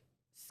 like,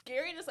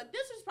 scariness. Like,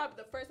 this is probably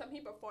the first time he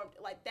performed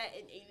like that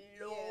in a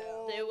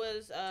long It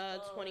was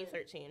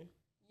 2013.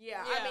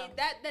 Yeah, I mean,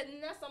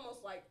 that's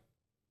almost like,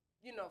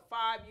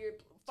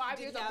 5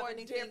 years or more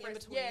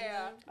difference.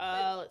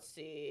 Let's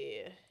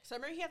see. So I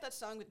remember he had that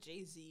song with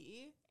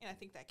Jay-Z, and I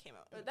think that came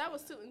out. That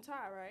was Suit and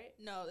Tie, right?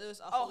 No, it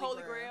was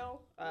Holy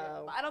Grail.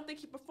 But I don't think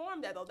he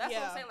performed that, though. That's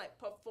what I'm saying, like,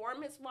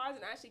 performance-wise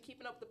and actually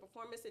keeping up the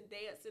performance and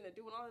dancing and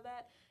doing all of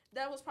that.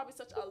 That was probably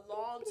such a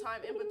long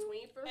time in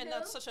between for him. And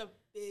that's such a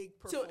big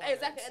performance.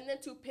 Exactly. And then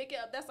to pick it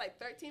up, that's like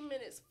 13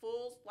 minutes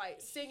full,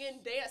 like, singing,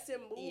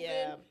 dancing, moving.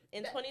 Yeah.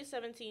 In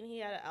 2017, he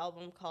had an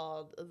album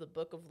called The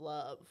Book of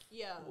Love.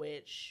 Yeah.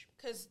 Which...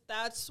 Because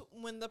that's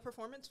when the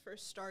performance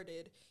first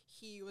started.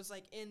 He was,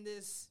 like, in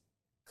this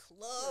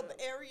club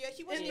area.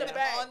 He wasn't even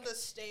on the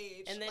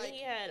stage. And then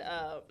he had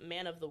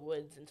Man of the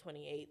Woods in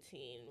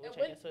 2018, which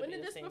I guess would be the same year. When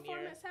did this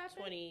performance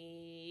happen?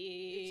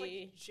 It's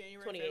like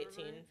January,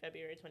 2018,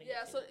 February 2018.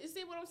 Yeah, so you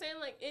see what I'm saying?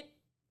 Like,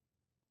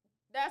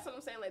 that's what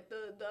I'm saying. Like,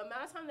 the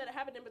amount of time that it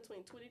happened in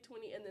between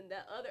 2020 and then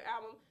that other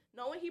album,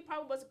 knowing he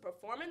probably wasn't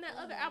performing that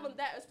other album,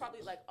 that is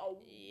probably like a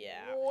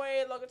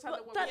way longer time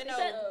than what we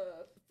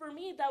know. For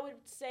me, that would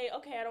say,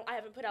 okay, I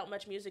haven't put out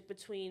much music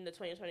between the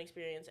 2020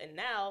 experience and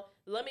now.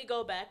 Let me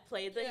go back,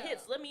 play the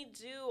hits. Let me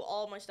do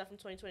all my stuff from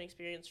 2020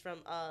 experience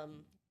from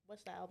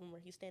what's the album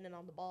where he's standing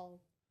on the ball?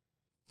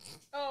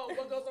 Oh,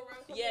 What Goes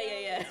Around Comes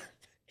Around? Yeah.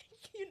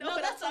 You know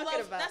what I'm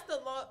talking about. That's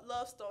the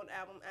Love Stone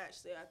album,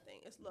 actually, I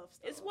think. It's Love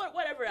Stone. It's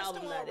whatever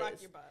album that is.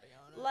 Rock Your Body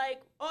on it.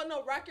 Like, oh,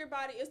 no, Rock Your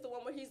Body is the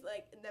one where he's,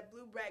 like, in that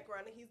blue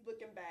background and he's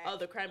looking back. Oh,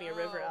 the Crimea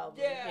River album.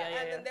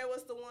 Yeah, and then there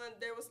was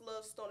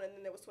Love Stone, and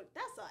then there was 20.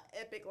 That's an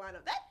epic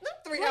lineup. Them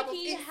three albums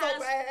be so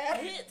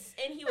bad. Hits,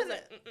 and he was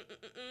like,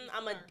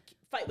 I'm going to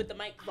fight with the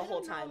mic the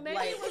whole time.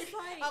 Maybe it was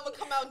like... I'm going to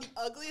come out in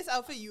the ugliest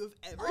outfit you have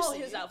ever seen.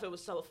 His outfit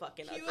was so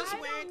fucking ugly. He was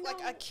wearing, like,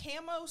 a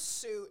camo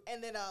suit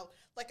and then a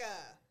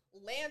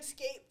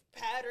landscape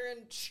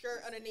pattern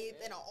shirt underneath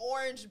and an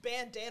orange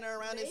bandana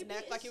around his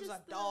neck like he was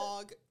a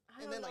dog,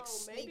 and then like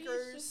sneakers. Maybe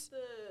it's just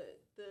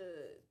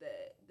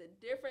the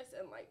difference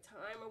in like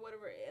time or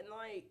whatever, and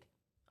like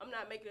I'm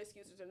not making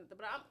excuses or nothing,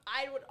 but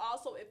I would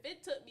also, if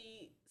it took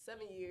me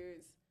 7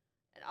 years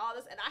and all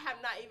this, and I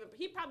have not even,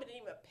 he probably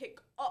didn't even pick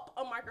up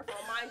a microphone,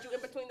 mind you,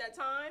 in between that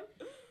time.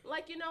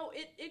 Like, you know,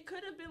 it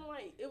could have been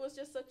like, it was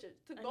just such a,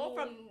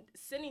 from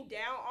sitting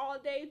down all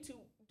day to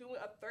doing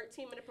a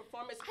 13-minute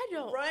performance.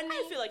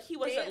 I feel like he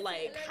wasn't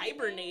like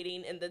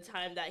hibernating in the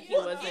time that he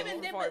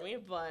wasn't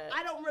performing, but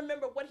I don't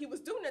remember what he was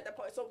doing at that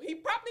point. So he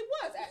probably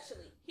was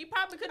actually. He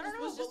probably could have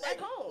was just at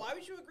home. Why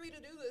would you agree to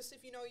do this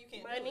if you know you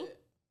can't do it?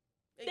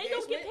 They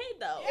don't get paid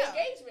though. Yeah.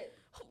 Engagement.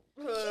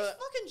 He's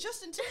fucking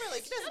Justin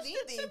Timberlake. He doesn't need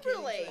the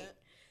engagement.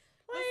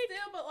 But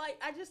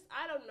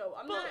I don't know.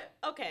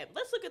 Okay,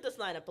 let's look at this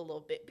lineup a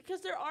little bit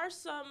because there are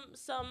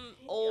some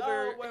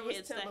older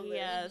hits that he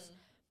has.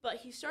 But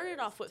he started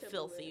off with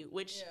 "Filthy,"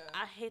 which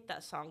I hate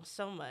that song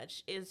so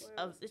much. It's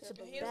a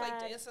he was like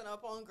dancing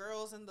up on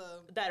girls in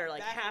the that are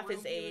like half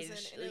his age.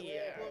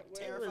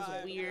 It was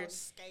weird. I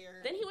was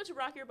scared. Then he went to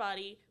 "Rock Your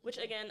Body," which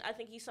again I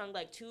think he sung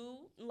like 2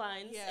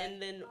 lines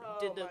and then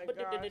did the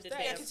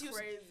because he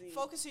was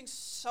focusing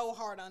so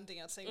hard on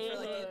dancing for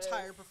like the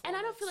entire performance. And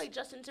I don't feel like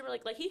Justin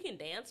Timberlake he can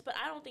dance, but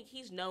I don't think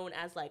he's known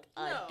as like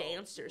a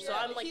dancer. So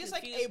I'm like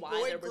confused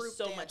why there was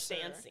so much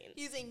dancing.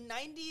 He's a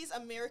 '90s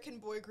American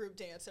boy group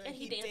dancer, and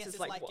he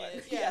dances like one.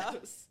 It. Yeah.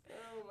 Yes.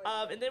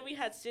 And then we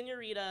had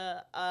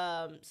 "Senorita,"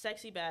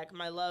 "Sexy Back,"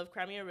 "My Love,"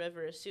 "Cry Me a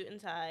River," "Suit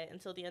and Tie,"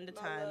 "Until the End of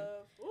Time."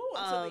 Ooh,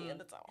 Until the End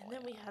of Time. And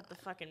then we had the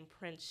fucking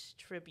Prince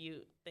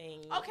tribute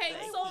thing. Okay,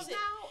 so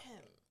now,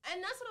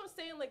 and that's what I'm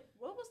saying. Like,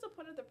 what was the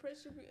point of the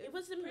Prince tribute? It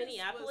was in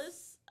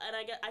Minneapolis, and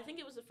I think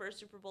it was the first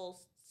Super Bowl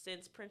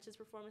since Prince's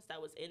performance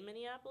that was in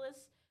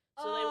Minneapolis.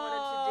 So they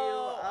wanted to do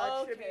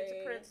a tribute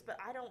to Prince, but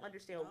I don't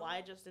understand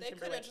why Justin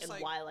Timberlake and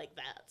why like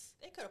that.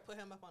 They could have put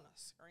him up on a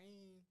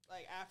screen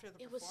like after the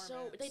performance. It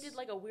was so they did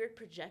like a weird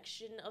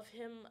projection of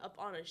him up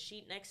on a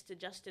sheet next to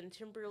Justin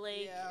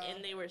Timberlake,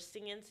 and they were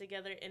singing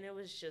together, and it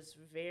was just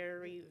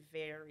very,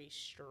 very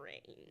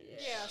strange.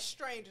 Yeah,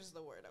 strange is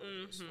the word I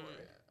would use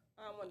for it.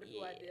 I wonder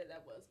who idea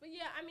that was, but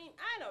yeah, I mean,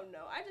 I don't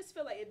know. I just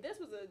feel like if this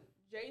was a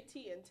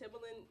JT and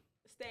Timberland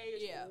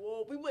stage,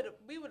 whoa, we would have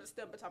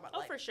still been talking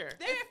about. For sure.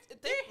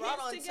 If they brought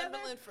on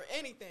Timberland for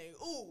anything,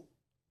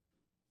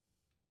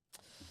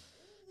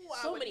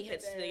 so many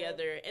hits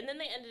together, and then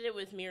they ended it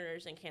with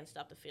 "Mirrors" and "Can't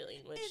Stop the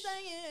Feeling," which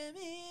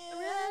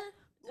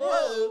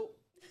whoa.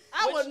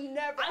 I would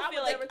never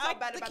talk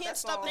bad about that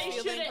song. They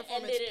should have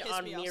ended it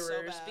on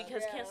 "Mirrors"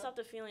 because "Can't Stop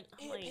the Feeling."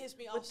 It pissed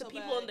me off with the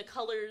people in the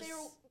colors.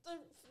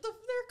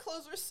 Their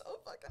clothes were so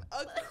fucking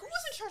ugly. Who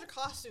was in charge of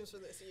costumes for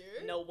this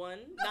year? No one.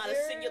 Not a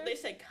single. They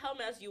said, "Come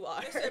as you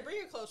are." They said, "Bring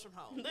your clothes from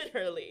home."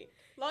 Literally.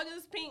 Long as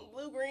it's pink,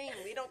 blue, green,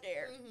 we don't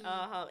care.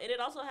 And it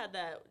also had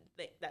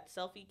that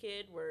selfie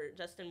kid where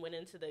Justin went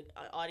into the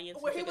audience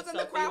where he was in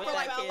the crowd for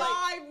like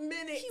 5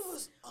 minutes. He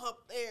was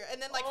up there,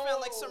 and then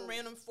found like some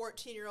random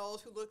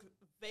 14-year-old who looked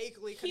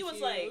vaguely confused. He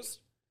was like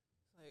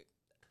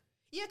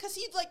yeah, because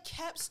he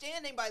kept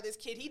standing by this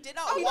kid. He did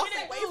not walk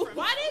away from him.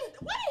 Why did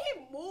he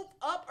move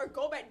up or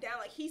go back down?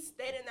 Like, he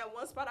stayed in that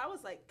one spot. I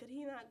was like, could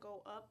he not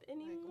go up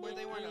anymore? Where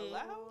they weren't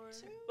allowed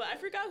to? But I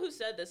forgot who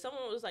said this.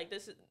 Someone was like,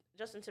 "This is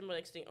Justin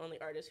Timberlake's the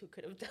only artist who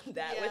could have done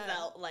that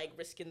without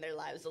risking their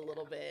lives a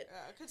little bit."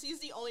 Because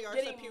he's the only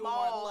artist that people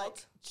want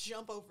to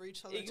jump over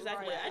each other.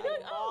 Exactly. I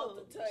know.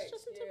 It's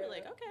Justin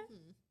Timberlake. Okay.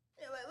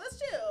 Yeah, let's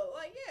chill.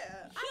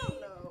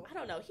 I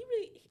don't know. He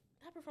really.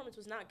 That performance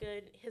was not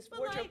good. His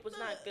wardrobe was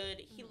not good.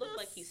 He looked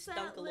like he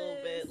stunk a little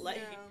bit.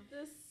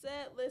 The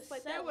set list,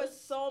 there were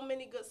so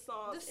many good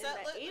songs. The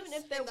set list, even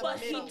if they but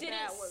he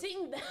didn't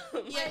sing them.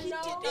 Yeah, he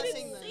didn't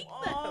sing them.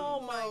 Oh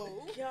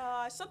my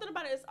gosh, something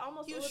about it is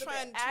almost a little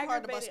bit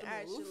aggravating.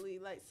 Actually,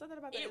 something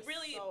about it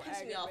really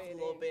pissed me off a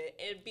little bit,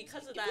 and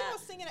because of that, if you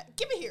don't sing it,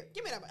 give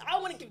me the. I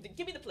want to give me the plate.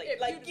 Give me the plate.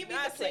 If you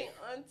don't sing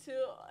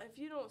until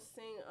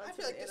I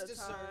feel like this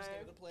deserves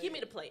the plate. Give me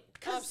the plate.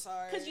 I'm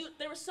sorry, because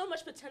there was so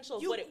much potential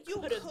of what it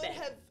could have been.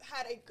 Have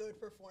had a good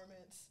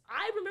performance.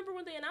 I remember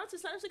when they announced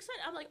this, I was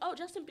excited. I'm like, oh,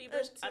 Justin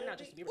Bieber. I'm not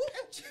Justin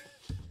Bieber.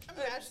 I'm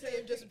actually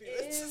Justin Bieber.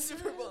 It's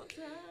Super Bowl.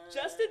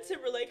 Justin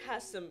Timberlake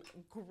has some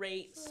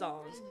great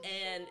songs,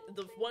 and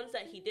the ones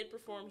that he did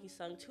perform, he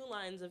sung 2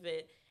 lines of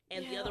it,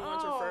 and the other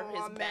ones were for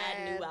his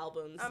bad new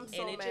albums,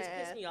 and it just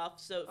pissed me off.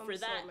 So for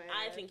that,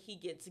 I think he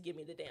gets to give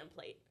me the damn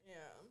plate. Yeah.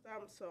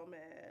 I'm so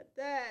mad.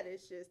 That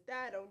is just,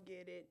 I don't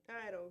get it.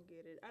 I don't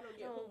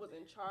get who was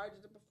in charge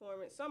of the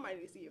performance. Somebody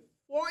needs to be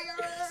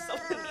fired.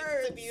 Someone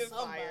needs to be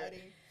fired.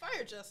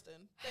 Fire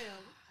Justin.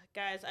 Damn.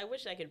 Guys, I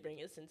wish I could bring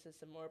us into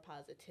some more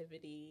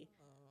positivity.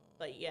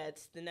 But yeah,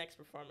 it's the next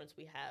performance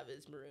we have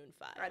is Maroon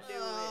 5. I do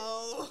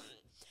it.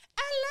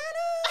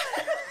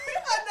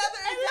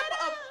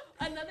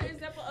 Atlanta! Another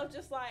example of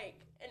just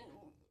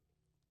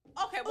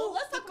okay, well,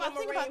 let's talk about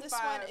the Maroon 5 about this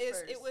one is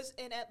first. it was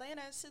in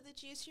Atlanta, so the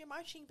GSU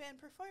marching band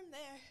performed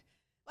there.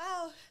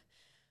 Wow.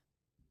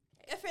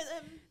 Good for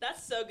them.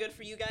 That's so good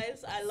for you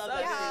guys. I love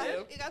that for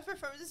you. You guys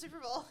performed at the Super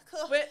Bowl.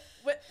 Cool. With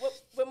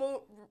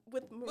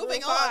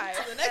moving on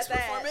to the next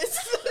performance.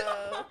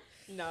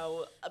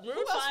 No,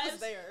 Maroon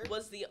 5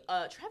 was the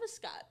Travis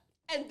Scott.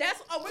 And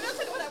that's we're gonna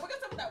talk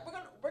about that.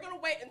 We're gonna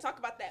wait and talk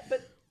about that.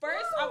 But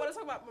first, I want to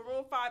talk about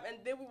Maroon 5, and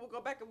then we will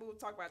go back and we will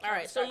talk about. All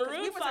right, so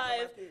Maroon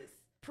 5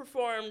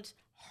 performed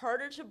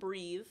 "Harder to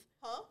Breathe."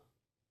 Huh?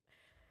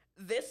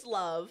 "This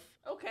Love."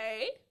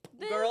 Okay.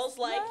 "Girls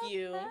Like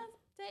You."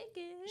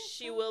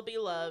 "She Will Be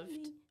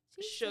Loved."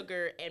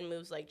 "Sugar," and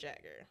 "Moves Like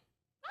Jagger."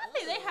 I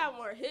think they have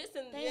more hits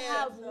than They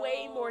have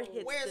way more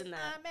hits than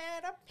that. I'm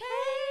at a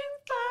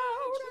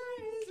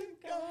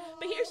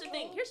But here's the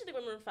thing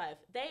with Maroon 5.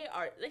 They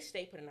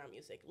stay putting out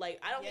music. Like,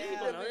 I don't think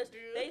people know this.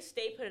 They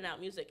stay putting out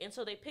music. And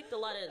so they picked a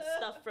lot of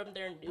stuff from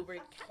their newer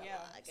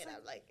catalog. And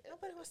I'm like,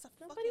 nobody wants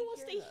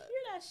to hear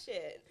that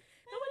shit.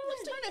 Nobody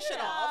wants to turn that shit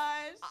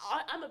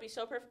off. I'm going to be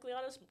so perfectly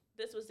honest.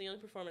 This was the only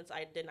performance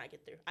I did not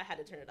get through. I had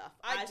to turn it off.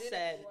 I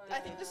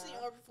think this is the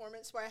only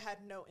performance where I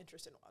had no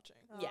interest in watching.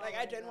 Yeah. Like,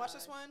 I didn't watch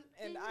this one,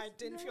 and I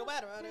didn't feel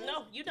bad about it.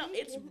 No, you don't.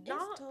 It's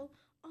not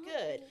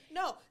good.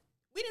 No,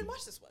 we didn't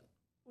watch this one.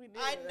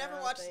 I never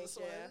watched this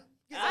one.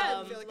 I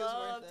didn't feel like it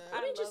was worth it.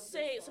 Let me just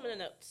say some of the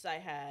notes I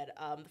had.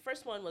 The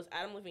first one was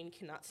Adam Levine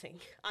cannot sing.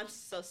 I'm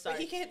so sorry.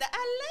 But he can hit the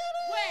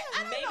Atlanta. Wait,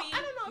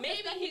 I don't know.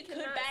 Maybe he could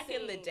back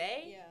in the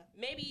day. Yeah.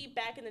 Maybe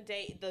back in the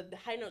day, the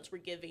high notes were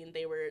giving.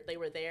 They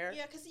were there.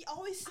 Yeah, because he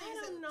always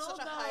sings in such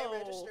a high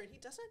register. He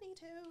doesn't need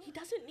to. He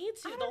doesn't need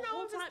to. The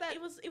whole time,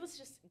 it was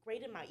just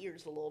grating my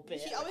ears a little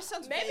bit. He always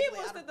sounds maybe it vaguely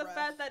was out of the breath.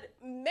 fact that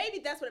maybe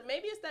that's what.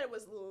 Maybe it's that it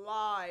was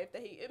live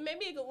that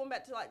maybe it went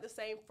back to like the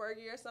same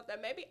Fergie or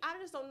something. Maybe I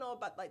just don't know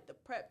about like the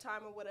prep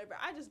time or whatever.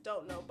 I just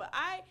don't know. But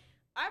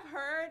I've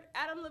heard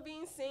Adam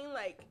Levine sing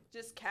like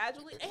just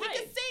casually, and he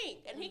can sing,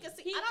 and he can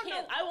sing. I don't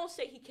know. I won't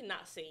say he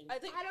cannot sing. I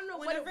don't know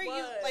whenever what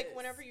it was.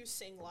 whenever you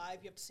sing live,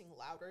 you have to sing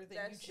louder than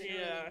you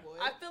generally would.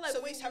 I feel like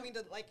so he's having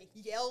to like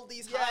yell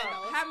these high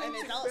notes, and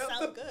it don't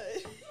sound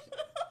good.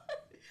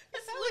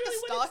 It sounds like a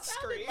stock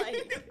scream.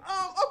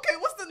 Okay,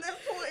 what's the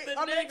next point?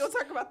 I'm gonna go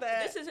talk about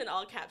that. This is in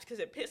all caps because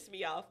it pissed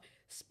me off.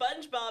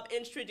 SpongeBob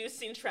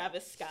introducing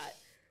Travis Scott.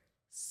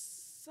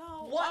 So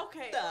what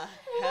the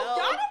hell?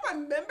 Y'all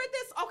don't remember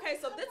this? Okay,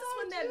 so this is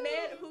when that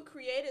man who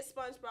created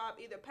SpongeBob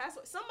either passed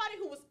away. Somebody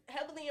who was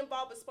heavily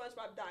involved with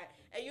SpongeBob died,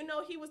 and you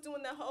know he was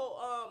doing that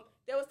whole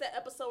There was that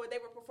episode where they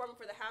were performing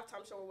for the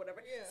halftime show or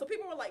whatever. Yeah. So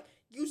people were like,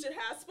 "You should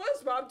have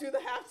SpongeBob do the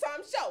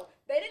halftime show."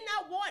 They did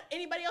not want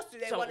anybody else to do.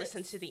 They Don't wanted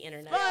listen to the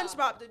internet.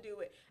 SpongeBob to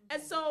do it,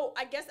 and so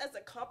I guess as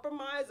a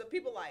compromise of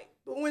people like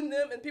booing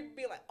them and people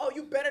being like, "Oh,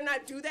 you better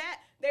not do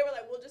that," they were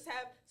like, "We'll just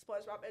have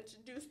SpongeBob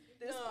introduce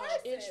this person."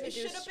 It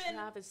should have been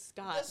Travis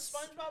Scott. The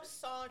SpongeBob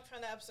song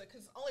from the episode,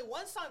 because only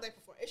one song they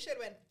performed. It should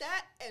have been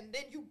that, and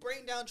then you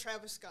bring down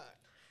Travis Scott.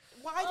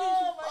 Why did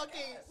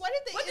Why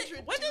did they introduce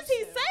him? What did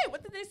he say?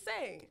 What did they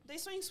say? They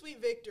sang "Sweet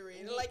Victory,"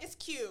 and like it's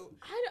cute.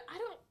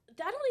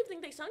 I don't even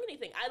think they sung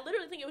anything. I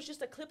literally think it was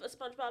just a clip of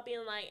SpongeBob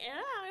being like,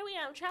 "Oh, we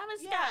have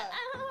Travis Scott."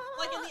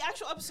 Like in the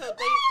actual episode,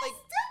 they like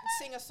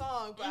sing a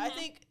song, but I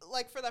think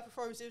like for that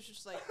performance, it was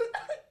just like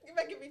you're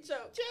making me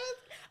choke.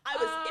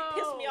 It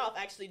pissed me off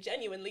actually,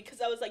 genuinely,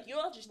 because I was like, you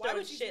all just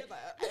throwing shit.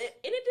 And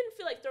it didn't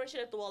feel like throwing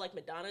shit at the wall like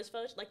Madonna's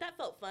phone. Like that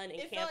felt fun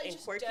and camp and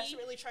quirky.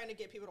 Desperately trying to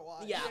get people to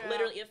watch. Yeah,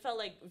 literally, it felt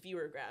like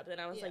viewer grab,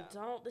 and I was like,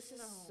 this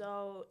is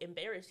so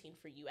embarrassing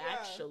for you,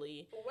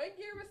 actually. What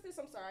year was this?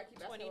 I'm sorry, I keep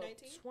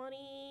 2019.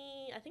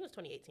 I think it was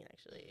 2018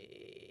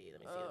 actually.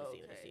 Let me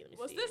see.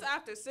 Was this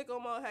after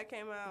Sicko Mode had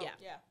came out?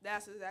 Yeah.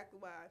 That's exactly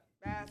why.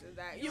 That's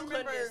exactly. You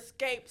couldn't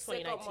escape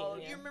Sicko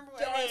Mode. Yeah. You remember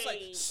when everyone was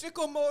like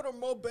Sicko Mode or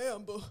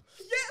Mobamba?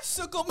 Yeah,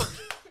 Sicko Mode.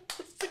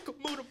 Sicko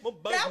Mode or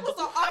Mobamba. That was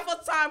an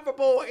awful time for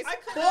boys. I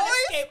could not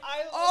escape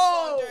either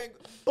song during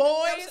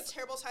boys. That was a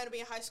terrible time to be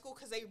in high school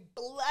because they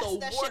blessed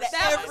that shit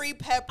at every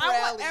pep rally.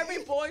 I want rally.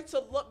 every boy to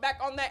look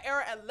back on that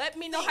era and let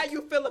me know how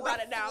you feel about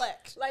it now.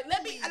 Like,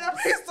 let me. And I'm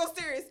being so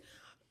serious.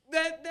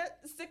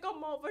 That Sicko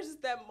Mode versus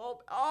that Mode.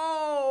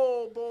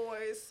 Oh,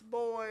 boys.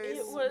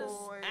 It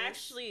was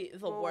actually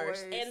the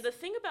worst. And the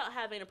thing about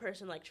having a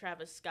person like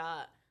Travis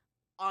Scott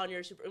on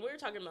your Super, and we were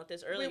talking about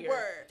this earlier. We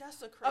were. That's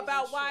the crazy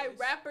about why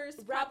rappers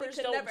could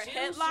don't never do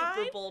headline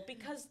Super Bowl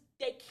because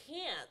they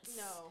can't.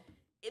 No.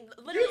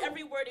 Literally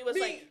every word it was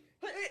like.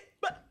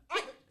 But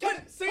I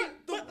couldn't sing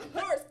the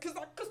words because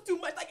I cuss too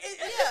much. Like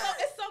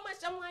it's so much.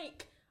 I'm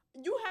like.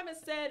 You haven't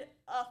said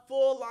a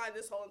full line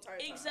this whole entire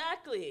time.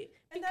 Exactly.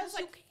 And that's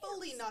like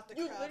fully not the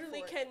crowd. You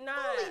literally for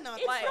cannot. Fully not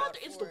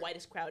it's the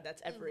whitest crowd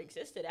that's ever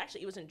existed.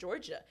 Actually, it was in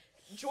Georgia.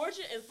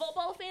 Georgia and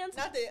football fans.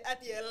 Not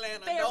at the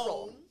Atlanta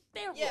Dome.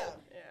 Yeah.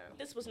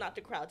 This was not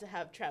the crowd to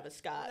have Travis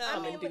Scott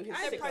come and do his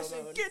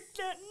Sicko Mode. Get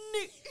that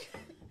Nick.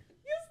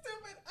 You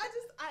stupid.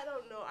 I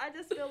don't know. I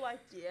just feel like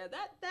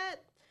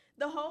that.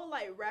 The whole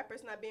like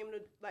rappers not being able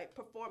to like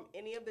perform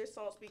any of their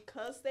songs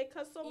because they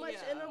cuss so much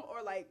in them,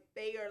 or like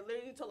they are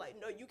literally told like,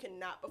 no, you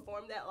cannot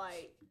perform that.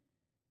 Like,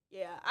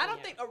 I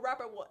don't think a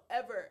rapper will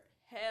ever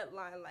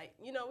headline like,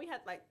 we had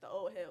like the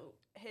old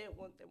head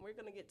one thing. We're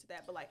gonna get to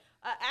that, but like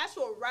an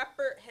actual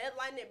rapper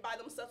headline it by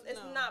themselves,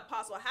 it's not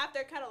possible. Half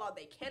their catalog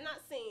they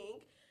cannot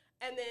sing.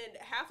 And then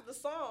half of the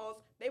songs,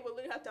 they would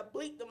literally have to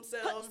bleep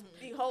themselves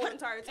the whole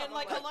entire time. And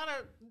like a lot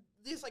of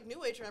these like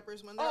new age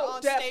rappers when they're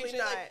on stage,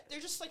 they're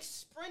just like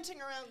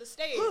sprinting around the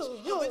stage.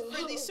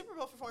 For these Super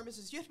Bowl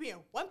performances, you have to be in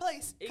one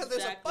place because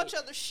there's a bunch of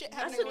other shit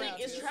happening around. That's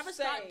the thing, is Travis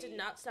Scott did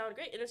not sound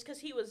great, and it's because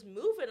he was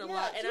moving a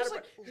lot and he was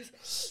like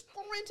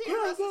sprinting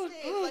across the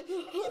stage. Like,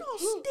 you don't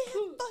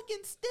stand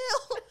fucking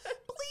still,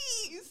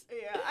 please.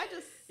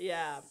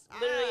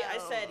 Literally, I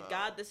said,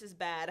 God, this is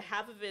bad.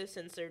 Half of it is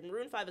censored.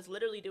 Maroon 5 is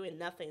literally doing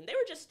nothing. They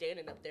were just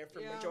standing up there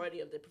for majority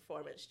of the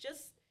performance.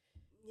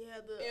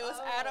 It was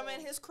Adam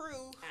and his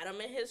crew.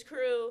 Adam and his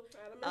boys.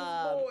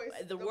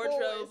 The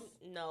wardrobe,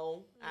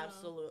 no,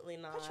 absolutely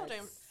not.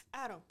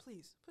 Adam,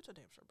 please, put your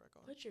damn shirt back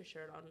on. Put your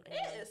shirt on.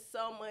 It is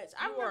so much.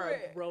 You are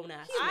a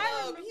grown-ass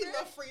man. He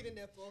love free to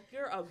nipple.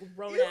 You're a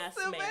grown-ass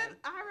man.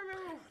 I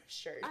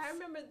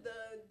remember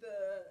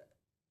the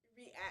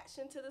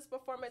reaction to this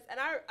performance, and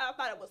I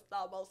thought it was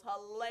the most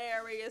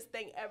hilarious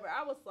thing ever.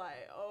 I was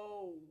like,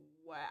 oh,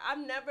 wow. I've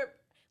never...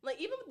 Like,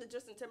 even with the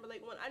Justin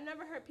Timberlake one, I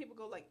never heard people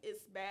go, like,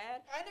 it's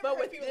bad. But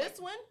with this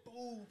one,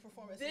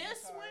 performance.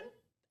 This one,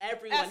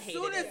 everyone hated it.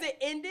 As soon as it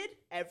ended,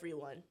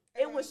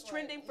 it was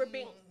trending for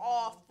being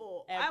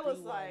awful. I was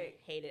like...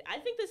 hated. I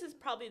think this is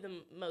probably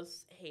the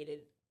most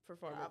hated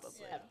performance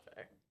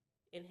ever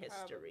in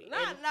history.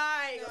 Not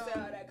nice.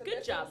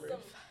 Good job,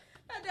 Ruth.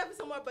 Definitely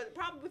somewhere, but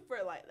probably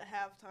for like the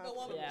halftime. The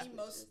one with the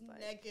most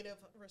negative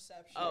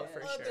reception. Oh, for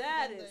sure.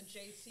 That is,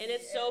 and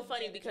it's so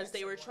funny because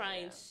they were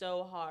trying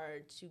so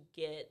hard to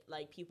get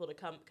like people to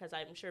come, because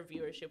I'm sure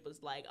viewership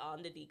was like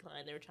on the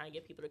decline. They were trying to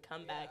get people to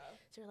come back.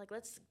 So they're like,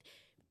 let's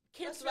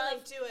do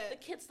it. The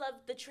kids love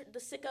the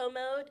sicko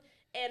mode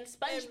and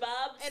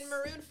SpongeBob and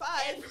Maroon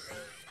 5.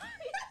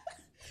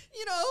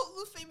 You know,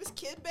 the famous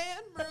kid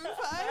band Maroon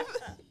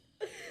 5.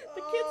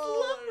 The kids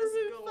love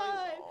Maroon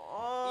 5.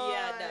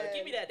 Yeah, no,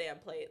 give me that damn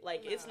plate.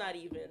 Like, it's not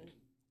even.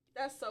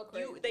 That's so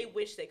crazy. They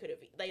wish they could have.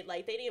 They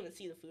didn't even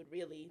see the food,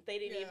 really. They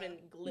didn't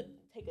even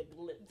take a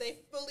glimpse. They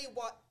fully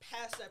walked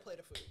past that plate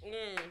of food.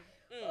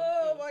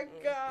 Oh my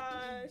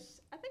gosh.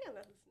 I think I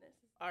love this next.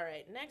 All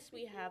right, next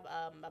we have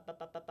I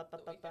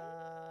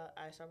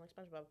sound like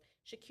SpongeBob.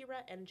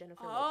 Shakira and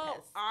Jennifer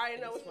Lopez. I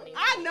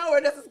know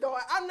where this is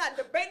going. I'm not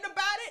debating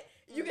about it.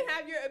 You can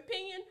have your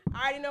opinion.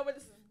 I already know where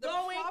this is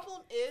going. The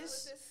problem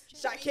is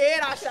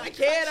Shakira.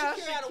 Shakira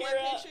had a wet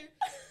picture.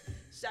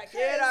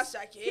 Shakira.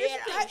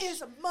 That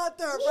is a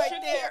mother right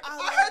there.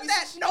 I heard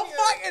that. No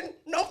fighting.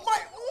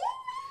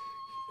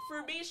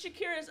 For me,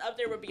 Shakira is up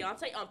there with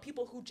Beyonce on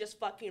people who just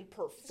fucking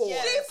perform.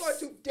 Yes. She's going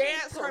to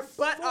dance her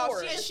butt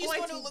off. She's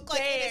going to look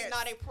like it is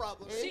not a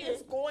problem. She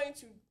is going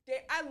to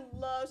dance. I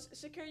love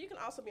Shakira. You can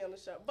also be on the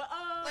show, but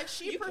like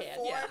she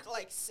performed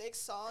like 6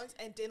 songs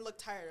and didn't look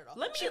tired at all.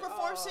 She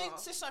performed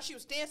 6 songs. She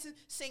was dancing,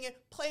 singing,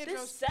 playing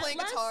drums, playing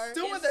guitar,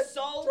 doing the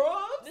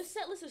drums. This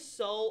set list is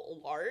so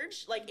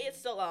large. Like, it's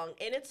so long,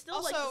 and it's still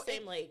also, like the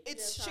same. Like,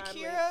 it's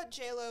Shakira,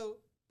 J-Lo,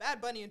 Bad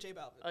Bunny, and J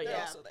Balvin. Oh,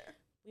 They're also there.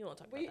 We won't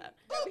talk about that.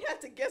 We have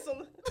to guess on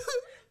the.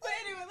 But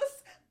anyway,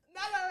 let's.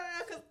 No,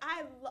 because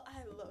I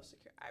love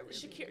Shakira. I really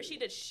Shakira, do. she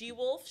did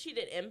She-Wolf, she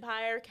did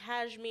Empire,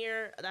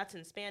 Cashmere, that's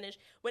in Spanish.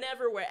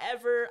 Whenever,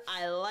 Wherever,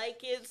 I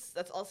Like It,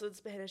 that's also in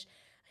Spanish.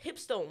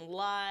 Hips Don't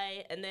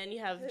Lie, and then you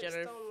have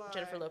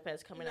Jennifer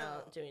Lopez coming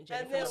out doing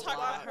Jennifer Lopez. Talk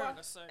about her in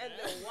a second. And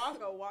then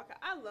Waka.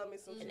 I love me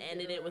some Shakira. And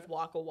ended it with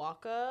Waka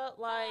Waka.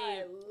 Like,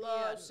 I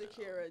love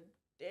Shakira.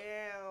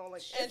 Down,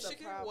 like, and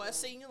Shakira was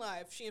singing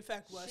live. She in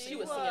fact was. She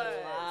was singing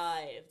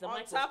live. The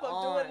mic was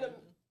on. Doing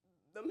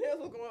the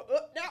hips was going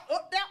up, down.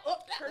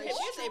 Her hips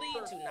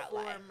do not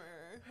lie.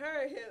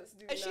 Her hips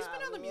do not lie. And she's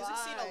been on the music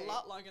scene a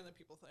lot longer than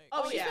people think.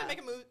 She's been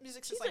making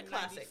music since like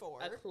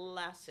 94. A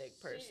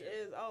classic person. She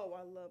is. Oh,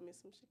 I love me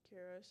some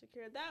Shakira.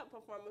 That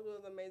performance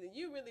was amazing.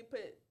 You really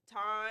put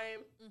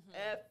time,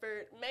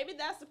 effort. Maybe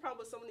that's the problem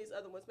with some of these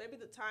other ones. Maybe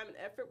the time and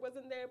effort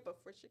wasn't there,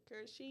 but for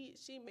Shakira, she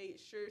made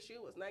sure she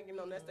was not getting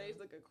on that stage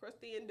looking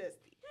crusty and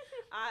dusty.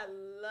 I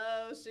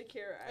love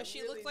Shakira. And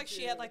she looked like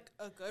she had like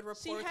a good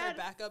rapport with her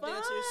backup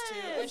dancers too.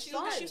 And she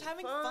looked like she was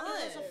having fun.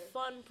 It was a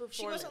fun performance.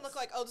 She wasn't look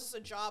like, oh, this is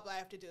a job I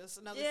have to do. This is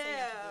another thing.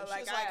 Yeah,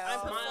 like I'm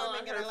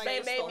performing and I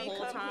like the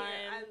whole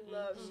time. I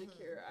love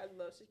Shakira. I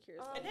love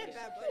Shakira. And then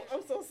Bad Bunny.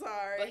 I'm so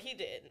sorry. But he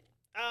did.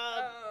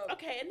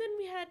 Okay, and then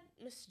we had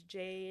Miss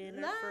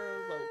Jennifer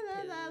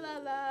Lopez.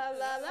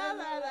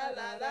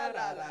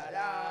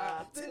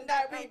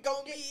 Tonight we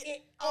gon'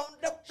 be on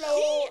the floor.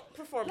 She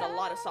performed a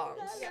lot of songs.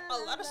 A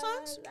lot of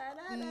songs?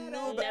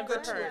 No, but never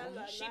heard.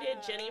 She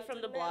did Jenny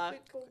from the Block.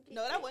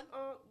 No, that one.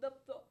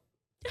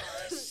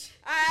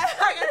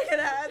 I gotta get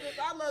out of this.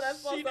 I love that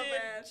song so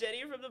bad.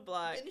 Jenny from the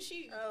Block. Didn't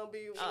she? She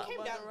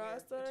came down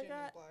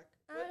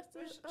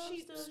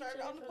She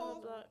started on the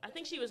pole. I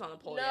think she was on the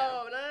pole.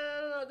 No.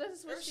 This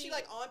is where she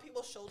like on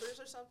people's shoulders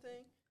or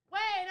something.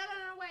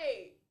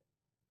 Wait.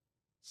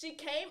 She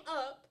came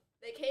up.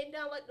 They came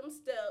down like them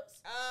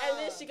steps, and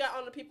then she got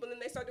on the people, and then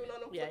they started doing all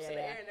them flips in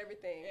the air and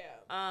everything.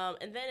 Yeah.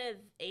 And then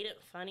it Ain't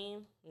It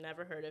Funny?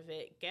 Never heard of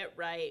it. Get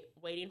Right.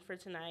 Waiting for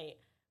Tonight.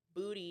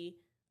 Booty.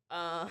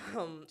 On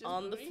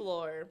Booty? the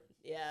floor.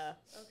 Yeah.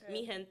 Okay.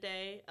 Mi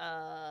Gente.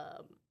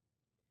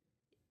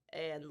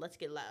 and let's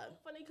get loud.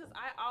 Funny because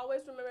I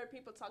always remember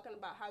people talking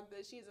about how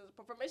good she is as a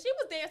performer. She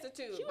was dancing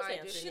too. She was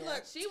dancing.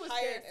 She was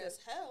tired as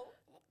hell.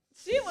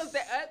 She was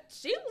there.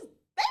 They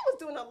was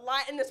doing a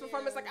lot in this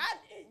performance. Like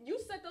you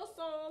said those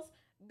songs.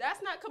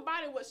 That's not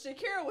combining what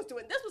Shakira was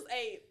doing. This was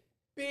a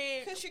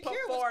big because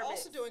Shakira was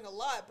also doing a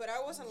lot, but I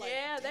wasn't like,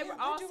 they were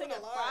all singing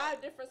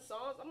 5 different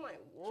songs. I'm like,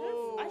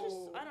 whoa. We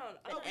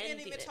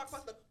didn't even talk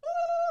about the.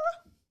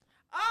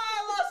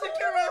 I love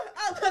Shakira.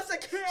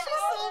 She's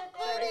so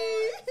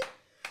funny.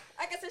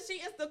 Like I said, she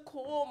is the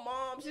cool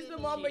mom. She's the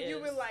mom where you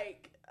be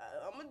like,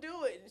 I'm gonna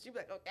do it. And she'd be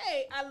like,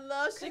 okay. I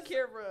love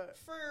Shakira.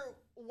 For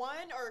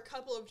one or a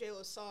couple of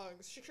JLo's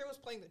songs, Shakira was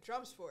playing the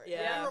drums for it.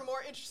 Yeah. We were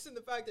more interested in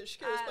the fact that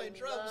Shakira was playing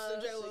drums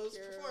than JLo's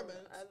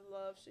performance. I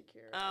love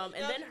Shakira.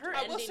 And then her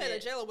I will say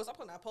that JLo was up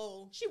on that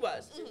pole. She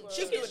was.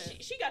 Mm-hmm.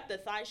 She got the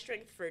thigh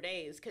strength for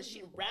days because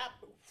she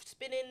rapped,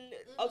 spinning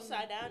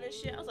upside down and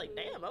shit. I was like,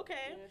 damn,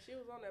 okay. Yeah, she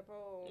was on that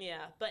pole.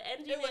 Yeah, but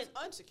ending it was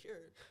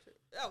unsecured.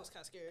 That was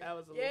kind of scary. That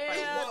was a little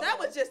that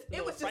was just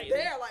there, like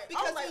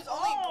because it was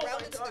only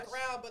grounded to the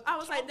ground. But I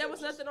was like, there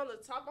was nothing on the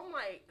top. I'm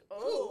like,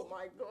 oh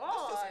my god,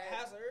 that's just a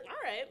hazard. All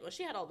right, well,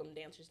 she had all them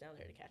dancers down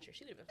there to catch her.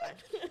 She'd have been fine.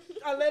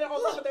 I laid it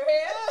on top of their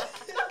head.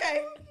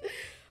 Okay.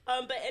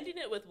 But ending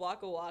it with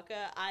Waka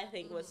Waka, I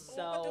think was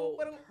so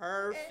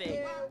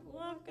perfect.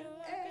 Waka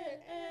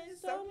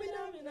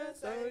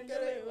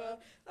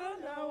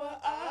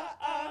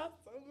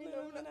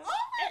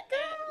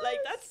like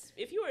that's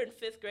if you were in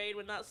 5th grade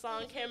when that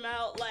song came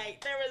out,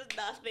 like there was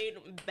nothing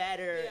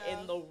better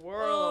in the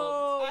world.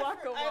 Oh,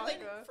 Waka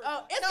Waka.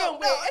 It's gonna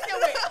win. It's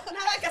gonna win.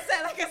 Now,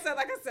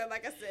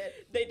 like I said.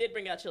 They did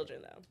bring out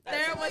children though.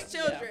 There was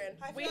children.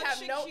 Yeah. We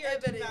have no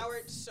evidence.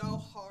 Devoured so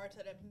hard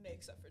that it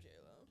makes up for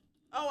JLo.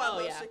 Oh, I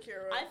love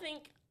Shakira. I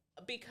think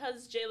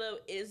because JLo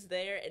is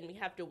there and we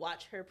have to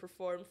watch her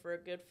perform for a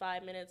good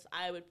 5 minutes,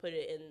 I would put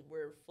it in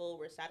we're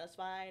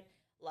satisfied.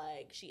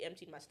 Like she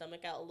emptied my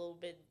stomach out a little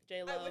bit,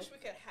 JLo. I wish we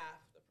could have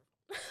the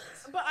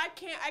performance. But I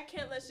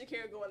can't let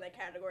Shakira go in that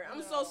category.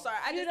 I'm so sorry.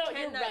 I just cannot.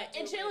 You're right.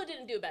 And JLo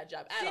didn't do a bad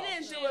job at all. She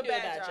didn't do a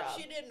bad job.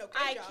 She did an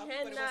okay job.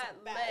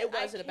 It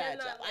wasn't a bad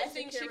job. I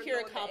think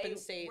Shakira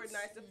compensates. We're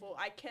nice and full.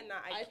 I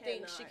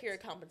think Shakira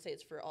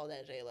compensates for all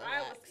that JLo.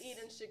 I was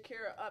eating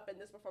Shakira up in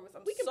this performance.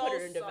 We can put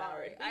her in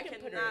Devoured. I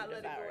cannot let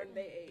it go in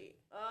Day 8.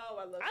 Oh,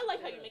 I love Shakira. I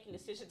like how you're making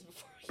decisions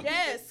before you.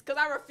 Yes, because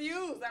I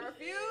refuse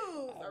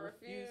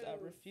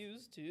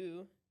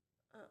to.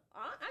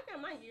 I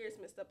got my years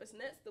mixed up. It's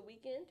next the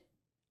weekend.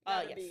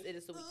 Yes, it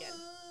is the weekend.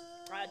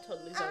 I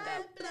totally zoned out.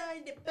 I'm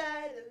blinded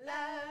by the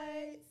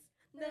lights.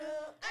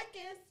 No, I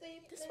can't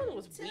see. This one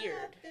was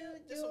weird.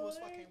 This one was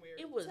fucking weird.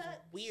 It was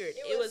weird.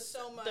 It was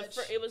so much.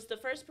 It was the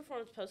first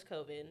performance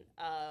post-COVID,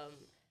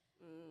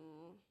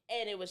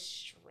 and it was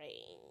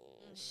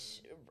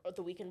strange.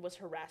 The Weeknd was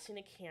harassing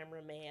a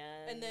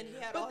cameraman, and then he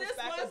had all his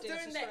backup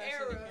dancers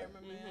harassing the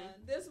cameraman.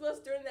 This was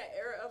during that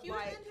era of he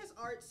was in his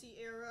artsy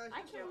era.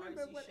 I can't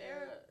remember what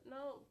era.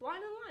 No,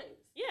 Blinding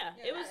Lights. Yeah,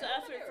 it was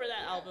for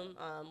that album,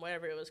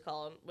 whatever it was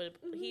called.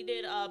 He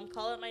did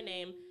 "Call Out My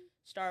Name,"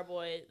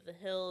 Starboy, The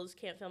Hills,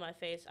 Can't Feel My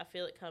Face, I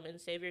Feel It Coming,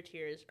 Save Your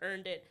Tears,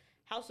 Earned It,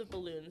 House of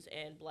Balloons,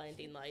 and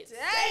Blinding Lights.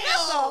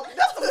 Damn!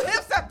 That's some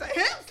hips after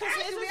hips. Because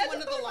his was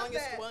one of the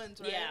longest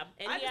ones, right? Yeah,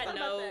 and he had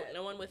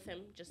no one with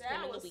him, just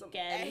him and The Weeknd.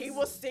 And he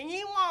was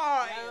singing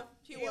live. Yeah,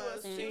 he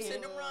was. He was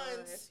in the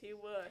runs. He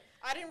was.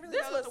 I didn't really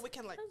know that The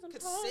Weeknd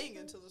could sing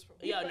until this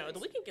performance. Yeah, no, The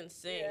Weeknd can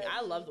sing. Yeah.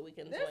 I love The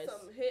Weeknd's voice.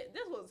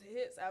 This was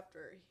hits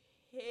after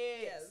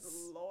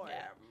hits. Lord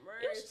have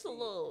mercy. It was just a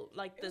little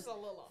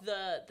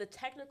the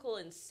technical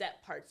and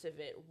set parts of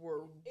it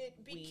were.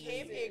 It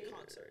became a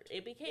concert.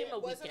 It became a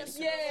Weeknd. I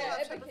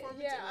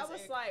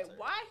was like,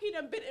 why he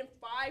done been in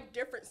 5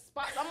 different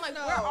spots? I'm like,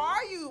 where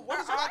are you?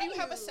 Why do you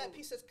have a set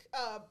piece that's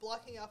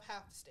blocking off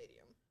half the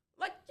stadium?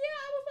 Like, yeah,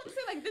 I was about to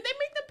say, like, did they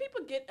make the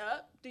people get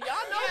up? Do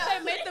y'all know if they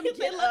made them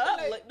get up?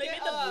 They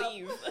made them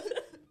leave.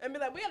 And be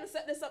like, we gotta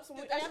set this up. So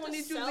I just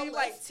need you to leave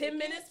like 10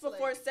 minutes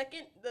before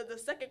the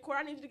second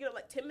quarter. I need you to get up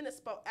like 10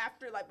 minutes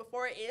after, like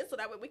before it ends, so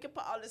that way we can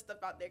put all this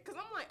stuff out there. Cause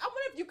I'm like, I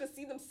wonder if you could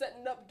see them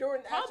setting up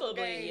during the actual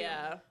game.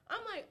 Yeah.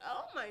 I'm like,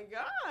 oh my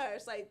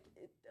gosh, like,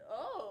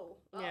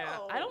 yeah.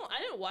 I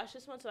didn't watch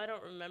this one, so I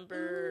don't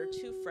remember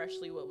too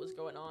freshly what was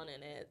going on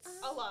in it.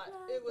 A lot.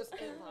 It was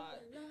a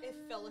lot. It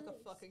felt like a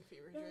fucking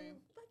fever dream.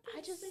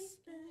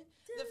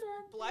 The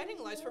Blinding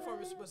Lights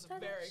performance was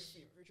very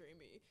fever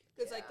dreamy.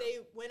 Because, like, they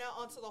went out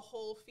onto the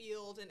whole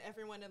field and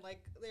everyone in,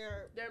 like,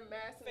 their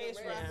face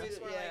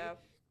wrappers were, like,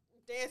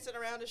 dancing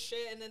around and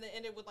shit. And then it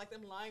ended with, like,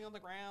 them lying on the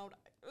ground.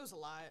 It was a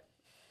lot.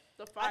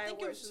 The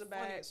fireworks in the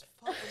back. As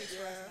fuck when he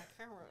dressed that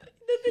camera.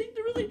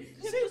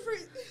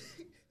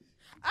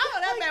 I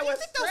don't know, that man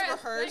was stressed. Do you think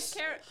those rehearsed?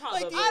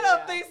 I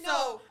don't think so.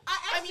 No.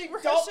 I mean,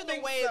 rehearsed in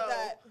the way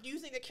that, do you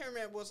think the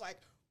cameraman was, like,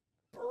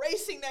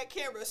 facing that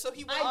camera, so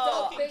he wouldn't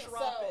drop it.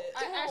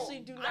 I actually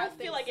do not. I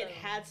feel like it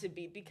had to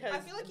be because I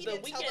feel like he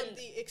didn't tell him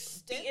the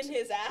extent in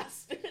his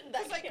ass.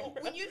 That's like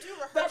when you do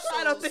rehearsals,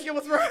 I don't think it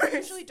was rehearsed. You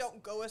usually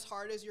don't go as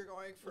hard as you're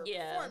going for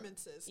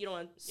performances. You don't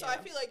want. So I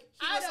feel like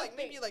he was like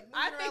maybe like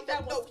I think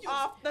that was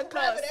off the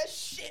cuff. That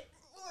shit.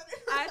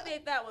 I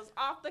think that was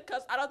off the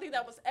cuff. I don't think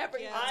that was ever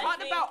even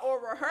talked about or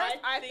rehearsed.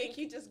 I think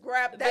he just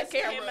grabbed that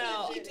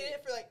camera. He did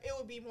it for like it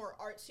would be more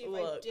artsy if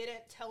I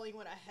didn't tell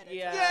anyone ahead of time.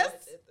 Yes.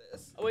 I did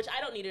this. Which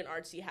I don't need an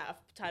artsy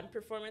halftime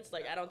performance.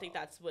 Like I don't think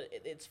that's what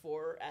it's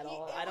for at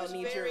all. I don't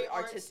need your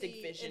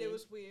artistic vision. And it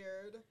was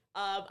weird.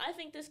 I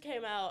think this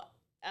came out.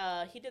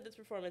 He did this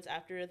performance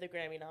after the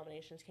Grammy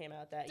nominations came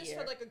out that year. Just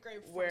for like a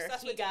great performance. Where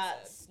that's he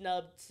got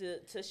snubbed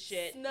to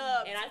shit.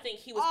 Snubbed. And I think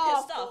he was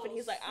pissed off and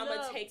he's like, I'm going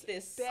to take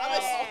this.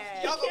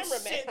 Y'all gonna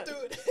sit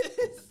through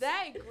this.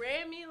 That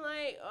Grammy,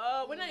 like,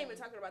 we're not even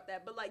talking about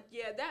that. But like,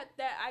 yeah, that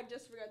I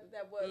just forgot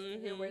that was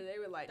where they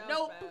were like,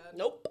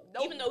 nope.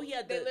 Even though he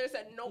had the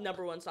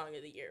number one song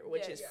of the year,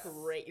 which is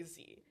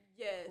crazy.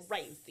 Yes.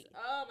 Crazy.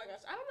 Oh my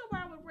gosh. I don't know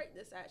where I would rate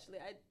this actually.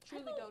 I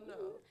truly don't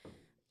know.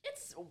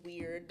 It's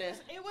weird.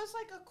 It was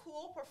like a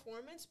cool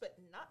performance, but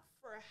not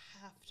for a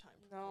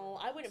halftime. No,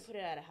 I wouldn't put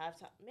it at a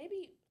halftime.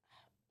 Maybe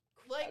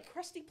like a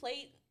crusty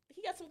plate.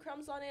 He got some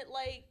crumbs on it.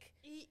 Like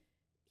it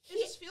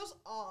just feels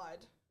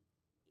odd.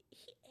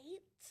 He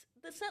ate.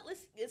 The set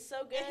list is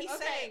so good. And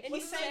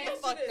he's saying the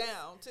fuck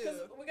down too.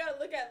 Because we gotta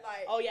look at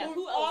like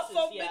who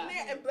also been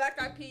there. And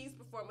Black Eyed Peas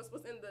performance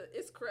was in the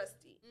It's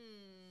Crusty.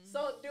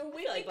 So do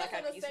we like Black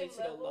Eyed Peas needs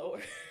to go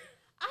lower?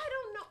 I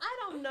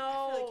don't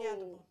know. I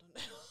feel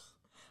like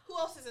who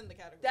else is in the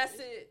category? That's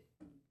it.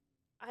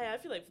 I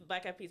feel like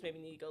Black Eyed Peas maybe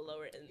need to go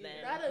lower and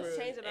then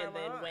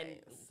when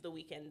The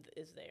Weeknd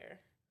is there.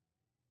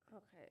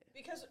 Okay.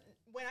 Because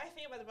when I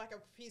think about the Black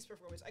Eyed Peas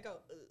performance, I go,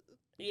 ugh.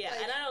 Yeah,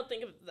 like, and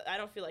I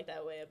don't feel like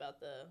that way about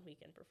the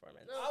Weeknd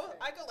performance. Okay.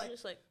 I go like, I'm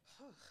just like,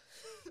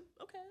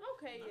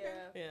 okay,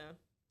 yeah.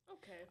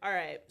 Okay. All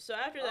right. So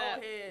after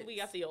that, we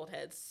got the old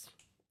heads.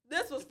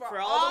 This was for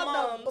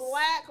all the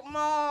Black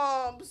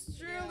moms.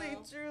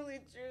 Truly.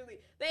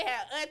 They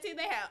had auntie,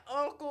 they had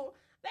uncle,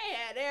 they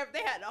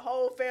had the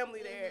whole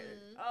family there.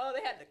 Oh,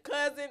 they had the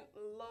cousin.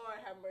 Lord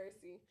have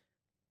mercy.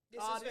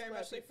 This is very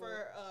much like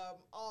for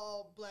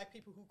all Black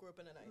people who grew up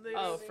in the 90s.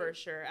 Oh, for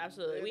sure.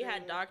 Absolutely. We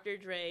had Dr.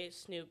 Dre,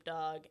 Snoop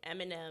Dogg,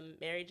 Eminem,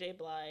 Mary J.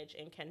 Blige,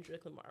 and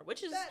Kendrick Lamar,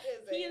 which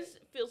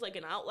feels like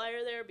an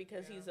outlier there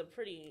because he's a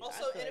pretty...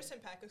 Also, Anderson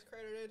 .Paak is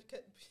credited.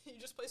 He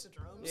just plays the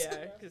drums.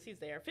 Yeah, because he's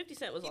there. 50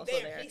 Cent was also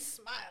there. He's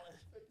smiling.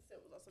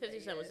 50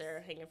 Cent was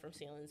there hanging from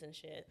ceilings and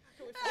shit.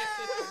 Oh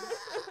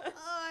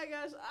my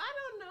gosh. I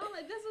don't know.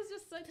 Like, this was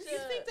just such Do you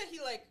think that he,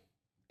 like...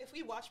 If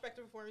we watch back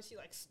the performance, he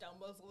like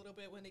stumbles a little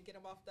bit when they get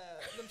him off them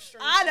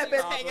strings. I'd have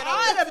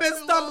been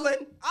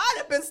stumbling.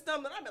 I'd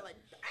been like,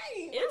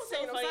 dang. It's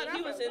so funny.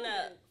 He was in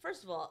that.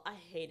 First of all, I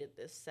hated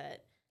this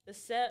set.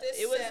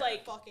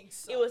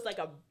 It was like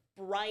a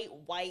bright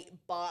white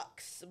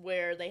box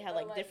where they had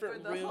like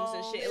different rooms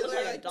and shit. It looked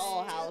like a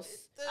dollhouse.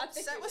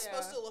 The set was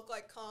supposed to look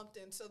like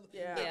Compton, so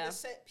the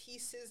set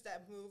pieces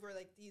that move are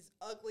like these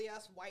ugly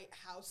ass white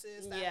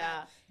houses that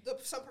have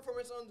some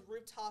performers on the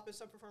rooftop and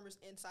some performers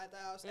inside the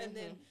house, and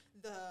then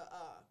the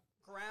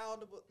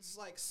ground was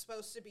like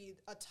supposed to be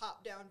a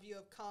top down view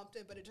of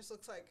Compton, but it just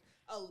looks like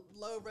a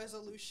low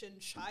resolution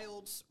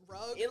child's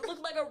rug. It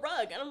looked like a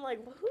rug, and I'm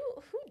like,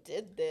 who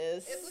did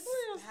this? It looks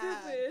real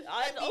stupid.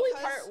 The only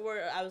part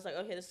where I was like,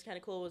 okay, this is kind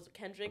of cool was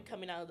Kendrick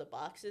coming out of the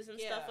boxes and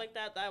stuff like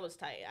that. That was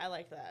tight. I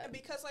like that. And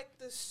because like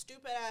the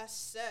stupid ass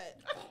set,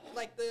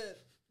 like the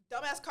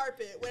dumbass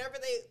carpet, whenever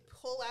they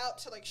pull out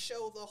to like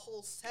show the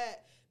whole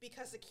set,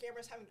 because the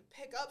camera's having to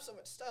pick up so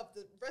much stuff,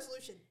 the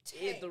resolution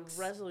tanks. The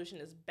resolution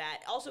is bad.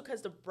 Also,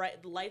 because the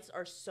lights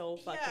are so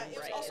fucking bright. Yeah,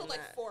 it was also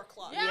like 4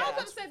 o'clock. Yeah, I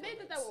was gonna say they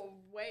did that one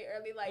way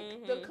early.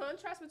 Like the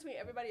contrast between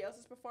everybody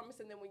else's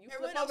performance and then when you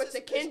flip over to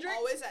Kendrick,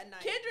 always at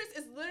night.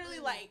 Kendrick's is literally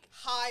like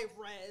high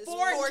res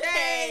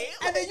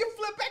 4K, and then you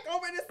flip back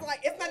over and it's like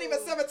it's not even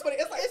 720.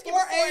 It's like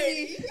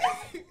 480.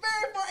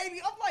 Very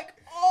 480. I'm like,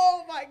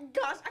 oh my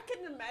gosh, I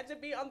couldn't imagine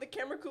being on the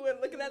camera crew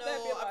and looking at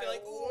that. I'd be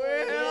like,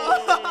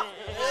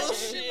 well,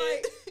 shit.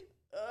 Like,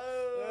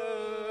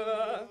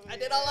 I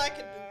did all I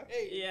could do.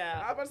 Hey.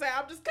 Yeah. I was gonna say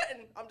I'm just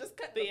cutting.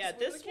 But yeah,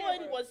 this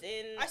one was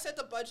in. I said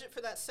the budget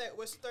for that set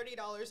was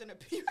 $30 and a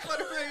peanut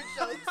butter and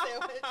jelly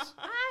sandwich.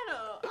 I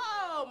know.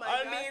 Oh my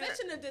god. They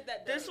shouldn't have did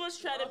that. This was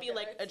trying to be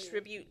like a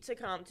tribute to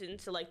Compton,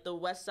 to like the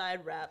West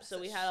Side rap. So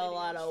we had a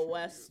lot of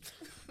West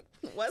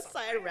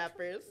Side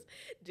rappers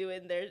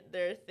doing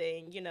their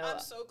thing, you know. I'm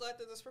so glad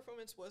that this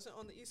performance wasn't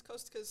on the East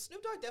Coast because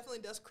Snoop Dogg definitely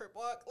does crip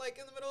walk like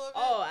in the middle of it.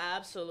 Oh,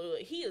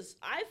 absolutely. He is.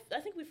 I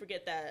think we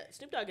forget that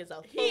Snoop Dogg is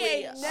a he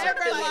ain't never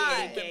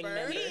lied. Gang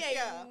member. He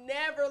ain't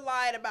never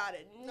lied about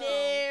it. No.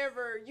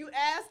 Never. You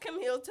ask him,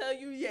 he'll tell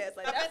you yes.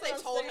 Like, I bet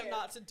they told him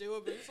not to do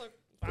it, but he's like,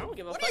 I don't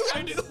give a fuck. What are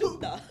you gonna do?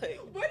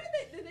 Where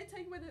did they tell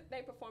you where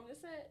they performed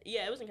this at?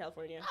 Yeah, it was in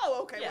California.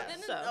 Oh, okay. Yeah,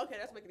 Okay,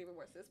 that's making even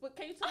more sense. But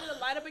can you tell me the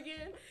lineup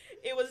again?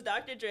 It was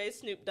Dr. Dre,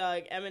 Snoop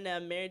Dogg,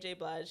 Eminem, Mary J.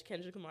 Blige,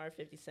 Kendrick Lamar,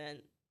 50 Cent.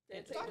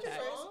 Dr.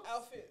 Dre's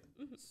outfit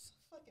is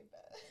fucking bad.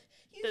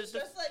 He's The-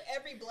 dressed like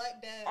every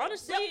black dad.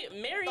 Honestly,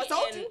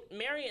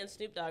 Mary and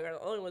Snoop Dogg are the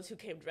only ones who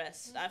came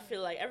dressed. I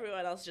feel like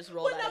everyone else just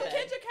rolled out of bed.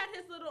 Kendrick had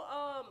his little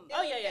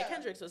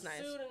Kendrick's was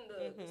nice. suit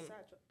and the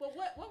satchel. But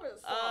what were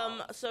the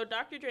songs? So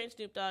Dr. Dre and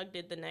Snoop Dogg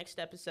did the next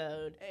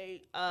episode.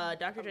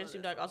 Dr. Dre and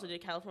Snoop Dogg also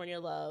did California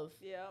Love.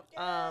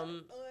 Yeah.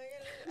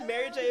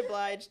 Mary J.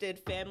 Blige did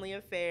Family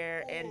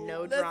Affair and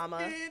No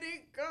Drama.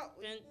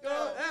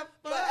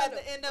 But at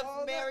the end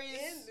of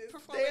Mary's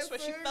performance, when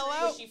she fell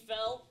out,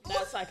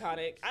 that's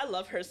iconic. I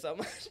love her so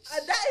much.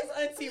 That is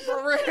auntie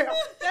for real.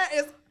 That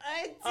is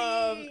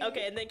auntie.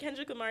 Okay, and then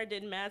Kendrick Lamar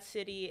did Mad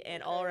City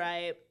and All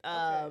Right.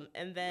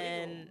 And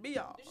then be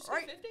all did you say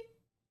right.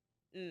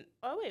 50?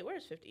 Oh wait,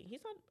 where's 50?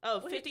 He's on. Oh,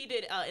 50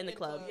 did in the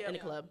club. In the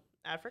club.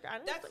 I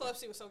forgot. That club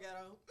scene was so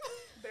ghetto.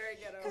 Very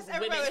ghetto. Because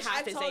Women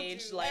half his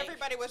age, like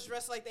everybody was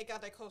dressed like they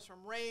got their clothes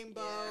from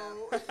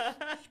Rainbow,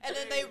 and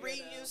then they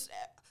reused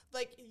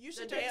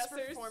usually during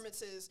these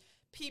performances.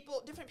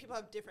 Different people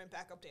have different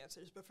backup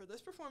dancers, but for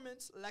this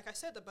performance, like I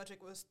said, the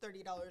budget was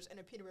 $30 and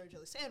a peanut butter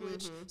jelly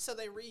sandwich, so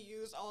they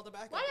reused all the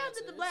backup. Why y'all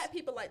dancers. did the black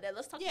people like that?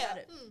 Let's talk about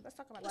it. Let's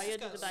talk about Why you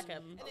did the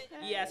backup?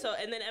 Yeah. So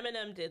and then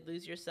Eminem did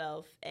Lose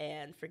Yourself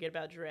and Forget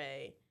About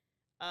Dre.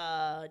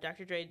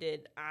 Dr. Dre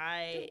did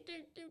I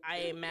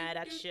Ain't Mad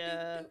at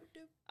Ya.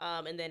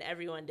 And then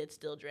everyone did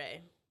Still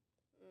Dre.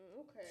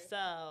 Okay.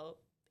 So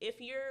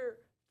if you're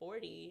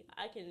 40,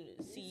 I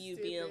can see you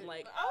being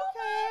like,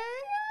 okay.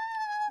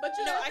 But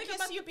you I can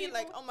see you being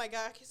like, oh my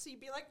god. I can see you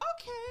being like,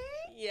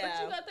 okay. yeah.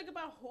 But you gotta think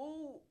about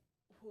who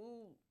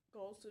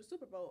goes to the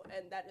Super Bowl,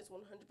 and that is 100%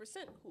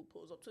 who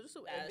pulls up to the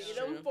Super Bowl. That's Be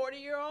them true.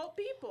 40-year-old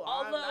people.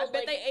 Although, I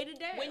bet they ate it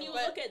down. When you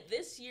look at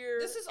this year,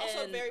 This is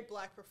also a very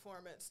black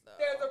performance, though.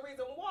 there's a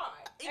reason why.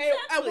 Exactly.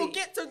 And we'll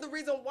get to the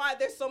reason why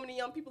there's so many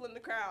young people in the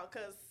crowd,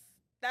 because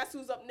that's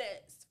who's up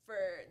next for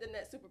the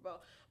next Super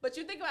Bowl. But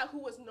you think about who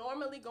was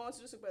normally going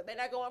to the Super Bowl. They're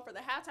not going for the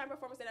halftime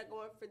performance. They're not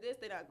going for this.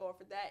 They're not going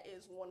for that.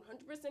 Is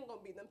 100% going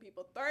to be them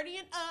people 30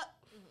 and up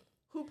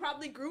who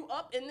probably grew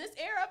up in this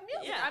era of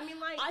music. Yeah. I mean,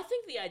 like, I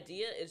think the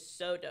idea is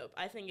so dope.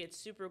 I think it's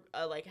super,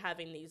 like,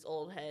 having these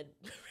old head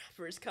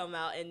rappers come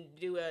out and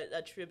do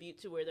a tribute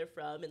to where they're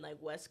from and, like,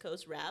 West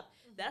Coast rap.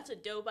 That's a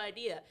dope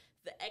idea.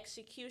 The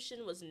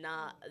execution was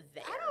not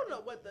there. I don't know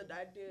what the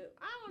idea.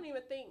 I don't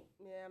even think.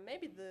 Yeah,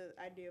 maybe the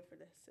idea for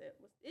the set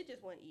was. It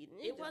just wasn't eating.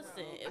 It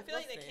wasn't. I feel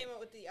like they came up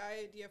with the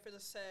idea for the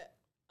set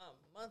a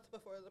month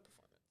before the performance.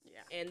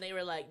 Yeah. And they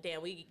were like,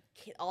 damn,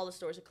 all the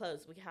stores are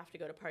closed. We have to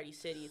go to Party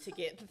City to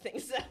get the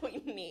things that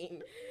we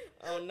need.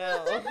 Oh,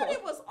 no. The fact that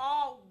it was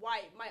all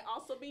white might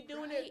also be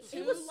doing it, too.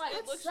 It was like,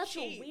 it looks such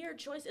a weird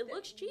choice. It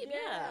looks cheap,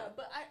 yeah.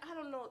 But I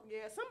don't know.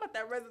 Yeah, something about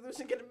that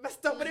resolution getting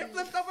messed up. When it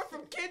flipped over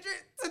from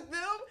Kendrick to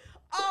them.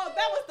 Oh,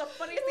 that was the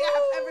funniest thing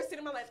I have ever seen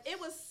in my life. It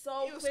was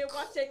so clear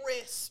watching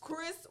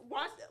Chris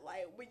watch it.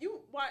 Like, when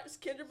you watch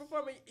Kendrick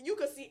perform, you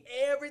could see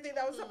everything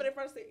that was happening in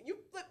front of you. You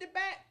flipped it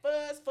back,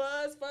 fuzz.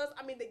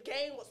 I mean, the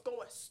game was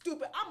going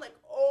stupid. I'm like,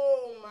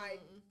 oh my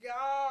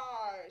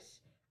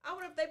gosh. I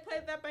wonder if they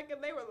played that back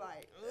and they were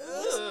like,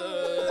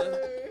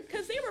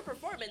 because they were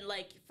performing,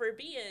 like, for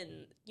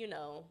being,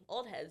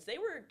 old heads. They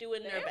were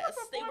doing their best.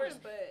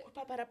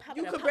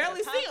 You could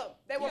barely see them.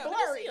 They were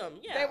blurry.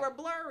 Yeah. They were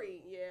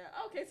blurry.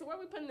 Yeah. Okay, so where are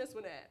we putting this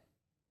one at?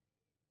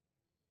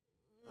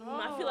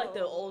 I feel like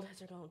the old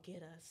heads are gonna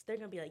get us. They're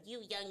gonna be like,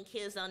 "You young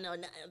kids don't know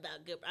nothing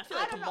about good." I feel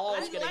like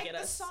Kamal's gonna get us. We like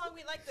the song.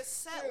 We like the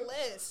set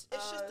list.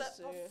 It's just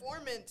the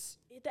performance.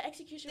 The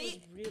execution was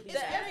really It's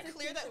bad. very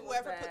clear that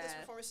whoever put this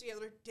performance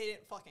together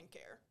didn't fucking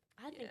care.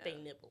 I think they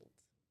nibbled.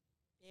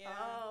 Yeah.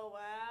 Oh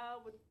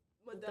wow,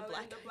 with the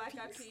Black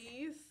Eyed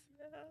Peas.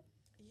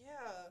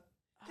 Yeah.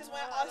 Because when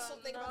I also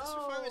think about this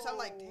performance, I'm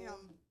like,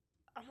 damn.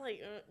 I'm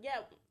like, yeah.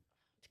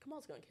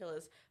 Kamal's gonna kill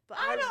us, but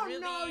I don't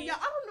know, y'all.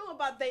 I don't know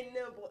about they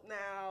nibbled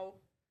now.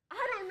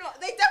 I don't know.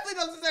 They definitely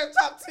don't deserve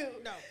top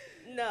 2.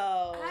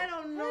 No. I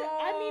don't know.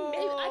 I mean,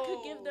 maybe I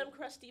could give them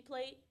Krusty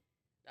Plate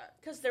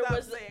because there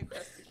wasn't an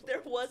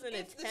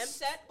If the attempt.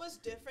 set was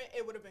different,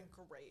 it would have been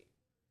great.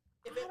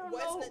 If it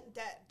wasn't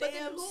that But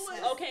damn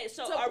set. Okay,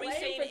 so are we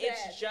saying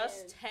it's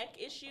just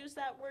tech issues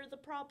that were the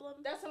problem?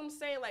 That's what I'm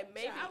saying. Like,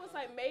 maybe I was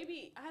like,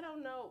 maybe I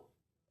don't know.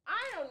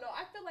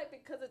 I feel like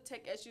because of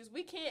tech issues,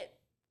 we can't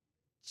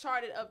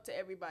chart it up to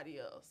everybody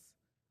else.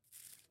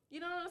 You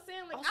know what I'm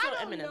saying? Like, also,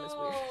 I don't Eminem know. is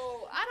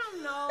weird. I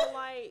don't know.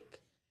 Like,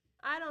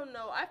 I don't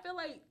know. I feel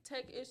like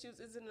tech issues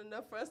isn't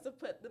enough for us to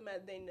put them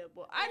at they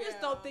nibble. I just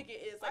don't think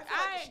it is. Like, I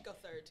feel like it should go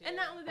third tier. And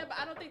not only that, but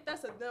I don't think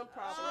that's a them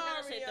problem. So we're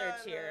gonna say third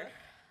tier.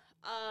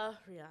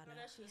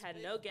 Rihanna. She had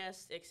no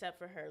guests except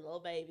for her little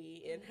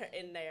baby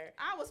in there.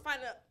 I was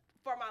finding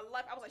for my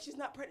life. I was like, she's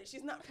not pretty.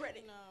 She's not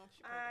pretty. No,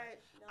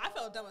 I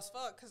felt dumb as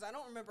fuck because I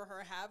don't remember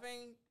her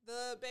having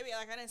the baby.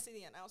 Like, I didn't see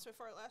the announcement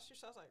for it last year,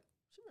 so I was like,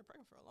 she's been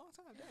pregnant for a long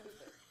time. Damn.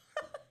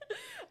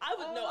 I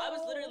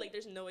was literally like,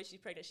 there's no way she's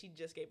pregnant. She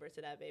just gave birth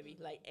to that baby.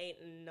 Like, ain't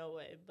no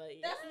way. But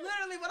yeah. That's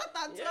literally what I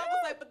thought too. I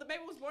was like, but the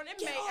baby was born in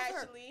May,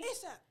 actually.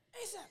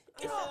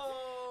 ASAP.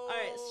 Oh, all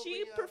right,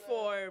 she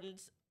performed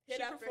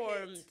She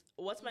performed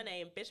What's My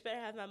Name, Bitch Better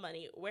Have My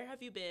Money, Where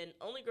Have You Been,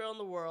 Only Girl in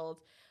the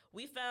World,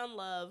 We Found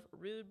Love,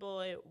 Rude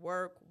Boy,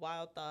 Work,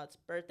 Wild Thoughts,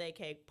 Birthday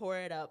Cake, Pour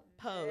It Up,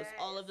 Pose,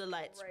 All of the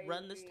Lights,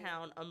 Run This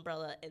Town,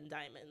 Umbrella, and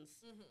Diamonds.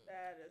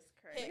 That is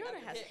crazy.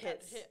 Rihanna has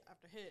hits. Hit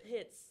after hit.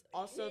 Hits.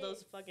 Also,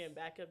 those fucking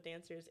backup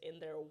dancers in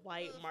their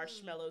white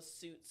marshmallow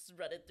suits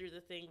running through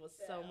the thing was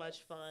so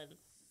much fun.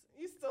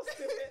 You so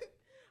stupid.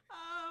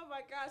 Oh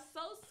my God,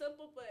 so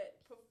simple but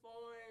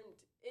performed.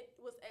 It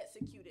was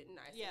executed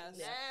nicely. Yes,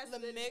 That's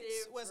the mix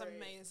was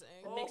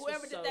amazing. Oh,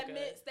 whoever did that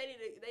mix, they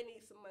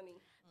need some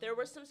money. There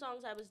were some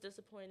songs I was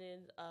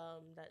disappointed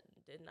that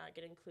did not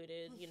get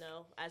included. You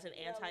know, as an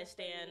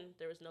anti-stan,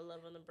 there was no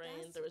Love on the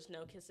Brain. There was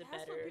no Kiss It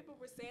Better. That's what people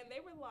were saying. They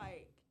were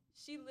like,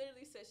 she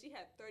literally said she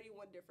had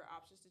 31 different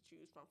options to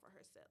choose from for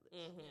her set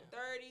list.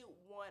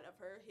 31 of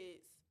her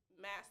hits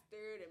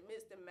mastered and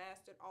mixed and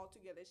mastered all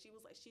together. She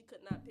was like, she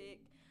could not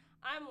pick.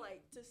 I'm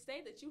like, to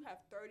say that you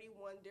have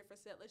 31 different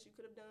set lists you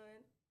could have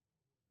done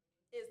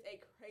is a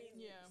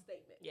crazy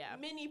statement. Yeah.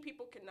 Many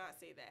people cannot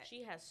say that.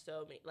 She has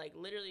so many, like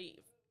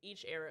literally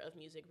each era of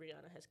music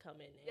Rihanna has come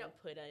in and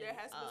put in. There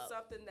has been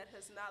something that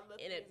has not looked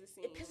the music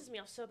scene. It pisses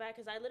me off so bad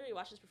because I literally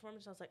watched this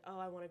performance and I was like,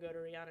 oh, I want to go to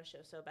Rihanna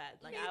show so bad.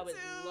 Like, I would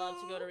love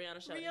to go to Rihanna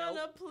show.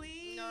 Rihanna,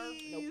 please.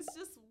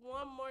 Just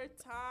one more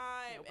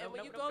time. And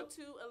when you go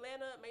to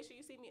Atlanta, make sure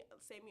you save me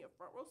a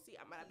front row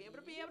seat. I might not be able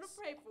to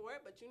pay for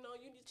it, but you know,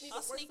 you just need to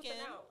work something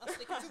out. I'll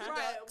sneak in.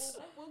 Right.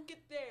 We'll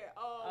get there.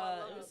 Oh,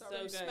 I love it so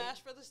good.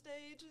 Smash for the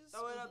stages.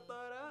 Throw it up,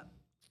 throw it up.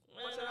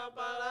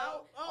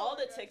 All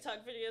the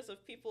TikTok videos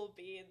of people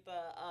being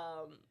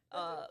try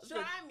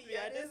me,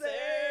 I deserve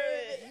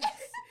it.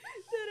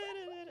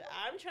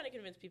 I'm trying to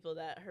convince people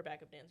that her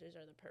backup dancers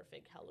are the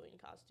perfect Halloween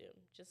costume.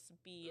 Just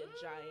be a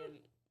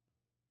giant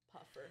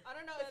puffer. I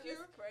don't know if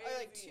you are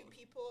like two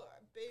people,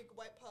 big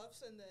white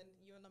puffs, and then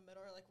you in the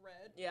middle are like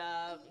red.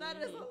 Yeah, that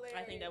is hilarious.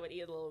 I think that would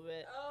eat a little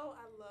bit. Oh,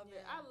 I love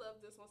it. I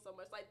love this one so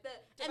much. Like the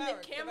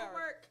camera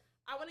work.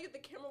 I want to get the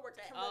camera work.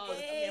 The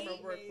camera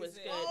work was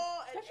good.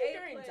 Especially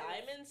during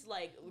Diamonds,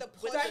 like the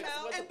push out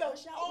and the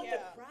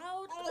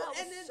crowd. That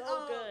was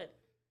so good.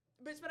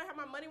 Bitch better have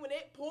my money when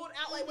it pulled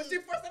out, like when she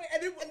first started,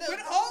 and it went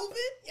open.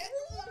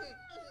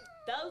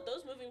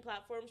 Those moving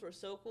platforms were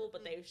so cool,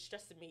 but they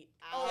stressed me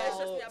out. Oh, that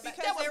stressed me out.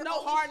 Because there was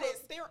no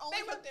harness. They were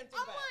only hooked in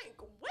from back. I'm like,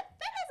 what?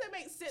 That doesn't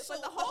make sense. So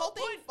like the whole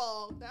thing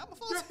falls. I'm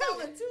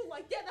falling too.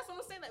 Like, yeah, that's what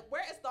I'm saying. Like,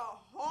 where is the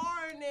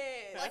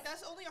harness? Like,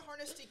 that's only a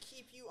harness to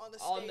keep you on the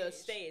stage. On the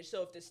stage.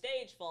 So if the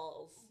stage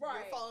falls,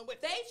 you're falling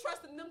with They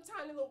trusted them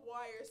tiny little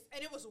wires.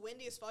 And it was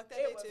windy as fuck that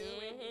day too.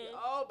 Windy.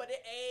 Oh, but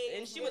it aged.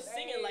 And she was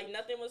singing like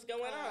nothing was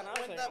going on.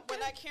 When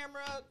that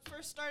camera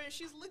first started,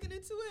 she's looking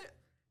into it.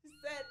 She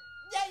said,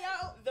 yeah,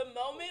 yo. The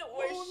moment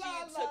where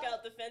she took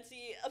out the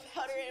fancy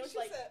about her and was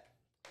like,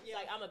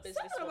 like, I'm a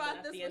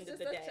businesswoman at the end of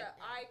the day. Such an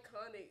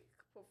iconic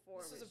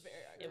performance. This was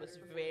very iconic. It was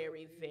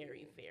very,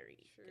 very,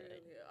 very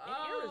good. In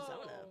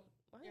Arizona.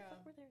 Why the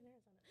fuck were they in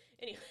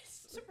Arizona?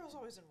 Anyways. Super Bowl's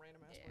always in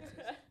random ass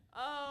places.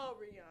 Oh,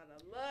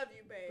 Rihanna. Love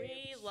you, babe.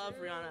 We love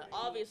Rihanna.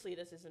 Obviously,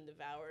 this isn't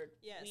devoured.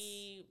 Yes.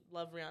 We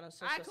love Rihanna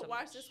so I could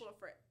watch this one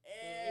forever.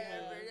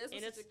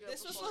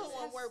 This was the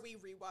one where we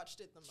rewatched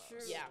it the most.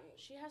 True. Yeah.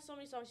 She has so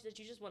many songs that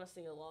you just want to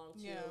sing along to.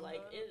 Yeah.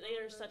 Like, they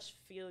are such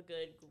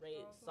feel-good,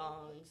 great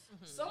songs.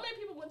 So many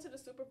people went to the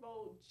Super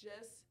Bowl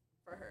just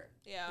for her.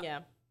 Yeah. Yeah.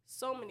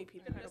 So many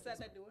people just sat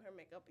there doing her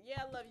makeup.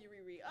 Yeah, I love you,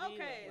 Riri.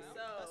 Okay, so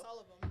that's all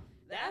of them.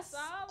 That's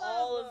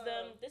all of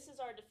them. This is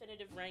our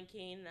definitive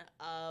ranking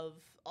of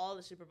all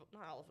the Super Bowl,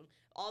 not all of them,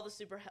 all the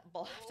Super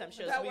Bowl halftime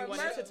shows we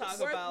wanted to talk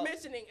about.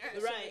 Mentioning,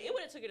 actually. Right. It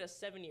would have taken us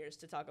 7 years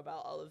to talk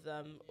about all of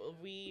them.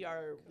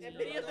 And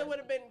many of them would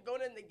have been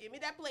going in the Give Me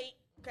That Plate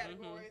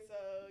category,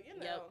 so, you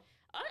know. Yep.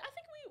 I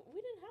think we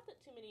didn't have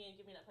that too many in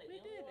Give Me That Plate. The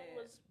only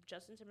one was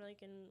Justin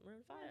Timberlake and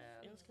Maroon 5.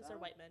 Yeah, it's because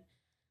they're white men.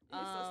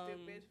 You're so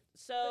stupid.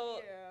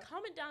 So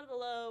comment down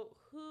below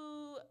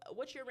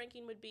what your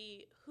ranking would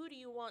be. Who do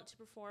you want to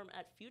perform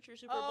at future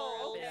Super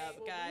Bowl? Yeah,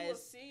 guys. We will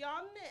see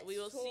y'all next. We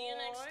will see you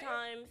next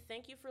time.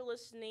 Thank you for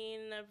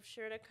listening. I'm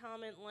sure to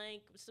comment,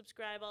 like,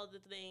 subscribe, all the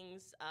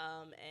things.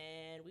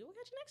 And we will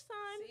catch you next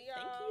time. See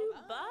y'all. Thank you.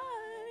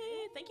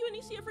 Bye. Thank you,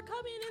 Anecia, for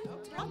coming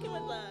and talking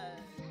with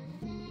us.